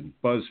 Libsyn,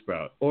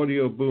 Buzzsprout,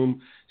 Audio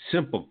Boom,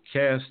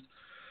 Simplecast,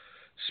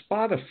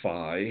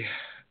 Spotify,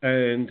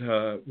 and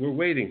we're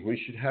waiting.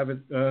 We should have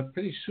it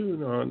pretty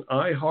soon on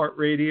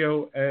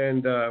iHeartRadio.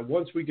 And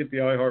once we get the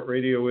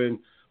iHeartRadio in,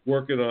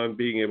 working on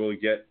being able to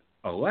get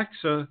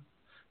Alexa,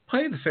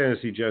 play the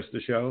Fantasy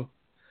Jester Show.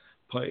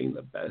 playing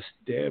the best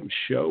damn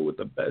show with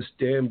the best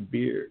damn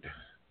beard.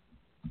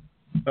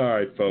 All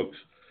right, folks.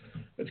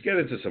 Let's get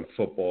into some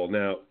football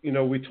now.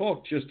 We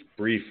talked just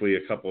briefly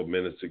a couple of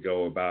minutes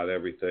ago about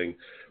everything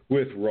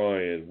with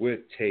Ryan, with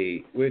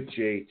Tate, with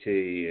JT,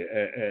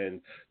 and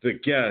the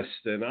guest.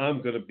 And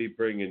I'm going to be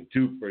bringing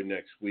Duper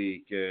next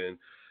week, and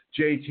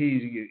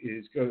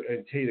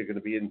and Tate are going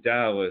to be in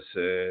Dallas,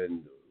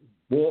 and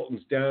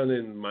Walton's down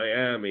in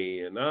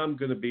Miami, and I'm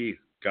going to be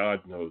God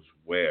knows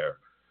where.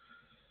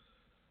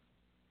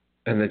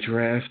 And the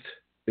draft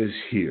is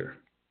here.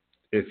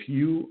 If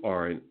you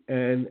are an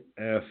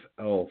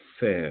NFL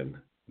fan,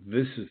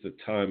 this is the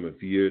time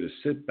of year to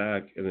sit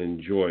back and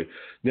enjoy.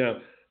 Now,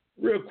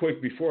 real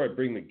quick, before I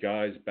bring the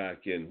guys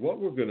back in, what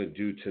we're going to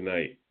do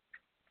tonight,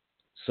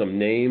 some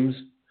names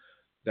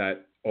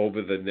that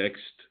over the next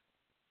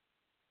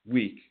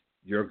week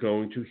you're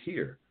going to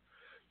hear.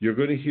 You're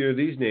going to hear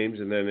these names,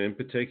 and then in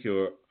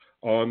particular,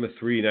 on the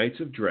 3 nights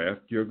of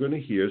draft, you're going to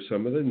hear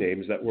some of the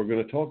names that we're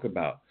going to talk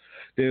about.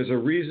 There's a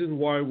reason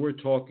why we're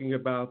talking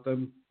about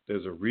them.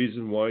 There's a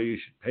reason why you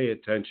should pay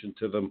attention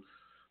to them.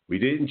 We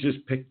didn't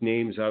just pick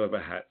names out of a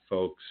hat,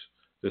 folks.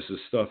 This is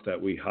stuff that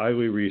we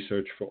highly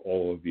research for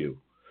all of you.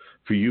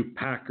 For you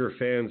Packer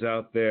fans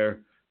out there,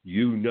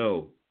 you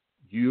know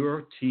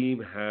your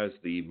team has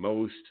the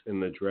most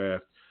in the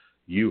draft.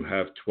 You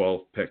have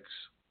 12 picks.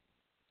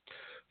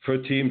 For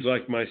teams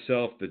like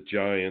myself, the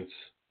Giants,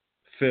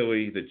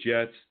 Philly, the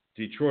Jets,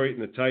 Detroit,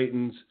 and the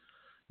Titans,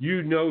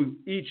 you know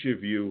each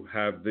of you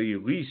have the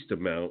least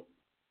amount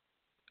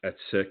at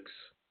 6.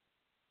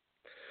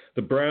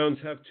 The Browns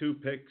have 2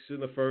 picks in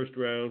the first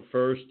round,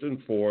 1st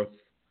and 4th.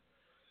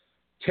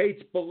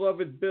 Tate's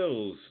beloved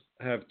Bills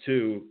have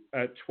 2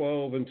 at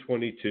 12 and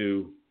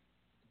 22.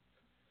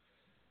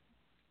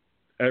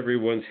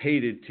 Everyone's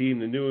hated team,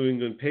 the New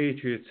England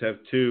Patriots, have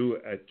 2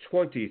 at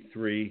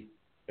 23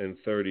 and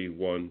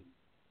 31.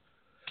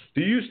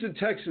 The Houston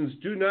Texans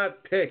do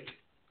not pick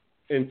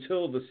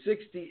until the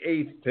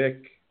 68th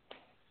pick,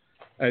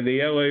 and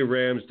the LA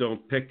Rams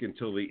don't pick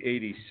until the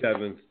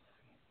 87th.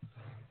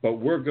 But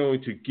we're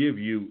going to give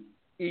you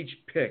each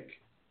pick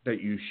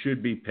that you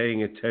should be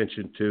paying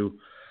attention to.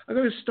 I'm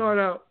going to start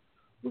out,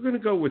 we're going to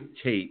go with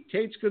Tate.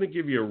 Tate's going to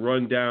give you a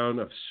rundown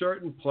of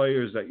certain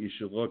players that you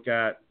should look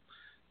at.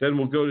 Then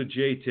we'll go to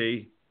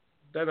JT.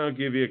 Then I'll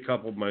give you a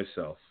couple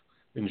myself.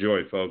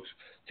 Enjoy, folks.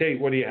 Tate,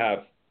 what do you have?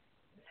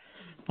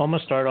 I'm going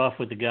to start off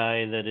with the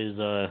guy that is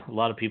a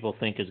lot of people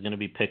think is going to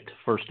be picked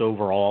first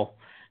overall.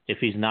 If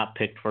he's not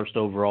picked first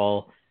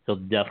overall, he'll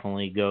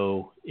definitely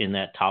go in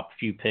that top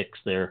few picks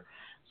there.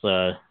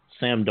 It's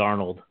Sam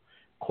Darnold,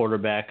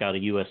 quarterback out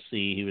of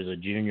USC. He was a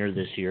junior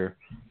this year,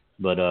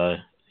 but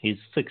he's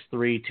 6'3",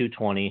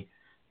 220.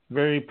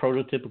 Very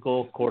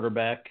prototypical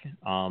quarterback,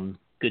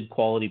 good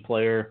quality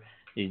player.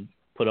 He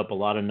put up a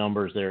lot of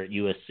numbers there at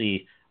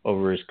USC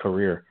over his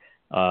career.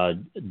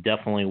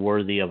 Definitely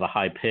worthy of a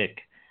high pick,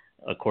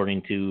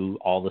 according to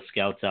all the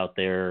scouts out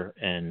there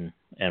and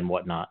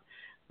whatnot.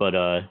 But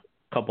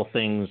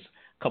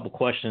couple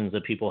questions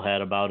that people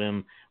had about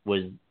him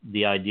was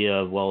the idea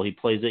of, well, he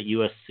plays at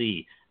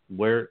USC,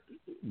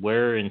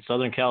 where in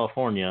Southern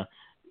California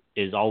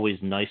is always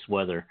nice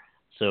weather.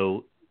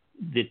 So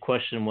the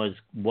question was,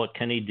 what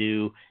can he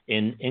do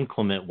in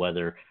inclement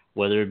weather,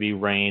 whether it be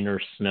rain or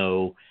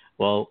snow?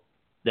 Well,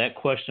 that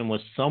question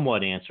was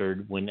somewhat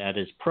answered when at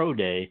his pro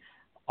day,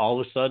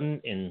 all of a sudden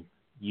in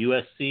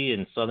USC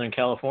in Southern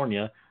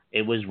California,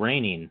 it was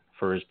raining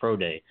for his pro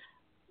day.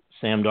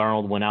 Sam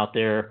Darnold went out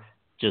there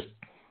just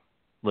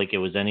like it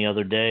was any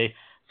other day,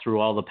 threw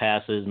all the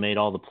passes, made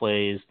all the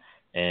plays,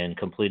 and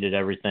completed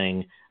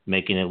everything,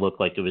 making it look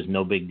like it was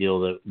no big deal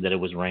that it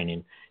was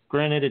raining.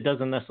 Granted, it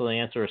doesn't necessarily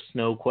answer a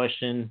snow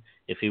question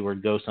if he were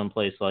to go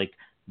someplace like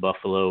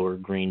Buffalo or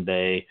Green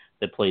Bay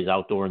that plays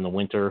outdoor in the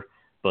winter,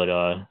 but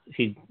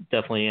he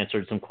definitely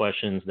answered some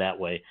questions that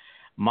way.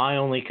 My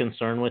only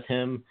concern with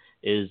him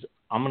is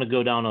I'm going to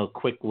go down a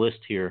quick list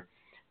here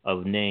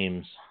of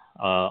names,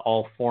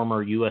 all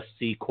former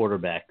USC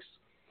quarterbacks.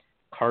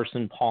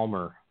 Carson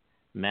Palmer,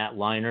 Matt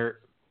Leinart,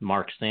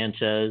 Mark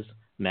Sanchez,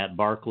 Matt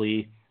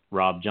Barkley,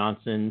 Rob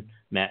Johnson,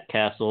 Matt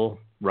Castle,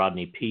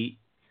 Rodney Peete,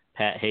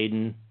 Pat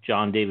Hayden,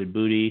 John David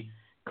Booty,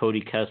 Cody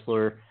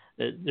Kessler.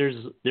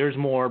 There's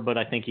more, but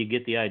I think you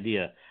get the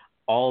idea.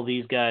 All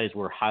these guys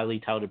were highly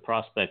touted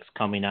prospects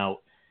coming out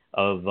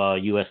of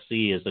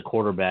USC as the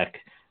quarterback,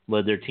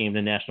 led their team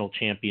to national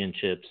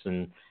championships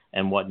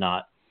and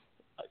whatnot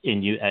at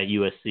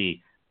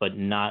USC, but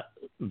not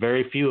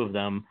very few of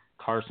them.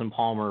 Carson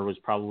Palmer was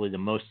probably the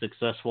most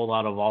successful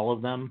out of all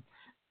of them.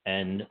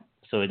 And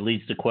so it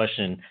leads to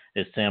question,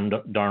 is Sam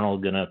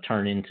Darnold going to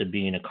turn into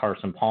being a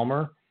Carson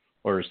Palmer,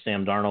 or is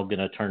Sam Darnold going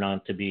to turn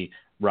on to be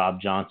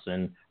Rob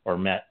Johnson or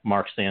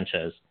Mark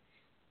Sanchez?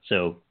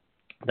 So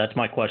that's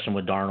my question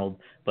with Darnold,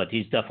 but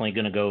he's definitely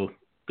going to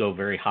go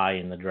very high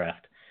in the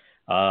draft.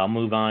 I'll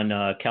move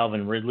on.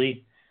 Calvin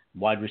Ridley,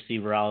 wide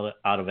receiver out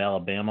of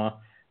Alabama.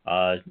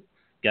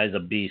 Guy's a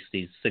beast.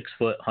 He's 6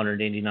 foot,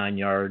 189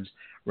 yards,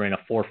 ran a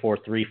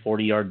 4.43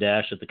 40-yard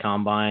dash at the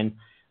combine.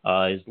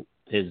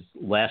 His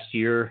last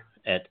year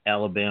at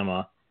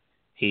Alabama,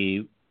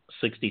 he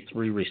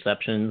 63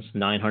 receptions,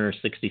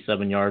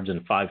 967 yards,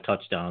 and 5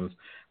 touchdowns.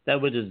 That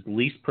was his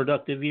least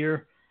productive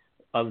year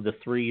of the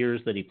 3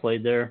 years that he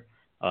played there.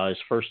 His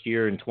first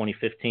year in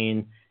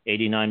 2015,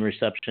 89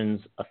 receptions,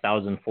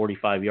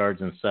 1,045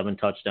 yards, and 7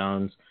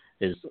 touchdowns.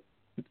 His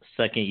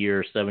second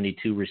year,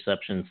 72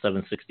 receptions,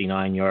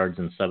 769 yards,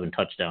 and 7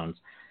 touchdowns.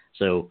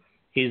 So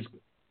he's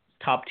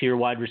top-tier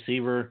wide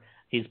receiver.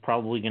 He's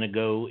probably going to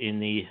go in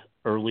the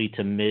early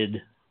to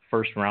mid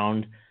first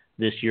round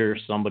this year.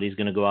 Somebody's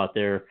going to go out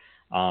there.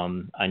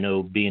 I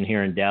know being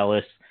here in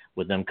Dallas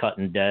with them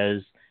cutting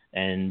Dez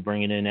and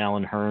bringing in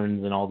Alan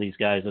Hearns and all these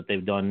guys that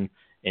they've done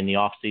in the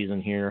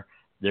offseason here,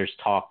 there's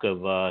talk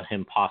of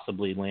him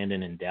possibly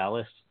landing in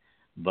Dallas.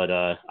 But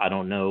I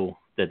don't know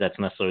that that's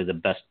necessarily the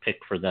best pick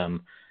for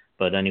them.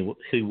 But anyway,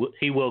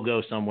 he will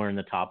go somewhere in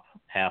the top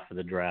half of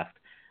the draft,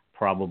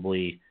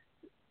 probably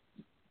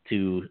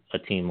to a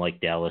team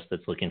like Dallas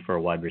that's looking for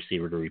a wide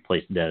receiver to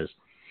replace Dez.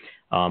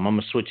 I'm going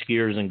to switch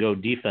gears and go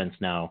defense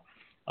now.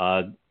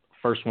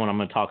 First one, I'm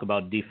going to talk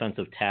about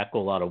defensive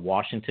tackle out of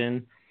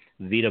Washington,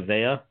 Vita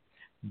Vea.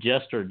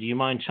 Jester, do you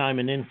mind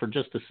chiming in for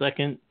just a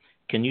second?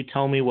 Can you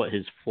tell me what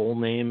his full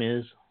name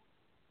is?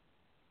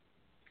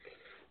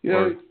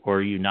 Or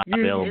are you not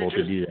available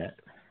to do that?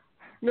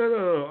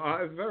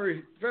 No.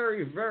 Very,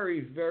 very,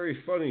 very,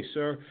 very funny,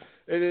 sir.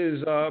 It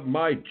is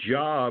my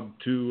job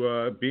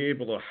to be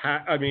able to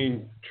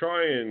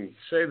try and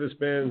say this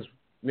man's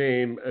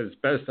name as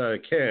best I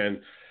can,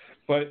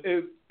 but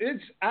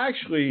it's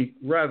actually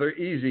rather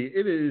easy.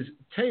 It is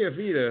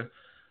Teavita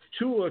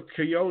Tua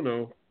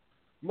Kiono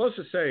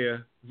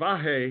Mosasea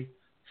Vahe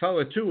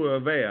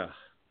Falatua Vea.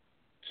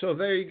 So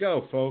there you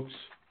go, folks.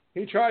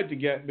 He tried to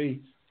get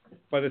me,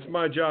 but it's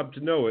my job to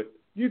know it.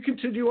 You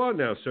continue on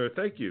now, sir.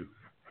 Thank you.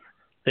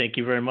 Thank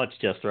you very much,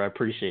 Jester. I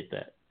appreciate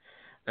that.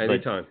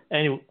 Anytime.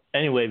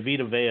 Anyway,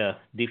 Vita Vea,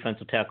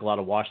 defensive tackle out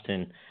of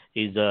Washington.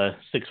 He's a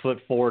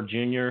 6'4"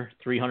 junior,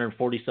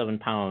 347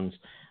 pounds,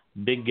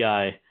 big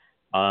guy.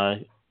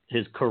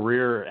 His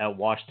career at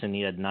Washington,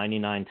 he had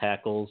 99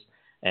 tackles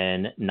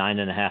and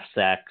 9.5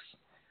 sacks.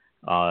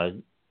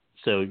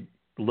 So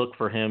look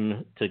for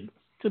him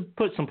to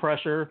put some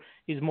pressure.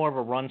 He's more of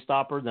a run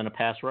stopper than a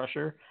pass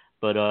rusher,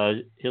 but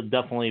he'll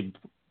definitely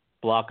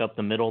block up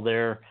the middle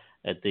there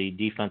at the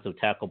defensive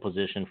tackle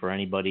position for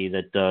anybody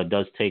that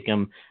does take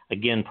him.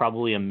 Again,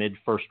 probably a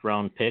mid-first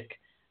round pick,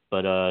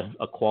 but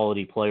a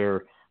quality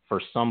player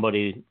for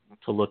somebody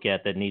to look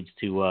at that needs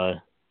to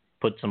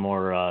put some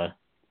more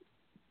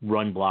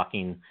run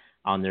blocking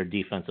on their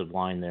defensive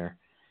line there.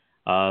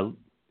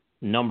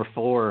 Number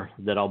 4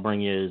 that I'll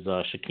bring you is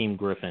Shaquem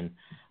Griffin.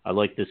 I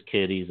like this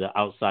kid. He's an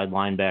outside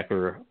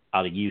linebacker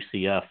out of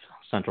UCF,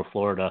 Central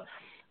Florida,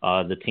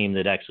 the team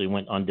that actually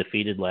went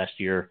undefeated last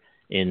year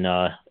in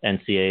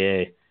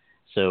NCAA.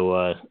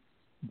 So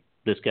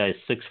this guy is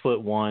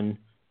 6'1",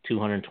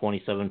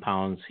 227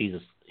 pounds. He's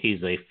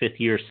a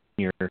fifth-year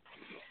senior.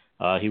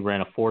 He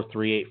ran a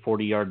 4.38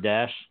 40-yard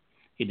dash.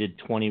 He did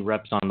 20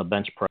 reps on the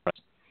bench press.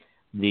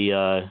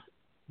 The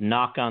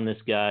knock on this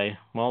guy,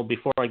 well,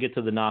 before I get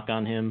to the knock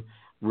on him,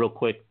 real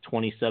quick,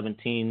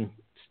 2017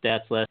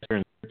 stats last year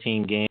in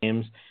 13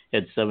 games, he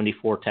had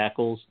 74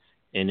 tackles.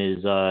 In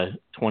his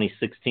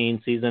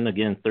 2016 season,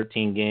 again,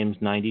 13 games,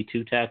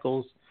 92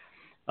 tackles.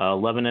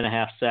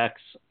 11.5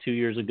 sacks 2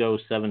 years ago,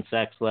 7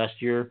 sacks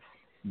last year,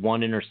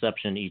 1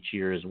 interception each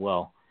year as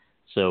well.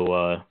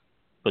 So,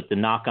 but the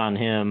knock on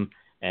him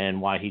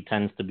and why he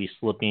tends to be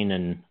slipping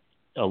and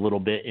a little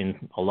bit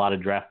in a lot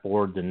of draft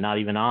boards and not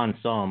even on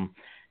some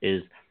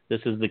is this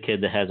is the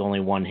kid that has only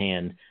one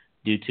hand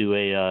due to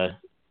a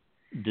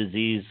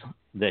disease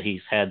that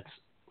he's had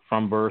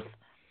from birth.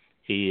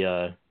 He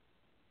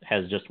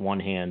has just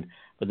one hand,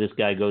 but this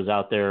guy goes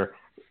out there.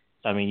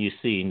 I mean, you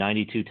see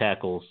 92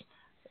 tackles.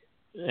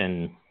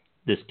 And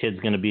this kid's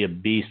going to be a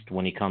beast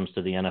when he comes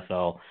to the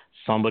NFL.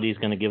 Somebody's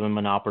going to give him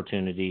an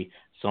opportunity.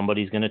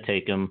 Somebody's going to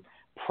take him,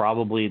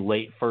 probably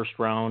late first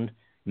round.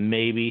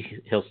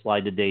 Maybe he'll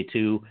slide to day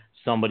 2.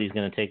 Somebody's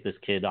going to take this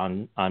kid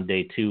on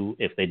day 2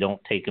 if they don't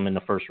take him in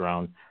the first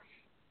round.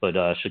 But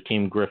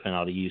Shaquem Griffin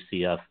out of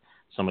UCF,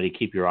 somebody to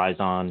keep your eyes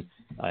on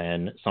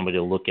and somebody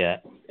to look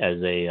at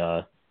as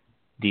a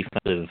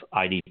defensive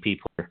IDP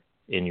player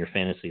in your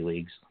fantasy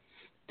leagues,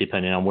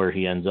 depending on where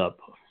he ends up.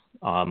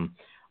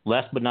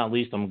 Last but not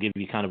least, I'm going to give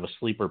you kind of a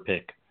sleeper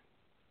pick.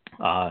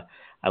 I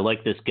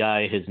like this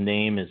guy. His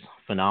name is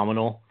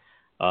phenomenal.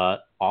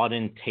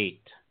 Auden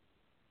Tate,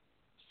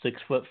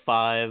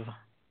 6'5",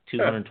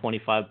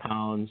 225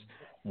 pounds,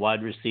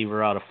 wide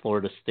receiver out of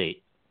Florida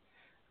State.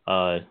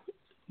 Guy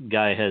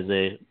has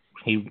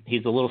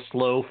he's a little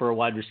slow for a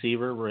wide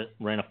receiver.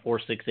 Ran a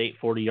 4.68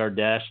 40-yard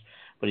dash,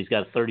 but he's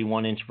got a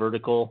 31-inch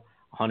vertical,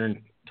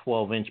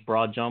 112-inch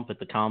broad jump at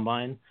the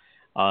combine.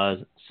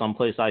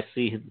 Someplace I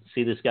see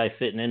this guy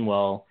fitting in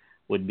well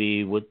would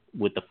be with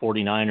the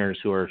 49ers,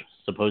 who are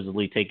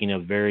supposedly taking a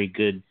very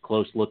good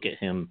close look at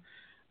him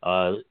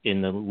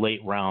in the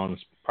late rounds,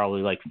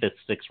 probably like 5th,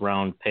 6th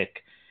round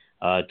pick.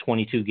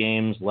 22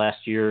 games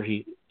last year.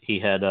 He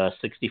had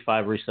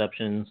 65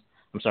 receptions,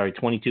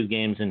 22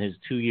 games in his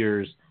 2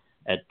 years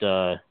at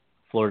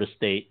Florida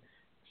State,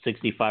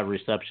 65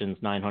 receptions,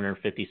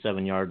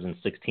 957 yards, and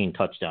 16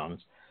 touchdowns.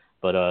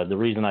 But the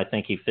reason I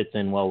think he fits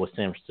in well with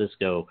San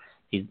Francisco,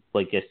 he's,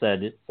 like I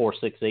said,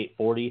 4'6",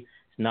 40. He's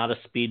not a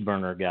speed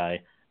burner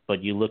guy,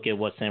 but you look at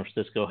what San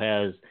Francisco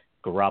has,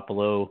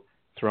 Garoppolo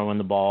throwing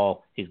the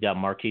ball. He's got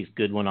Marquise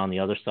Goodwin on the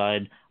other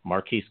side.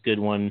 Marquise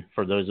Goodwin,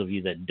 for those of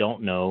you that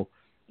don't know,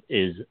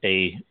 is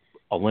a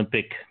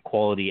Olympic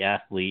quality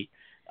athlete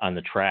on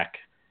the track.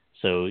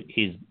 So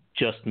he's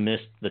just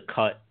missed the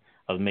cut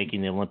of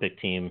making the Olympic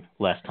team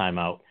last time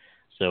out.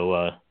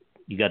 So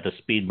you got the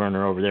speed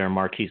burner over there,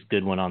 Marquise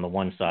Goodwin on the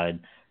one side,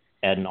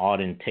 add an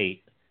Auden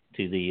Tate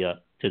to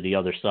the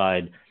other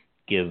side,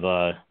 give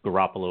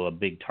Garoppolo a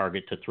big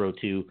target to throw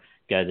to,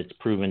 guy that's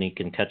proven he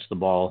can catch the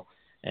ball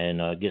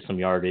and get some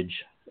yardage,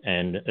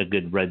 and a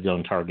good red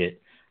zone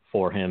target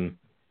for him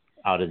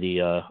out of the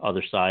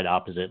other side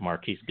opposite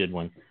Marquise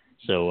Goodwin.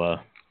 So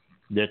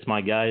that's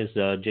my guys.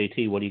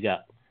 JT, what do you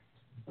got?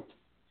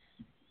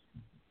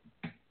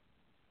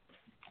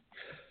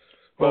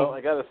 Well,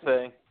 I got to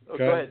say.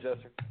 Go ahead,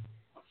 Jester.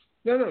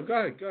 No, go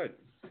ahead.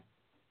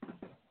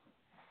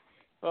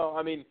 Well,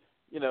 I mean,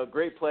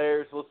 great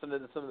players. Listening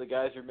to some of the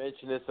guys you're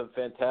mentioning, some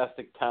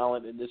fantastic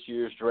talent in this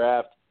year's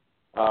draft.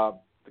 The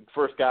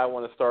first guy I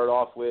want to start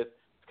off with,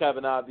 it's kind of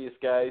an obvious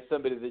guy,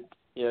 somebody that,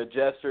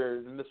 Jester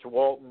and Mr.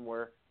 Walton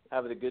were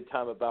having a good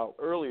time about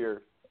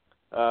earlier.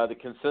 The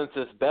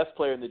consensus best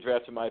player in the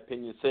draft, in my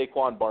opinion,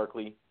 Saquon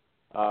Barkley,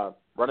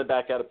 running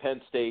back out of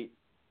Penn State.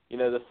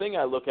 The thing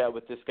I look at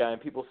with this guy,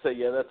 and people say,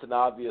 yeah, that's an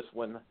obvious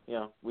one.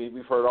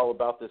 We've heard all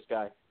about this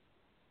guy.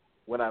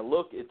 When I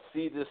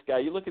see this guy,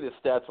 you look at his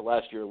stats of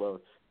last year alone,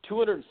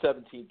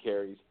 217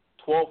 carries,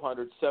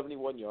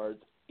 1,271 yards,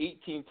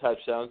 18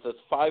 touchdowns. That's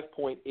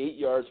 5.8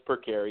 yards per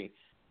carry.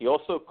 He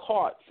also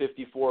caught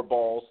 54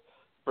 balls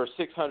for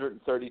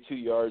 632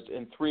 yards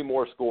and 3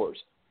 more scores.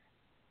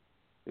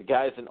 The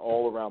guy's an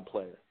all-around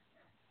player.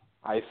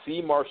 I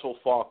see Marshall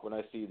Faulk when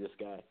I see this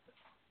guy.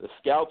 The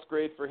scouts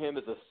grade for him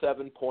is a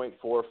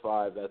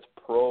 7.45. That's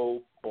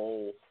Pro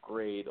Bowl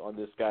grade on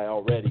this guy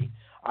already.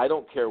 I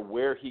don't care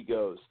where he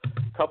goes.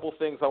 A couple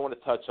things I want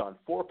to touch on.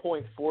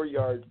 4.4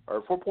 yards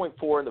or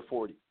 4.4 in the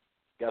 40.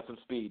 Got some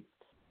speed.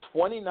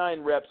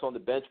 29 reps on the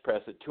bench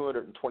press at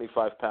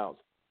 225 pounds.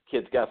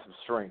 Kid's got some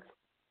strength.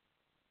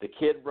 The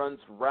kid runs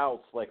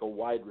routes like a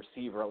wide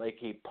receiver, like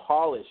a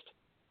polished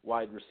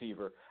wide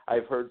receiver.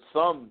 I've heard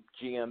some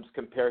GMs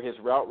compare his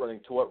route running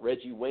to what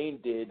Reggie Wayne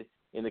did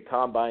in the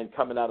combine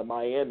coming out of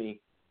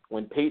Miami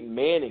when Peyton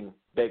Manning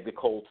begged the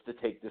Colts to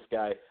take this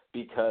guy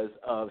because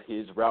of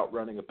his route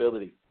running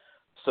ability.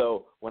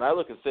 So when I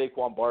look at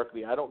Saquon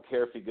Barkley, I don't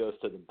care if he goes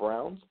to the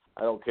Browns.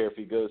 I don't care if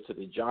he goes to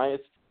the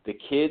Giants. The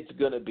kid's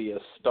going to be a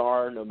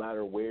star no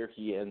matter where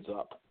he ends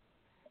up.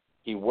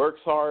 He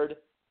works hard.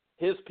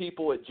 His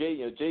people at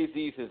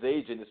Jay-Z's his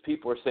agent, his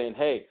people are saying,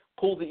 hey,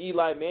 pull the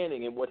Eli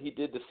Manning and what he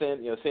did to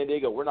San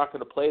Diego. We're not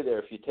going to play there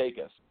if you take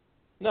us.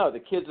 No, the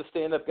kid's a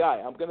stand-up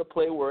guy. I'm going to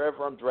play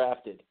wherever I'm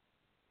drafted.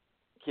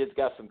 Kid's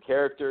got some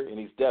character, and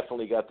he's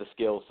definitely got the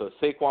skills. So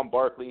Saquon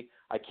Barkley,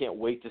 I can't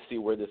wait to see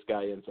where this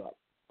guy ends up.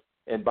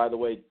 And by the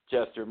way,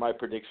 Jester, my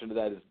prediction to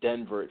that is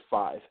Denver at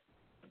 5.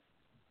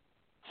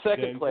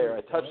 Second player,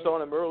 I touched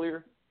on him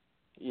earlier.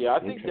 Yeah, I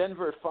think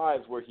Denver at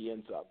 5 is where he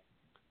ends up.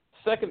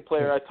 Second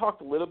player, I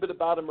talked a little bit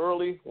about him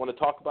early. Want to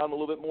talk about him a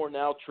little bit more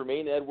now.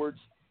 Tremaine Edwards,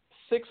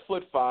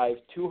 6'5",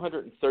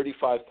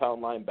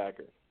 235-pound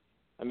linebacker.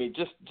 I mean,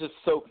 just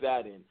soak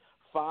that in.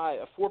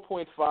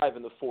 4.5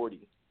 in the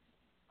 40,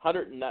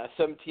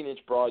 117-inch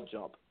broad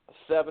jump,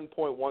 a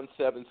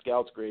 7.17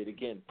 scouts grade.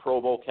 Again,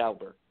 Pro Bowl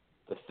caliber.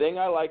 The thing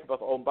I like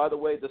about, by the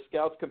way, the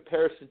scouts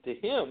comparison to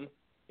him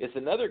is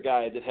another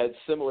guy that had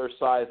similar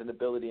size and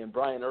ability in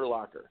Brian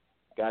Urlacher,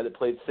 guy that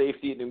played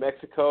safety at New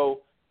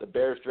Mexico. The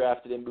Bears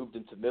drafted him, moved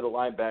into middle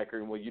linebacker,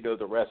 and well, you know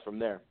the rest from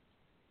there.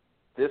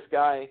 This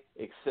guy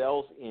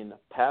excels in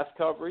pass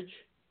coverage.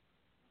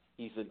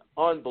 He's an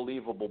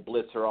unbelievable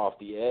blitzer off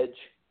the edge.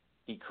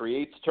 He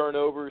creates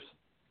turnovers,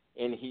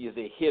 and he is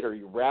a hitter.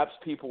 He wraps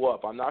people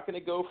up. I'm not going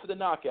to go for the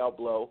knockout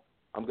blow.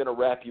 I'm going to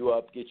wrap you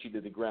up, get you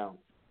to the ground.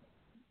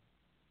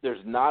 There's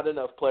not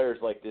enough players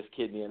like this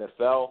kid in the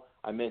NFL.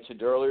 I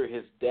mentioned earlier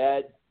his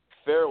dad,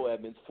 Farrell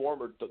Edmonds,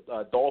 former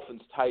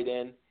Dolphins tight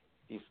end.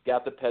 He's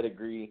got the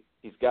pedigree.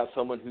 He's got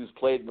someone who's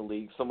played in the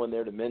league, someone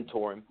there to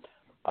mentor him.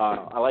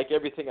 I like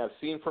everything I've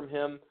seen from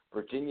him.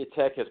 Virginia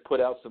Tech has put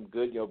out some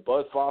good,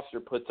 Bud Foster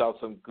puts out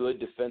some good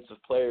defensive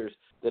players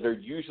that are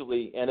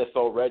usually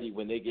NFL ready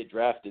when they get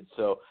drafted.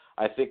 So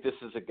I think this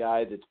is a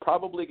guy that's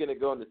probably going to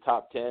go in the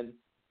top 10,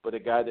 but a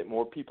guy that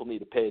more people need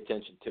to pay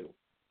attention to.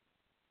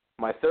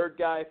 My third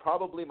guy,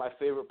 probably my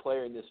favorite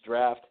player in this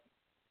draft,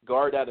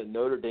 guard out of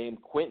Notre Dame,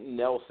 Quentin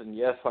Nelson.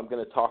 Yes, I'm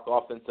going to talk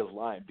offensive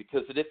line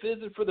because if it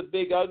isn't for the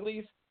big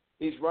uglies,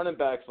 these running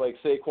backs like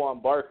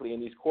Saquon Barkley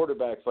and these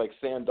quarterbacks like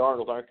Sam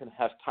Darnold aren't going to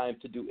have time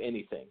to do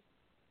anything.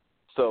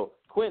 So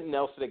Quentin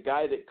Nelson, a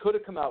guy that could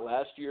have come out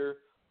last year,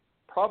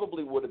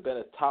 probably would have been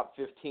a top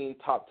 15,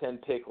 top 10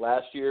 pick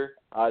last year.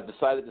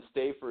 Decided to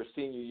stay for a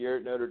senior year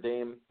at Notre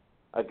Dame.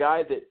 A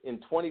guy that in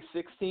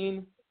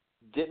 2016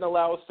 didn't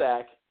allow a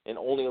sack and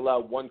only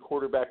allowed one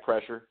quarterback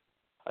pressure.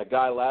 A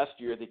guy last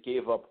year that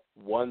gave up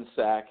one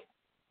sack,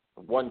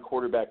 one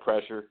quarterback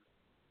pressure.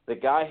 The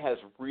guy has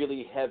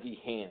really heavy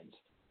hands.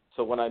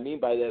 So what I mean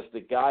by this, the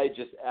guy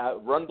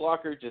run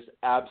blocker just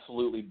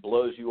absolutely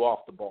blows you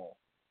off the ball.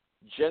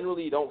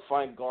 Generally, you don't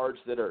find guards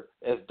that are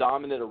as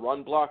dominant a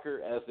run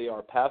blocker as they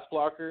are pass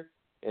blocker.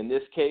 In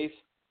this case,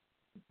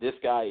 this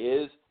guy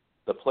is.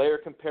 The player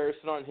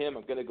comparison on him,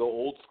 I'm going to go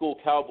old school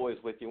Cowboys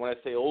with you. When I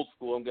say old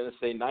school, I'm going to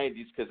say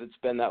 90s because it's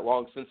been that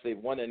long since they've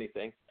won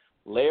anything.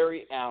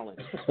 Larry Allen.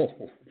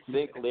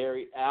 Think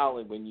Larry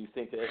Allen when you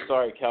think –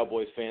 sorry,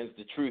 Cowboys fans,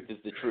 the truth is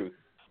the truth.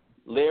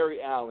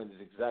 Larry Allen is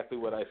exactly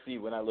what I see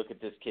when I look at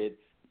this kid.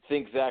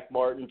 Think Zach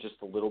Martin, just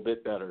a little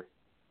bit better.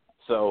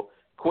 So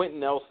Quentin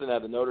Nelson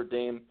out of Notre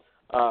Dame,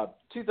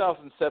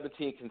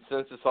 2017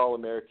 consensus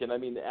All-American. I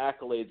mean, the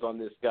accolades on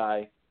this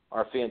guy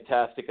are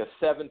fantastic. A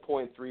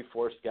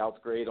 7.34 scouts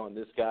grade on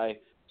this guy,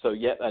 so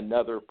yet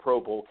another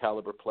Pro Bowl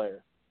caliber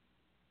player.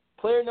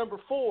 Player number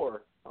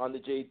 4 on the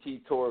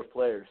JT Tour of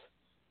Players,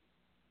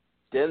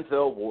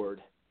 Denzel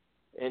Ward.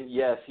 And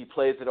yes, he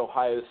plays at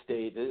Ohio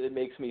State. It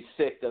makes me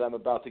sick that I'm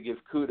about to give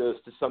kudos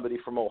to somebody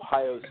from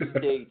Ohio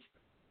State.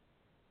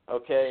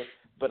 Okay,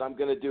 but I'm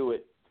going to do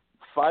it.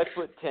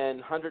 5'10",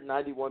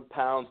 191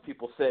 pounds.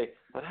 People say,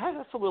 but hey,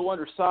 that's a little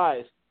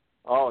undersized.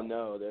 Oh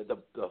no, the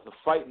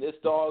fight in this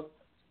dog.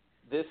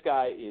 This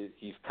guy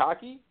he's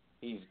cocky,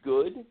 he's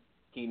good,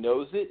 he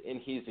knows it,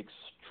 and he's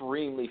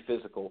extremely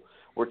physical.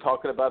 We're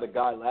talking about a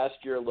guy last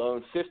year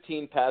alone,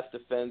 15 pass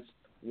defense,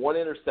 1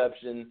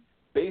 interception,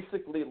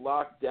 basically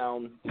locked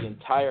down the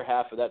entire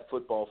half of that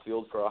football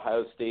field for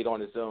Ohio State on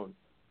his own.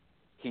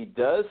 He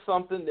does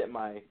something that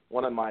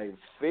one of my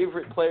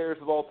favorite players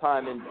of all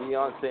time, and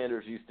Deion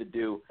Sanders, used to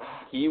do.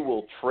 He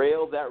will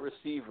trail that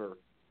receiver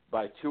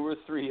by 2 or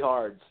 3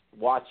 yards,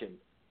 watch him,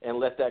 and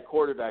let that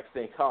quarterback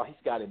think, oh, he's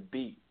got him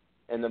beat.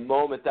 And the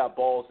moment that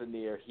ball's in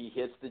the air, he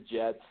hits the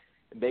jets,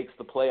 makes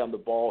the play on the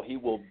ball. He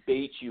will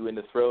bait you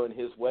into throwing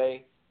his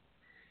way.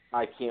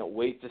 I can't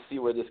wait to see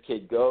where this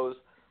kid goes.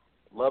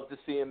 Love to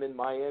see him in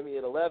Miami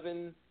at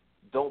 11.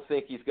 Don't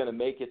think he's going to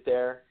make it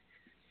there.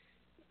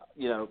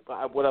 You know,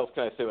 what else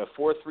can I say? A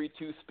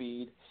 4.32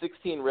 speed,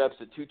 16 reps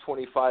at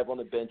 225 on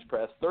the bench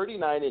press,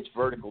 39-inch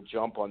vertical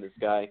jump on this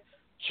guy,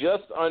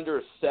 just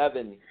under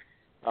 7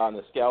 on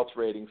the scouts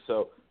rating.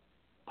 So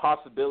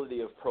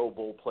possibility of Pro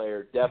Bowl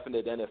player,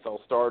 definite NFL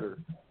starter.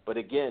 But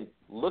again,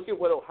 look at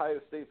what Ohio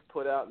State's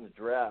put out in the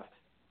draft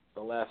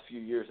the last few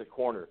years at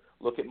corner.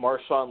 Look at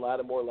Marshawn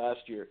Lattimore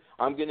last year.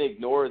 I'm going to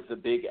ignore the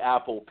big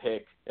apple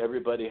pick.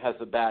 Everybody has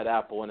a bad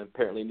apple, and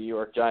apparently New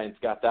York Giants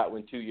got that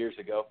one 2 years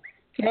ago.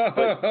 But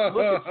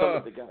look at some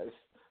of the guys.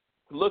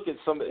 Look at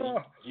some of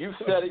you've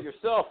said it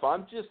yourself.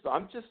 I'm just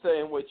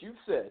saying what you've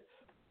said.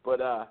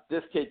 But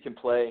this kid can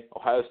play.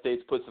 Ohio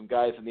State's put some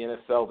guys in the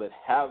NFL that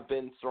have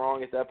been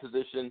strong at that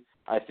position.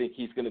 I think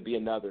he's going to be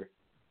another.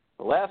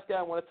 The last guy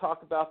I want to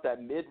talk about,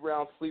 that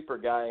mid-round sleeper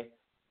guy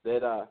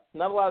that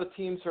not a lot of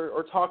teams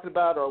are talking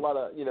about, or a lot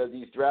of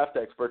these draft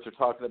experts are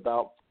talking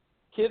about.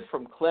 Kid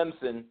from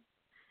Clemson,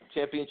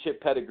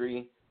 championship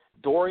pedigree,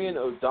 Dorian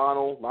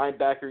O'Donnell,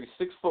 linebacker.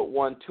 He's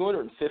 6'1",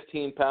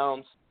 215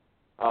 pounds,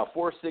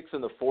 4.6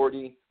 in the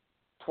 40,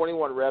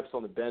 21 reps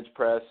on the bench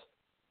press.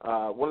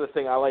 One of the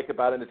things I like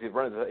about him is he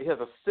has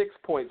a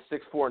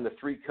 6.64 in the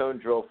 3-cone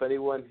drill. If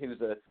anyone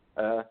who's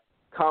a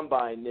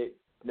combine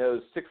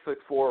knows 6'4"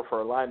 for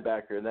a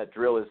linebacker, and that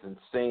drill is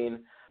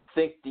insane.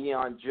 Think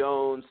Deion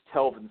Jones,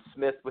 Telvin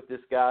Smith with this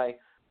guy.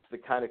 It's the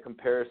kind of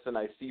comparison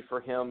I see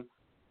for him.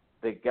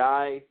 The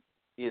guy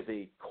is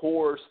a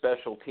core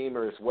special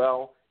teamer as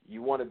well.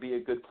 You want to be a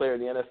good player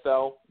in the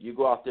NFL, you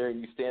go out there and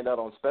you stand out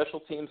on special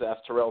teams. Ask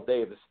Terrell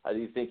Davis. How do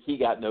you think he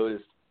got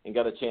noticed and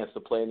got a chance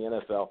to play in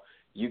the NFL?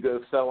 You go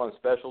excel on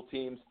special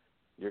teams,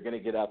 you're going to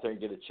get out there and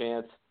get a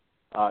chance.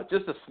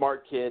 Just a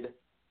smart kid,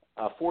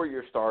 a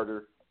 4-year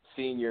starter,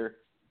 senior,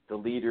 the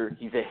leader.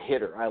 He's a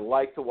hitter. I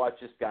like to watch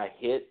this guy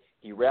hit.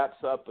 He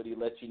wraps up, but he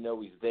lets you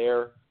know he's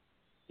there.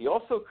 He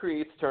also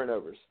creates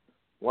turnovers.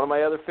 One of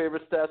my other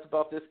favorite stats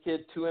about this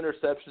kid, 2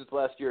 interceptions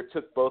last year,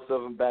 took both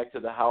of them back to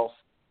the house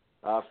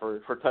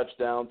for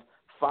touchdowns.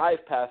 5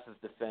 passes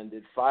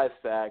defended, 5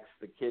 sacks.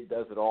 The kid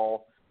does it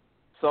all.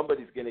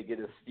 Somebody's going to get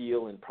a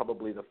steal in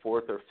probably the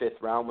 4th or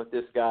 5th round with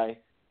this guy,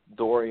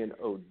 Dorian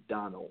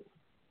O'Donnell.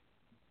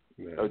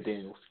 Nice.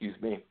 O'Daniel, excuse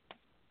me.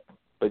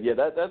 But yeah,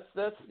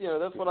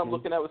 that's what I'm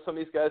looking at with some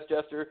of these guys,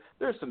 Jester.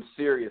 There's some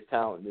serious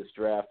talent in this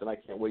draft, and I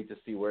can't wait to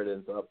see where it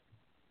ends up.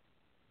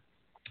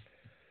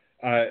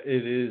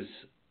 It is,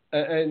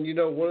 and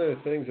one of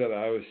the things that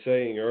I was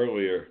saying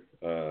earlier,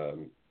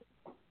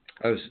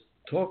 I was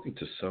talking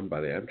to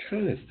somebody. I'm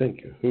trying to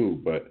think of who,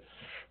 but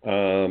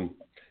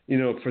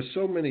for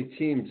so many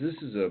teams, this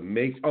is a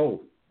make.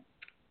 Oh,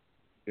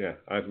 yeah,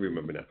 I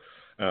remember now.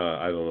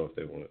 I don't know if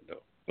they want to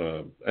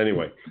know.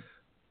 Anyway,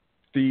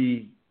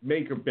 the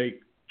make or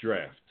bake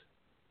draft.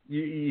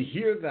 You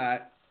hear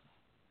that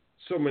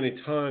so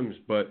many times,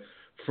 but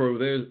for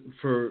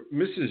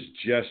Mrs.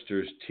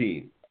 Jester's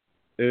team,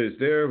 is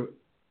there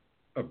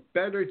a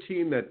better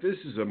team that this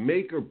is a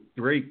make or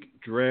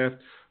break draft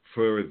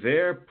for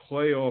their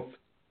playoff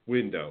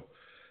window?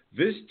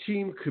 This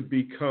team could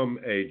become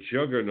a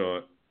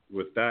juggernaut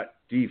with that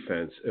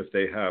defense if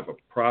they have a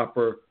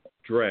proper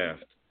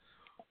draft,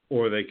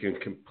 or they can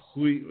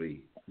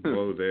completely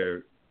blow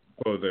their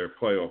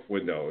playoff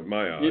window. In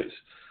my eyes,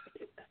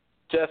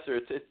 Jester,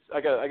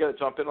 I got to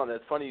jump in on that.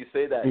 It's funny you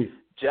say that.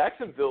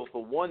 Jacksonville's the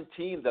one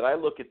team that I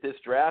look at this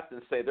draft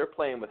and say they're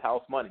playing with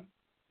house money.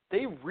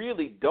 They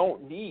really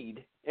don't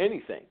need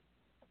anything.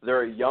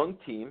 They're a young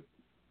team.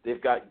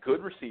 They've got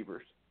good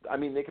receivers. I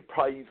mean, they could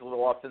probably use a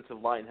little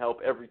offensive line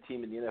help. Every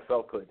team in the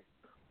NFL could.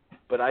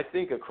 But I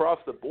think across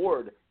the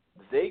board,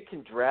 they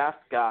can draft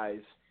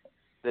guys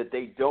that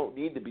they don't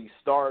need to be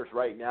stars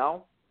right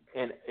now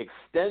and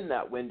extend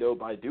that window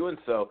by doing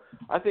so.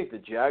 I think the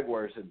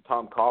Jaguars and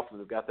Tom Coughlin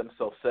have got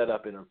themselves set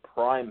up in a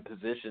prime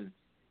position,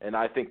 and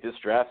I think this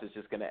draft is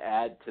just going to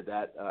add to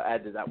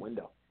that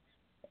window.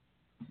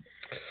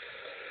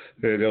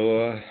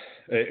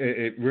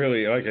 It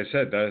really, like I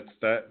said,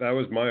 that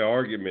was my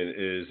argument.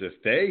 Is if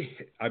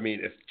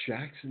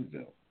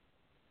Jacksonville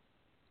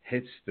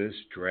hits this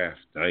draft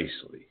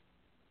nicely,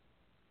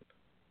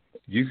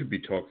 you could be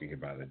talking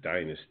about a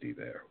dynasty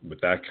there with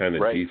that kind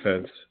of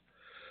defense.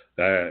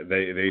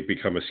 They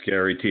become a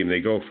scary team. They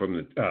go from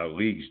the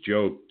league's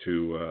joke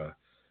to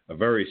a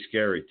very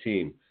scary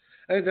team.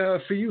 And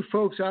for you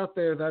folks out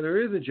there that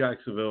are in the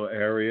Jacksonville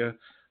area,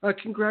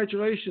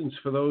 congratulations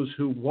for those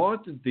who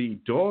wanted the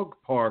dog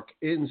park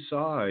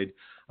inside.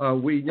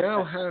 We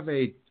now have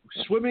a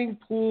swimming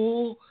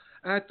pool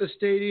at the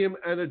stadium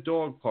and a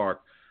dog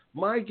park.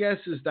 My guess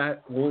is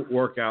that won't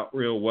work out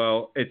real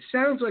well. It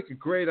sounds like a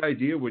great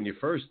idea when you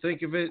first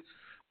think of it,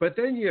 but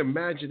then you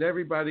imagine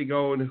everybody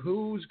going,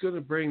 who's going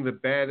to bring the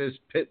baddest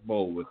pit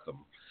bull with them?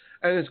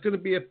 And it's going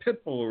to be a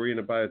pit bull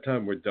arena by the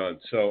time we're done.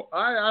 So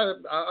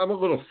I'm a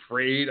little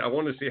afraid. I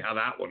want to see how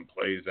that one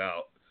plays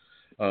out.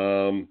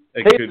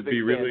 It could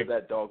be really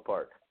that dog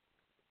park.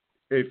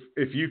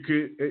 If you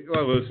could,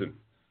 listen.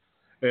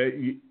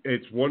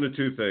 It's one of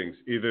two things.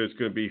 Either it's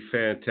going to be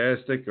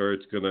fantastic, or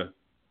it's going to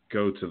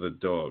go to the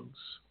dogs.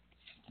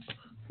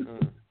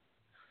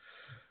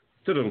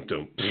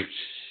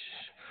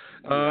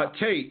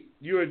 Kate,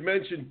 you had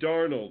mentioned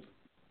Darnold.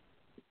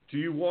 Do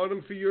you want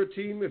him for your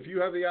team? If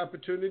you have the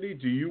opportunity,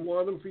 do you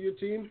want him for your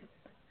team?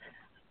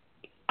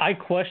 I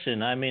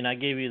question. I mean, I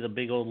gave you the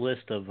big old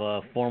list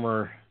of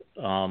former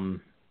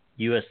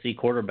USC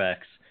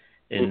quarterbacks,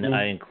 and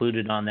I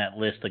included on that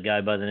list a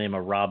guy by the name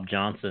of Rob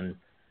Johnson,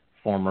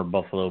 former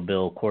Buffalo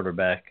Bill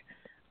quarterback.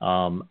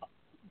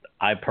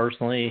 I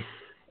personally,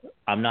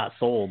 I'm not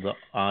sold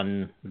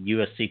on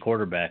USC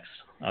quarterbacks.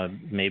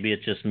 Maybe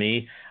it's just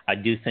me. I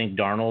do think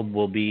Darnold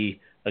will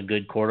be a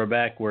good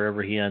quarterback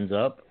wherever he ends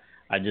up.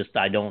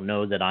 I don't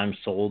know that I'm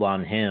sold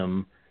on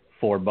him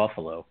for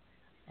Buffalo.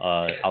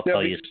 I'll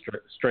tell you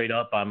straight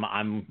up,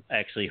 I'm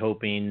actually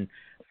hoping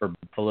for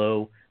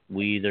Buffalo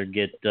we either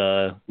get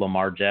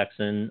Lamar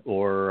Jackson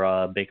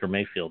or Baker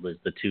Mayfield as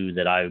the two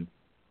that I'm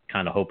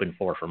kind of hoping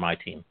for my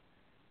team.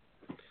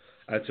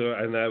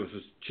 And that was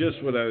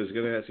just what I was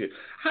going to ask you.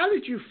 How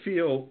did you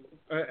feel,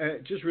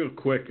 just real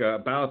quick,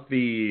 about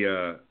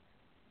the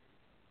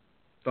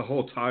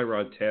whole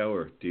Tyrod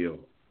Taylor deal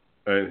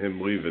and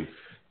him leaving?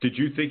 Did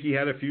you think he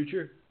had a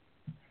future?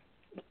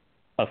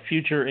 A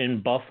future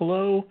in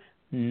Buffalo?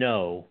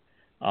 No.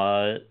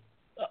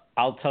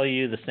 I'll tell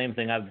you the same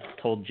thing I've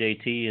told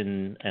JT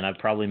and I've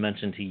probably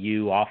mentioned to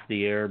you off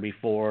the air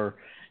before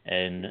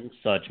and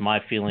such.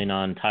 My feeling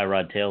on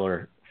Tyrod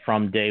Taylor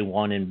from day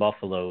one in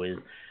Buffalo is,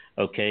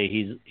 okay,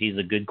 he's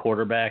a good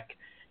quarterback.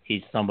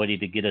 He's somebody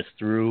to get us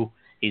through.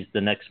 He's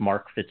the next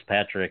Mark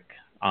Fitzpatrick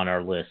on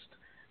our list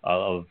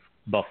of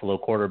Buffalo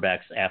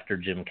quarterbacks after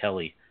Jim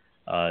Kelly.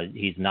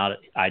 He's not.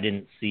 I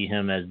didn't see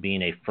him as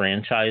being a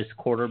franchise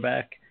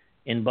quarterback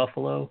in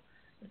Buffalo.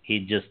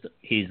 He's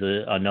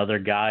another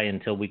guy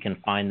until we can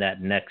find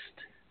that next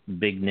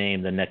big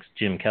name, the next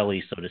Jim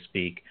Kelly, so to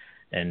speak.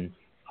 And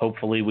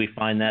hopefully we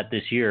find that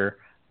this year,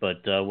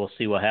 but we'll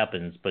see what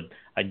happens. But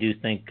I do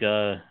think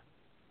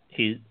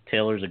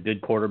Taylor's a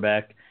good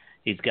quarterback.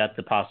 He's got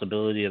the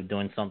possibility of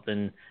doing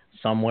something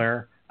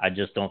somewhere. I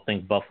just don't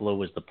think Buffalo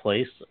was the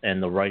place,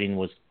 and the writing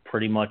was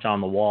pretty much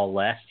on the wall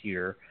last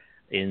year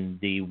in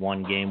the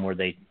one game where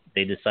they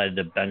decided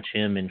to bench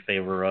him in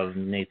favor of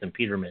Nathan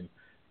Peterman,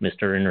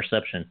 Mr.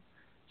 Interception.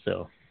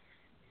 So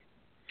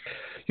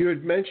you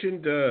had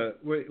mentioned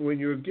when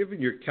you were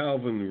giving your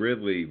Calvin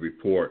Ridley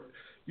report,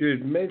 you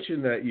had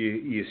mentioned that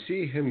you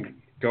see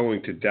him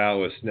going to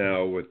Dallas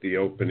now with the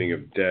opening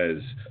of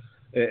Dez,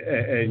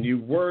 and you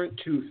weren't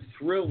too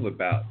thrilled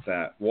about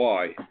that.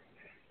 Why?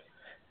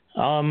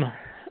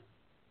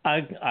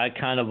 I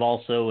kind of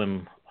also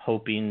am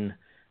hoping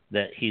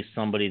that he's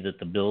somebody that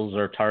the Bills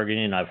are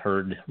targeting. I've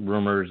heard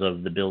rumors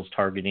of the Bills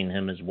targeting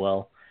him as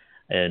well,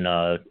 and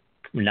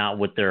not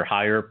with their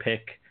higher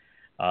pick.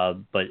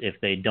 But if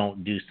they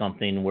don't do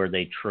something where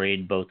they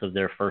trade both of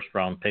their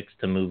first-round picks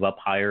to move up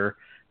higher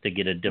to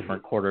get a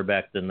different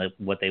quarterback than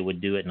what they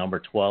would do at number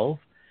 12,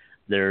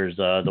 there's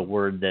the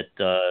word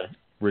that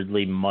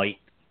Ridley might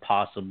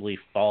possibly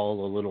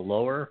fall a little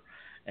lower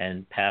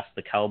and pass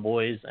the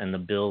Cowboys, and the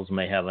Bills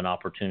may have an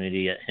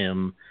opportunity at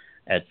him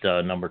at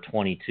number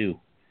 22.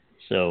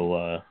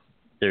 So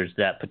there's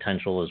that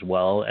potential as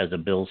well. As a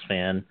Bills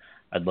fan,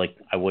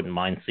 I wouldn't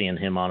mind seeing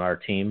him on our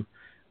team.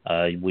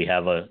 We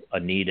have a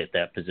need at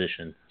that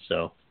position.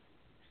 So.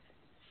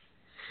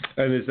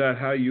 And is that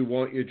how you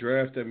want your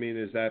draft? I mean,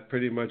 is that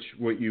pretty much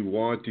what you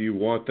want? Do you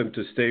want them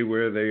to stay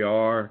where they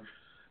are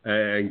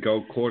and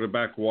go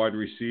quarterback, wide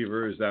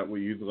receiver? Is that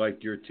what you'd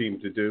like your team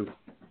to do?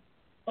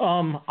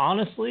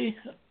 Honestly,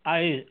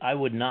 I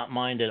would not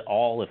mind at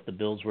all if the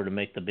Bills were to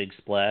make the big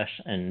splash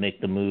and make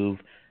the move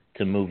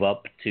to move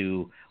up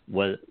to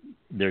what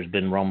there's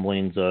been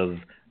rumblings of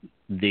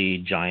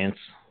the Giants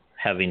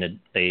having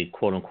a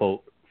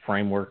quote-unquote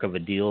framework of a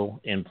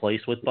deal in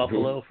place with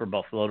Buffalo for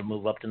Buffalo to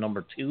move up to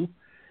number 2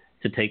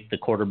 to take the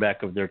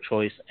quarterback of their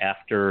choice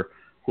after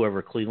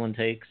whoever Cleveland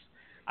takes.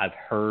 I've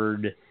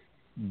heard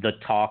the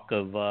talk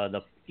of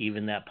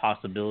even that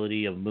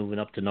possibility of moving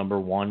up to number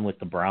 1 with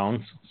the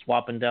Browns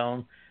swapping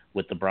down,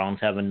 with the Browns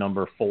having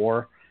number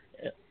 4,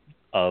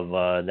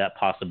 of that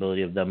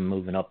possibility of them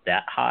moving up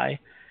that high.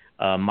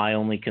 My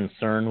only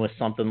concern with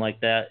something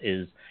like that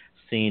is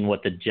seeing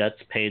what the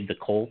Jets paid the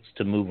Colts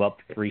to move up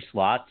 3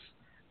 slots.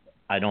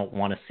 I don't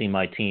want to see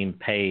my team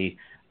pay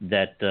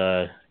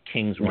that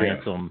king's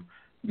ransom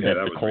that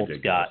the Colts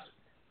ridiculous. Got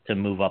to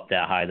move up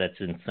that high. That's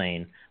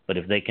insane. But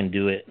if they can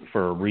do it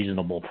for a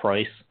reasonable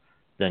price,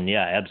 then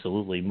yeah,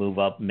 absolutely move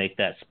up, make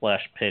that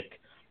splash pick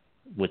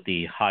with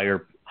the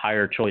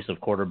higher choice of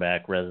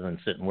quarterback rather than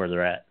sitting where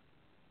they're at.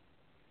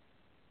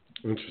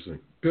 Interesting.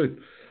 Good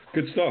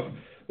stuff.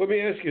 Let me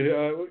ask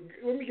you,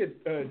 let me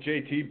get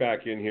JT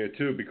back in here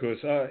too, because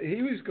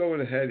he was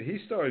going ahead. He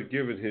started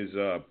giving his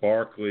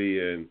Barkley,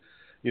 and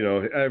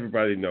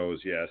everybody knows,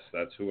 yes,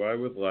 that's who I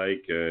would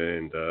like,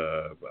 and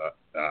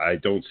I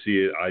don't see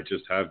it. I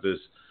just have this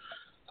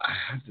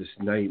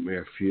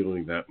nightmare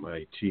feeling that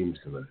my team's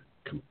gonna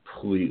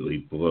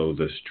completely blow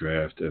this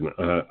draft, and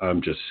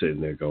I'm just sitting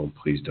there going,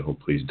 please don't,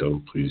 please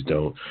don't, please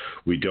don't.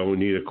 We don't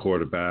need a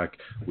quarterback.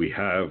 We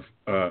have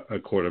a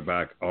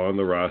quarterback on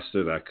the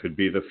roster that could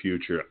be the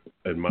future,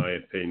 in my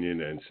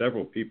opinion, and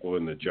several people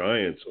in the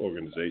Giants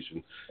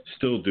organization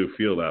still do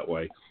feel that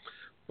way.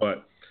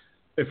 But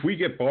if we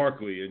get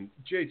Barkley, and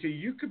JT,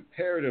 you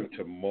compared him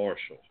to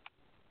Marshall,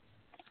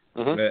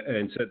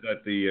 and said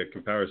that the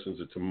comparisons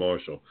are to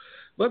Marshall.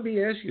 Let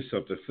me ask you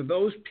something. For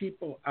those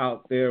people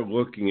out there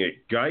looking at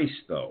Geist,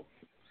 though,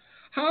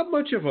 how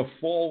much of a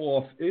fall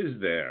off is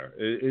there?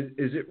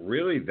 Is it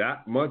really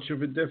that much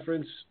of a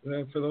difference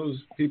for those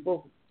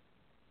people?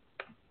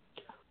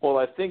 Well,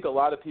 I think a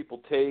lot of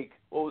people take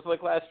what was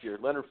like last year,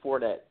 Leonard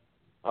Fournette.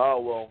 Oh,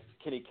 well,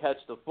 can he catch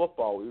the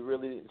football? We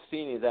really didn't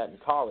see any of that in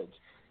college.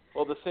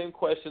 Well, the same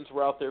questions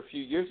were out there a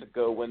few years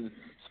ago when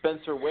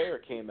Spencer Ware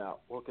came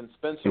out. Well, can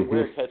Spencer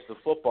Ware catch the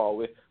football?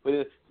 With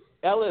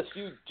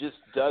LSU just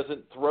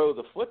doesn't throw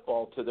the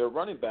football to their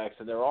running backs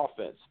in their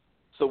offense.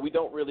 So we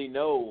don't really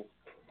know.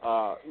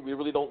 We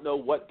really don't know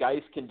what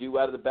guys can do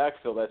out of the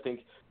backfield. I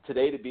think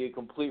today to be a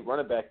complete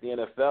running back in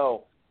the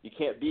NFL, you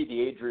can't be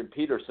the Adrian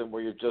Peterson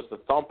where you're just a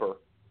thumper.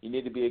 You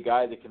need to be a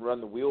guy that can run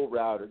the wheel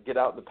route or get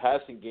out in the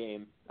passing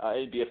game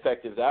and be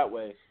effective that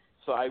way.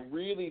 So I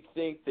really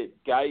think that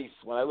Geis,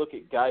 when I look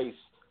at Geis,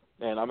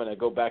 and I'm going to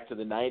go back to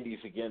the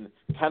 90s again,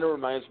 kind of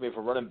reminds me of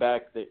a running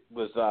back that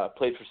was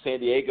played for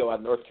San Diego out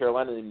of North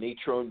Carolina named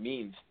Natrone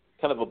Means,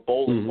 kind of a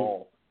bowling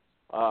ball.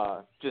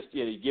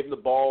 You give him the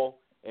ball,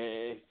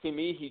 and to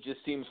me, he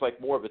just seems like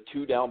more of a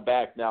two-down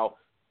back. Now,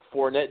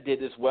 Fournette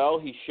did as well.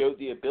 He showed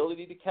the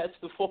ability to catch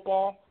the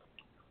football,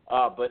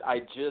 but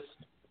I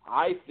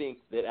think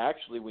that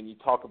actually when you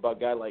talk about a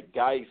guy like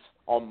Geis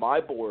on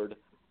my board,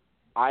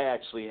 I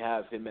actually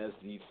have him as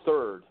the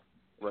third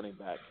running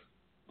back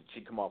that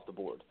should come off the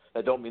board.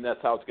 I don't mean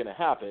that's how it's going to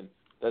happen.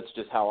 That's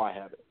just how I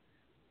have it.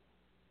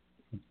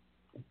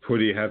 Who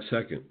do you have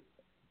second?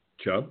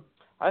 Chubb?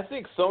 I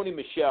think Sony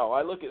Michel.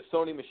 I look at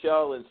Sony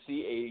Michel and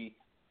see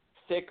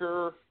a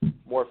thicker,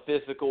 more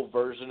physical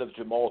version of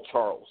Jamal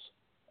Charles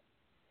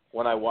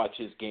when I watch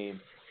his game.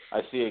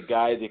 I see a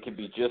guy that can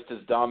be just as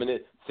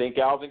dominant. Think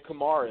Alvin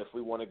Kamara if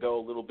we want to go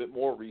a little bit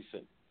more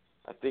recent.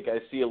 I think I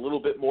see a little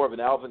bit more of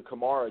an Alvin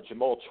Kamara,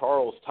 Jamal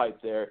Charles type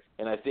there,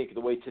 and I think the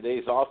way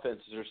today's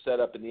offenses are set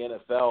up in the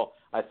NFL,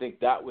 I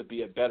think that would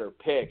be a better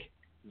pick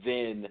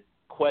than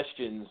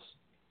questions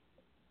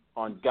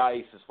on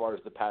Geis as far as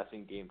the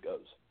passing game goes.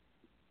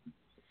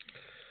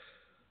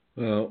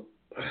 Well,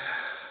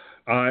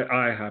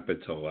 I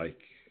happen to like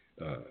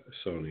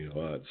Sony a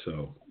lot,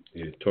 so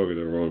you're talking to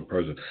the wrong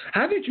person.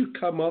 How did you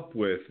come up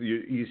with,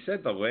 you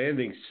said the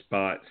landing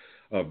spot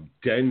of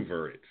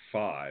Denver at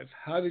 5.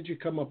 How did you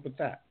come up with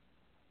that?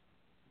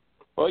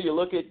 Well, you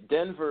look at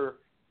Denver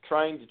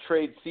trying to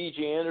trade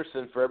C.J.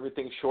 Anderson for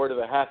everything short of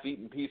a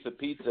half-eaten piece of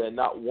pizza, and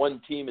not one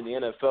team in the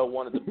NFL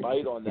wanted to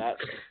bite on that.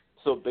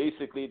 So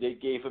basically they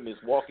gave him his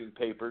walking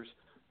papers,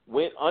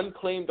 went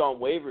unclaimed on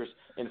waivers.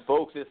 And,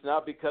 folks, it's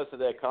not because of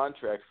that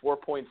contract.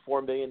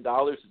 $4.4 million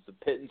is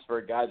a pittance for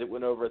a guy that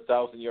went over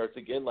 1,000 yards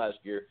again last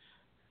year.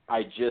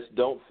 I just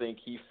don't think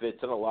he fits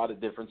in a lot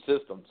of different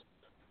systems.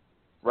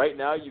 Right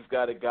now you've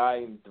got a guy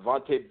named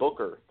Devontae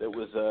Booker that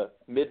was a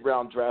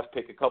mid-round draft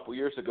pick a couple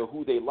years ago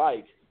who they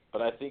like,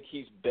 but I think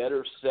he's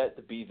better set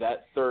to be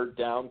that third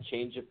down,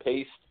 change of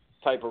pace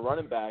type of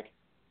running back.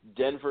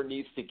 Denver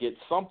needs to get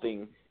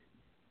something,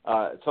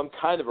 some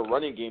kind of a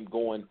running game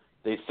going.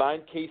 They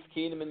signed Case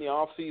Keenum in the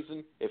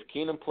offseason. If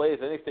Keenum plays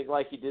anything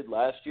like he did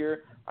last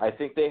year, I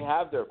think they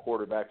have their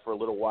quarterback for a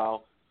little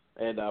while.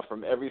 And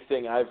from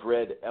everything I've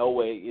read,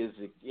 Elway is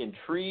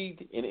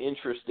intrigued and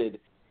interested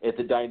at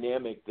the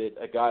dynamic that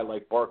a guy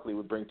like Barkley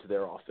would bring to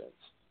their offense.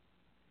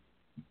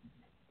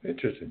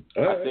 Interesting.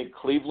 I think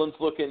Cleveland's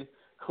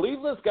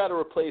got to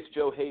replace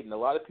Joe Hayden. A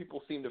lot of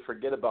people seem to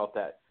forget about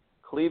that.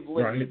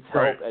 Cleveland needs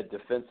help at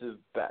defensive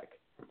back.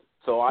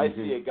 So I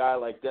see a guy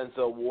like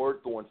Denzel Ward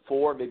going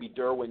 4, maybe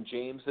Derwin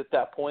James at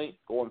that point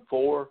going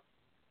 4.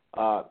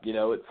 At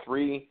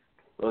 3,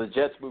 well, the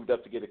Jets moved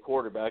up to get a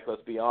quarterback,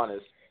 let's be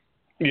honest.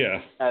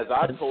 Yeah. As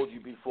I've told you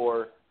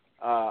before,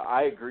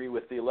 I agree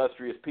with the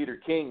illustrious Peter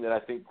King that I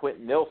think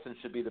Quentin Nelson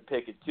should be the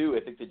pick at 2.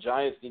 I think the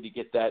Giants need to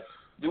get that.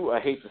 I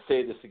hate to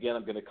say this again.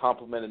 I'm going to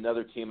compliment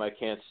another team I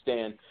can't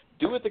stand.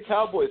 Do what the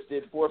Cowboys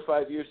did 4 or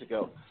 5 years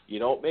ago. You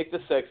don't make the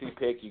sexy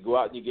pick. You go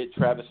out and you get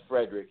Travis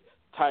Frederick,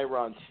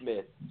 Tyron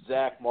Smith,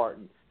 Zach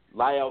Martin,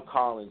 Lyle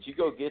Collins. You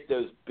go get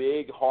those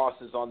big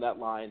hosses on that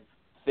line.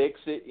 Fix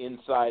it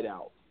inside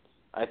out.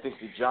 I think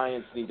the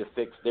Giants need to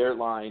fix their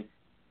line,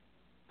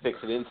 fix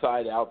it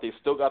inside out. They've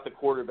still got the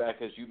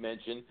quarterback, as you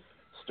mentioned,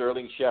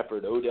 Sterling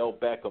Shepard, Odell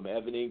Beckham,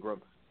 Evan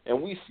Ingram.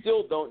 And we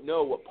still don't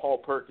know what Paul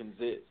Perkins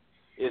is.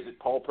 Is it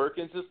Paul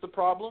Perkins is the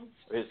problem?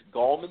 Or is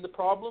Gallman the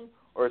problem?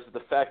 Or is it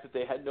the fact that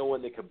they had no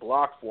one that could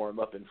block for him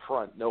up in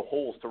front, no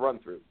holes to run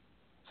through?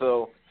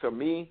 So for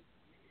me,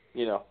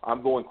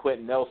 I'm going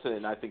Quentin Nelson,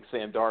 and I think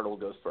Sam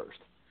Darnold goes first.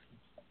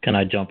 Can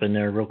I jump in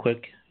there real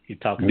quick? You're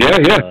talking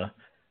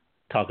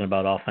talking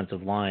about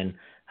offensive line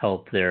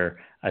help there.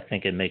 I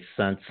think it makes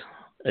sense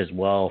as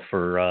well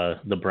for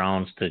the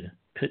Browns to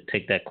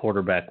take that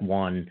quarterback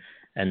 1,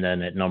 and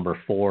then at number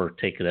 4,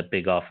 take that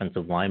big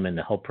offensive lineman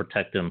to help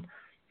protect him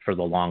for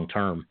the long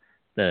term.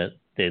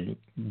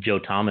 Joe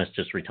Thomas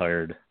just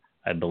retired,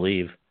 I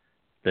believe.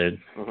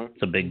 It's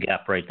a big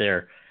gap right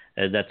there.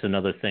 That's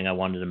another thing I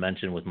wanted to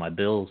mention with my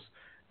Bills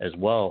as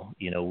well.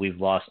 We've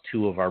lost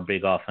 2 of our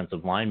big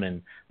offensive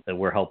linemen that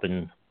we're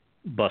helping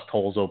bust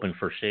holes open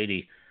for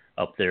Shady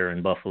up there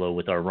in Buffalo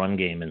with our run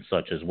game and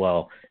such as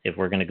well. If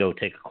we're going to go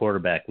take a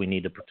quarterback, we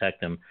need to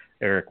protect him.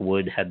 Eric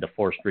Wood had the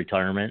forced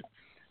retirement,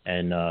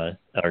 and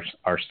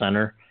our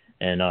center,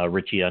 and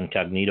Richie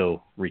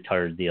Incognito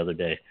retired the other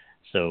day.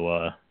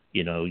 So,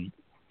 Didn't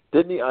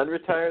he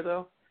unretire,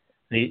 though?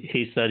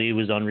 He said he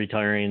was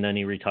unretiring, and then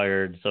he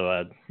retired. So,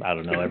 I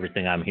don't know.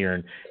 Everything I'm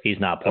hearing, he's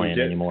not playing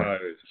anymore.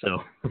 Tired.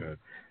 So,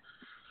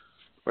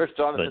 where's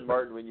Jonathan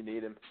Martin when you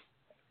need him?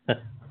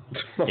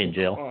 In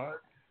jail.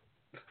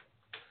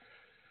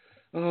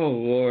 Oh,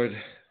 Lord.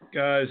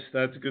 Guys,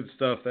 that's good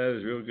stuff. That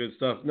is real good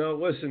stuff. No,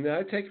 listen,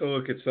 I take a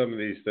look at some of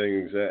these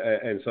things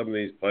and some of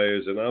these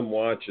players, and I'm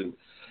watching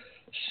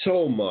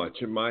so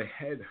much, and my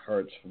head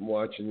hurts from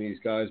watching these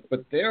guys.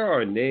 But there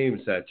are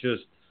names that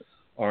just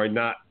are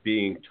not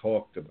being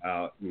talked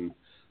about. And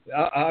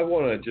I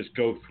want to just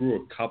go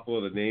through a couple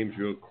of the names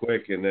real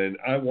quick, and then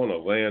I want to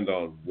land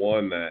on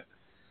one that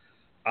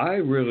I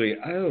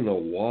don't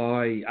know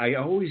why. I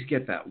always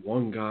get that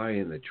one guy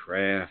in the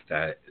draft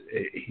that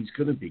he's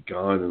going to be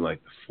gone in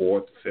like the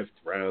 4th, 5th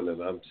round,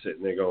 and I'm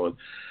sitting there going,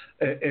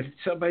 if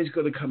somebody's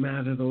going to come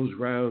out of those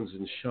rounds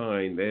and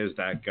shine, there's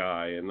that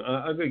guy. And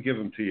I'm going to give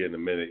him to you in a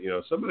minute.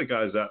 Some of the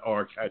guys that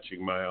are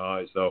catching my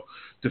eyes, though,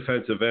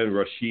 defensive end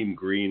Rasheem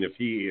Green, if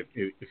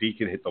he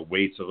can hit the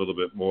weights a little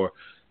bit more,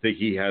 I think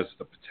he has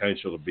the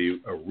potential to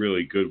be a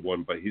really good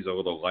one, but he's a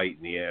little light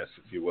in the ass,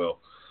 if you will.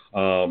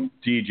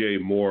 DJ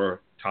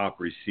Moore, top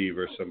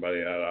receiver,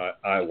 somebody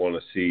I want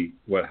to see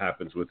what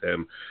happens with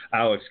him.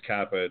 Alex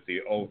Kappa at the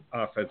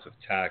offensive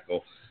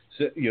tackle.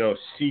 So,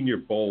 Senior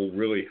Bowl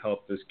really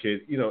helped this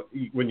kid.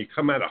 When you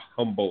come out of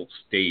Humboldt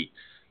State,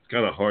 it's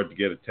kind of hard to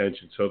get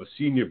attention. So the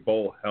Senior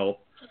Bowl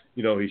helped.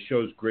 He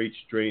shows great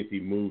strength. He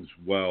moves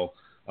well.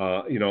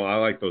 I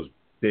like those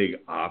big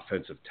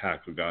offensive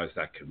tackle guys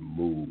that can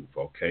move,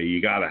 okay?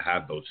 You got to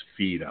have those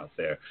feet out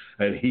there,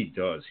 and he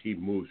does. He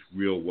moves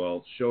real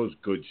well, shows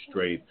good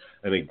strength,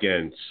 and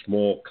again,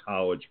 small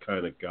college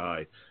kind of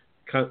guy,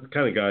 kind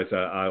of guys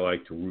that I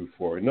like to root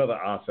for. Another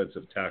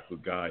offensive tackle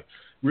guy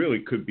really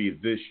could be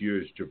this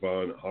year's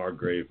Javon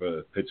Hargrave,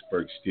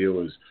 Pittsburgh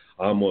Steelers.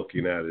 I'm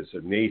looking at is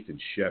Nathan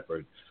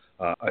Shepard,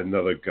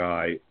 another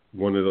guy,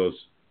 one of those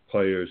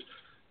players.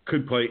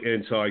 Could play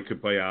inside,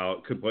 could play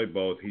out, could play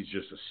both. He's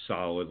just a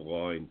solid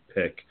line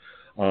pick.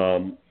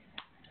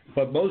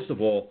 But most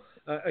of all,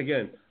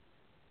 again,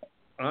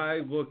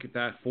 I look at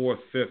that 4th,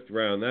 5th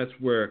round. That's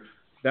where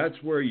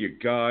your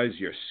guys,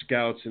 your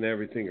scouts, and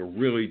everything are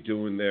really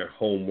doing their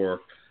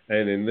homework.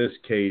 And in this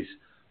case,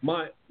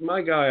 my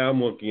guy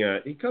I'm looking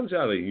at, he comes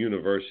out of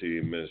University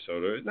in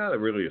Minnesota. Not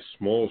really a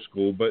small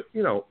school, but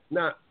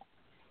not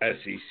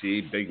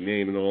SEC, big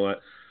name and all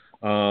that.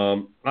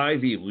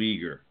 Ivy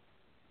Leaguer.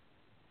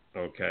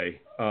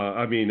 Okay.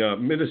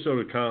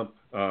 Minnesota comp.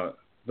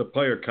 The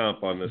player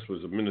comp on this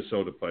was a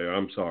Minnesota player.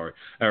 I'm sorry,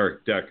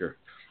 Eric Decker.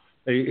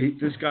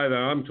 This guy that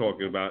I'm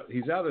talking about,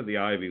 he's out of the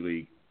Ivy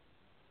League.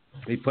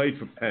 He played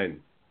for Penn,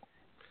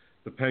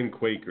 the Penn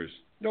Quakers.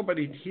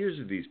 Nobody hears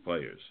of these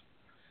players.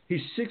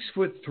 He's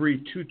 6'3",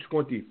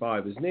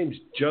 225. His name's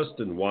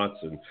Justin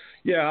Watson.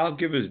 Yeah, I'll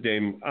give his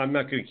name. I'm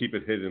not going to keep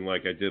it hidden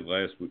like I did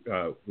last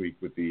week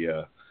with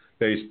the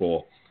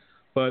baseball.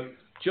 But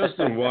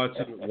Justin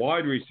Watson,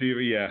 wide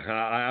receiver. Yeah,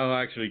 I'll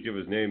actually give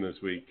his name this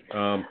week.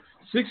 6'3",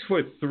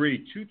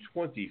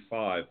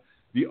 225.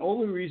 The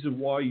only reason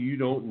why you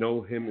don't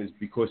know him is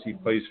because he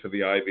plays for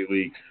the Ivy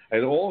League,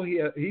 and all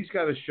he's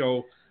got to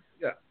show,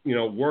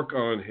 work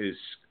on his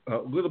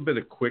little bit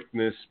of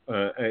quickness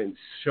and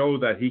show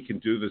that he can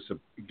do this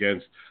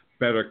against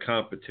better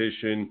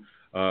competition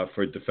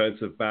for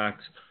defensive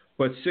backs.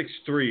 But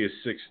 6'3" is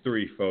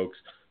 6'3", folks.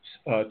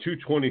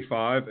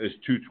 225 is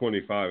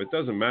 225. It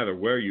doesn't matter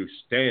where you're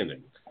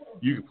standing.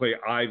 You can play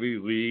Ivy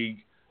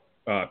League,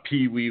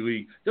 Pee Wee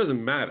League. It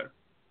doesn't matter.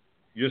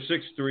 You're 6'3",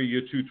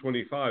 you're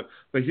 225.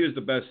 But here's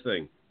the best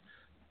thing.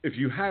 If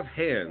you have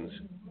hands,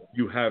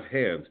 you have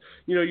hands.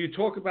 You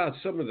talk about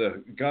some of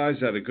the guys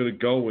that are going to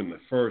go in the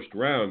first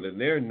round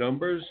and their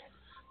numbers.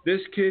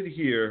 This kid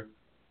here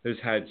has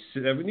had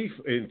 70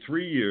 in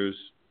 3 years.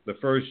 The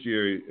first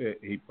year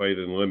he played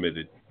in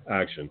limited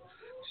action.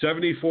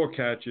 74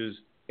 catches,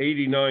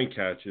 89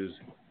 catches,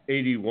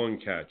 81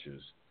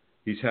 catches.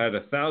 He's had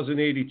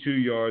 1,082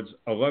 yards,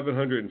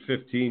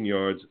 1,115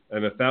 yards,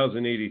 and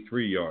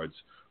 1,083 yards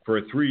for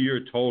a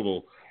 3-year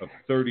total of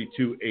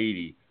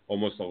 3,280,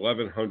 almost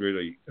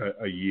 1,100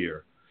 a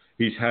year.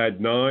 He's had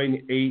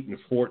 9, 8, and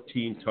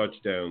 14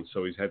 touchdowns,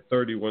 so he's had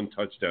 31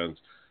 touchdowns,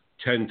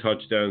 10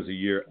 touchdowns a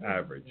year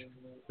average.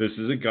 This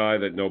is a guy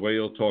that nobody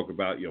will talk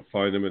about. You'll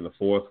find him in the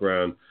 4th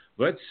round.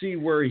 Let's see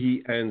where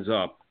he ends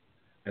up,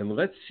 and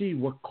let's see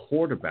what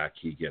quarterback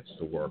he gets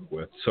to work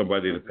with,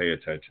 somebody to pay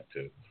attention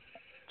to.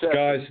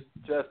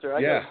 Jester,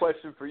 I got a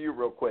question for you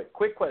real quick.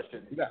 Quick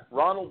question. Yeah.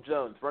 Ronald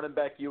Jones, running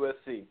back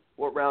USC.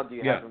 What round do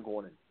you have him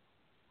going in?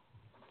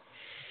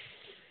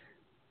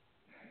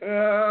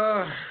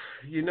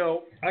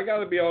 I got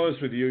to be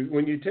honest with you.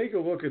 When you take a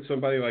look at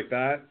somebody like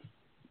that,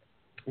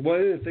 one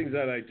of the things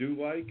that I do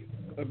like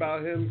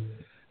about him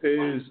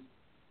is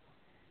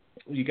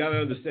you got to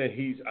understand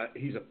he's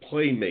a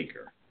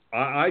playmaker.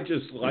 I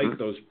just like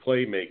those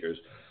playmakers.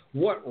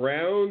 What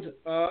round?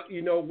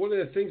 One of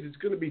the things that's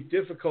going to be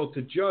difficult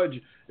to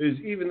judge is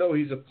even though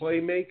he's a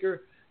playmaker,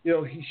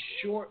 he's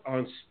short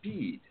on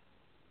speed.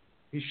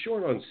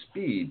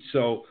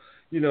 So,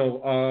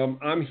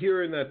 I'm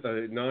hearing that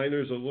the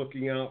Niners are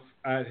looking out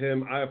at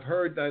him. I've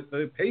heard that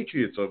the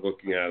Patriots are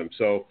looking at him.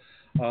 So,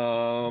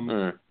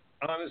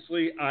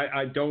 honestly,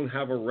 I don't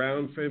have a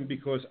round for him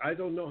because I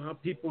don't know how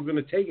people are going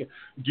to take it.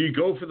 Do you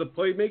go for the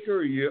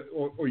playmaker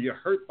or you're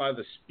hurt by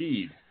the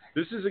speed?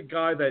 This is a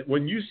guy that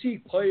when you see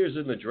players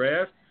in the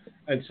draft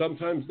and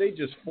sometimes they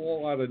just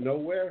fall out of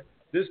nowhere,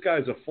 this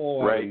guy's a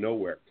fall out of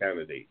nowhere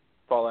candidate.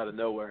 Fall out of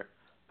nowhere.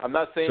 I'm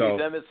not saying he's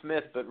Emmitt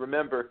Smith, but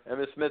remember,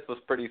 Emmitt Smith was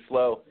pretty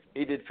slow.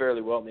 He did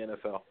fairly well in the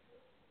NFL.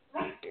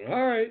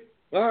 All right.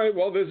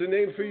 Well, there's a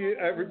name for you,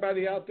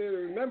 everybody out there to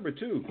remember,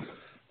 too.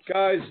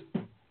 Guys,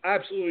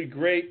 absolutely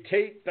great.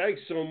 Tate,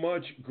 thanks so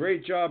much.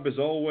 Great job as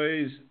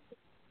always.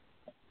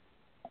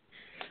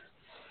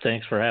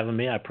 Thanks for having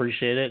me. I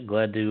appreciate it.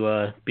 Glad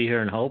to be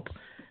here and help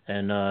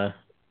and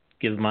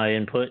give my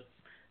input.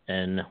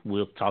 And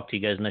we'll talk to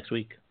you guys next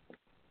week.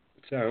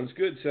 Sounds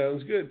good.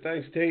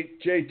 Thanks,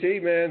 Tate.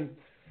 JT, man.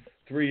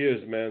 3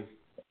 years, man.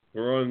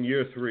 We're on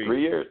year 3.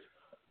 3 years.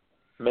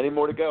 Many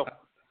more to go.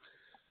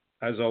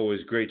 As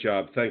always, great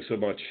job. Thanks so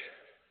much.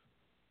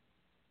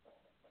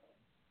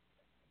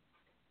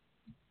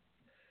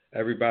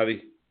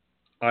 Everybody,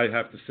 I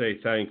have to say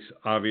thanks.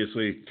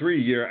 Obviously,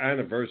 3-year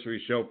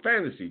anniversary show,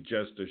 Fantasy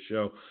Jester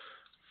Show,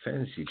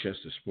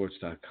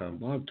 FantasyJesterSports.com,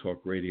 Blog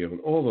Talk Radio,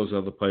 and all those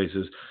other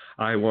places.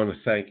 I want to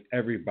thank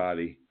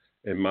everybody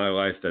in my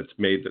life that's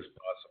made this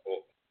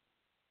possible.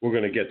 We're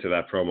going to get to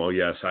that promo.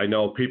 Yes, I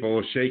know people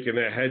are shaking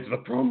their heads. The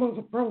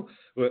promo.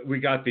 We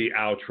got the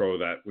outro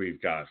that we've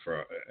got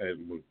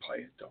and we'll play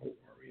it. Don't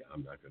worry.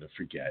 I'm not going to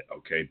forget,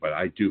 okay? But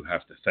I do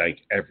have to thank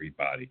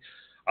everybody.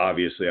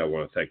 Obviously, I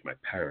want to thank my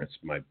parents,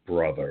 my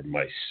brother,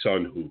 my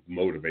son who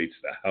motivates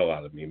the hell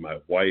out of me, my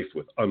wife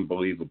with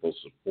unbelievable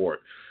support,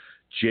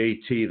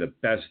 JT, the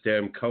best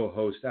damn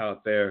co-host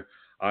out there.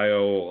 I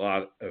owe a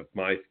lot of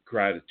my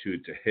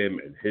gratitude to him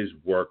and his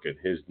work and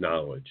his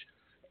knowledge.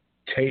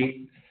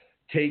 Tate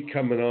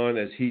coming on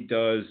as he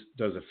does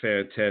a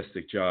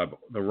fantastic job.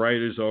 The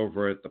writers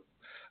over at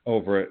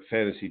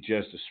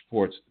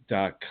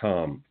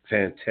FantasyJesterSports.com,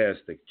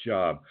 fantastic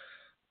job.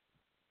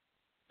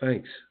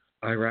 Thanks.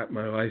 I wrap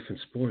my life in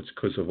sports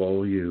because of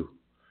all of you.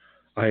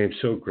 I am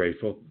so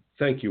grateful.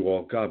 Thank you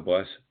all. God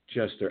bless.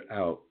 Jester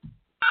out.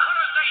 What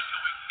are they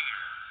doing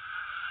here?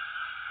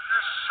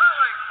 They're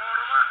selling,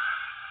 Mortimer.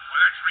 Well,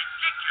 that's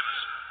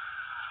ridiculous.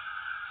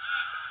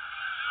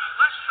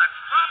 Unless that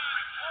crop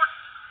report.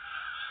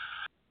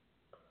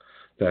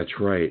 That's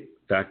right.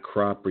 That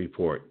crop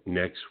report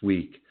next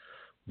week,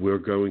 we're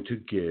going to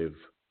give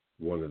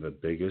one of the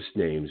biggest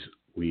names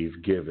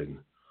we've given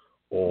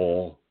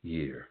all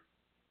year.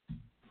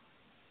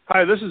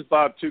 Hi, this is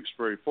Bob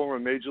Tewksbury, former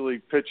Major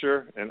League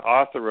pitcher and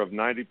author of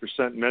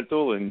 90%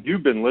 Mental, and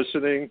you've been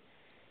listening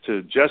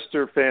to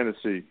Jester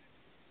Fantasy,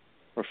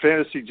 or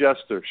Fantasy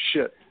Jester.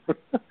 Shit.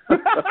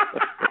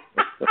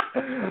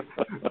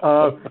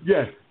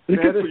 Yes.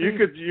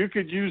 You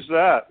could use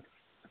that.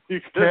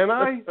 Can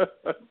I?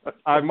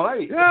 I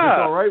might. Yeah. If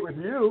it's all right with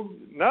you.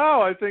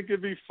 No, I think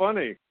it'd be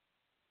funny.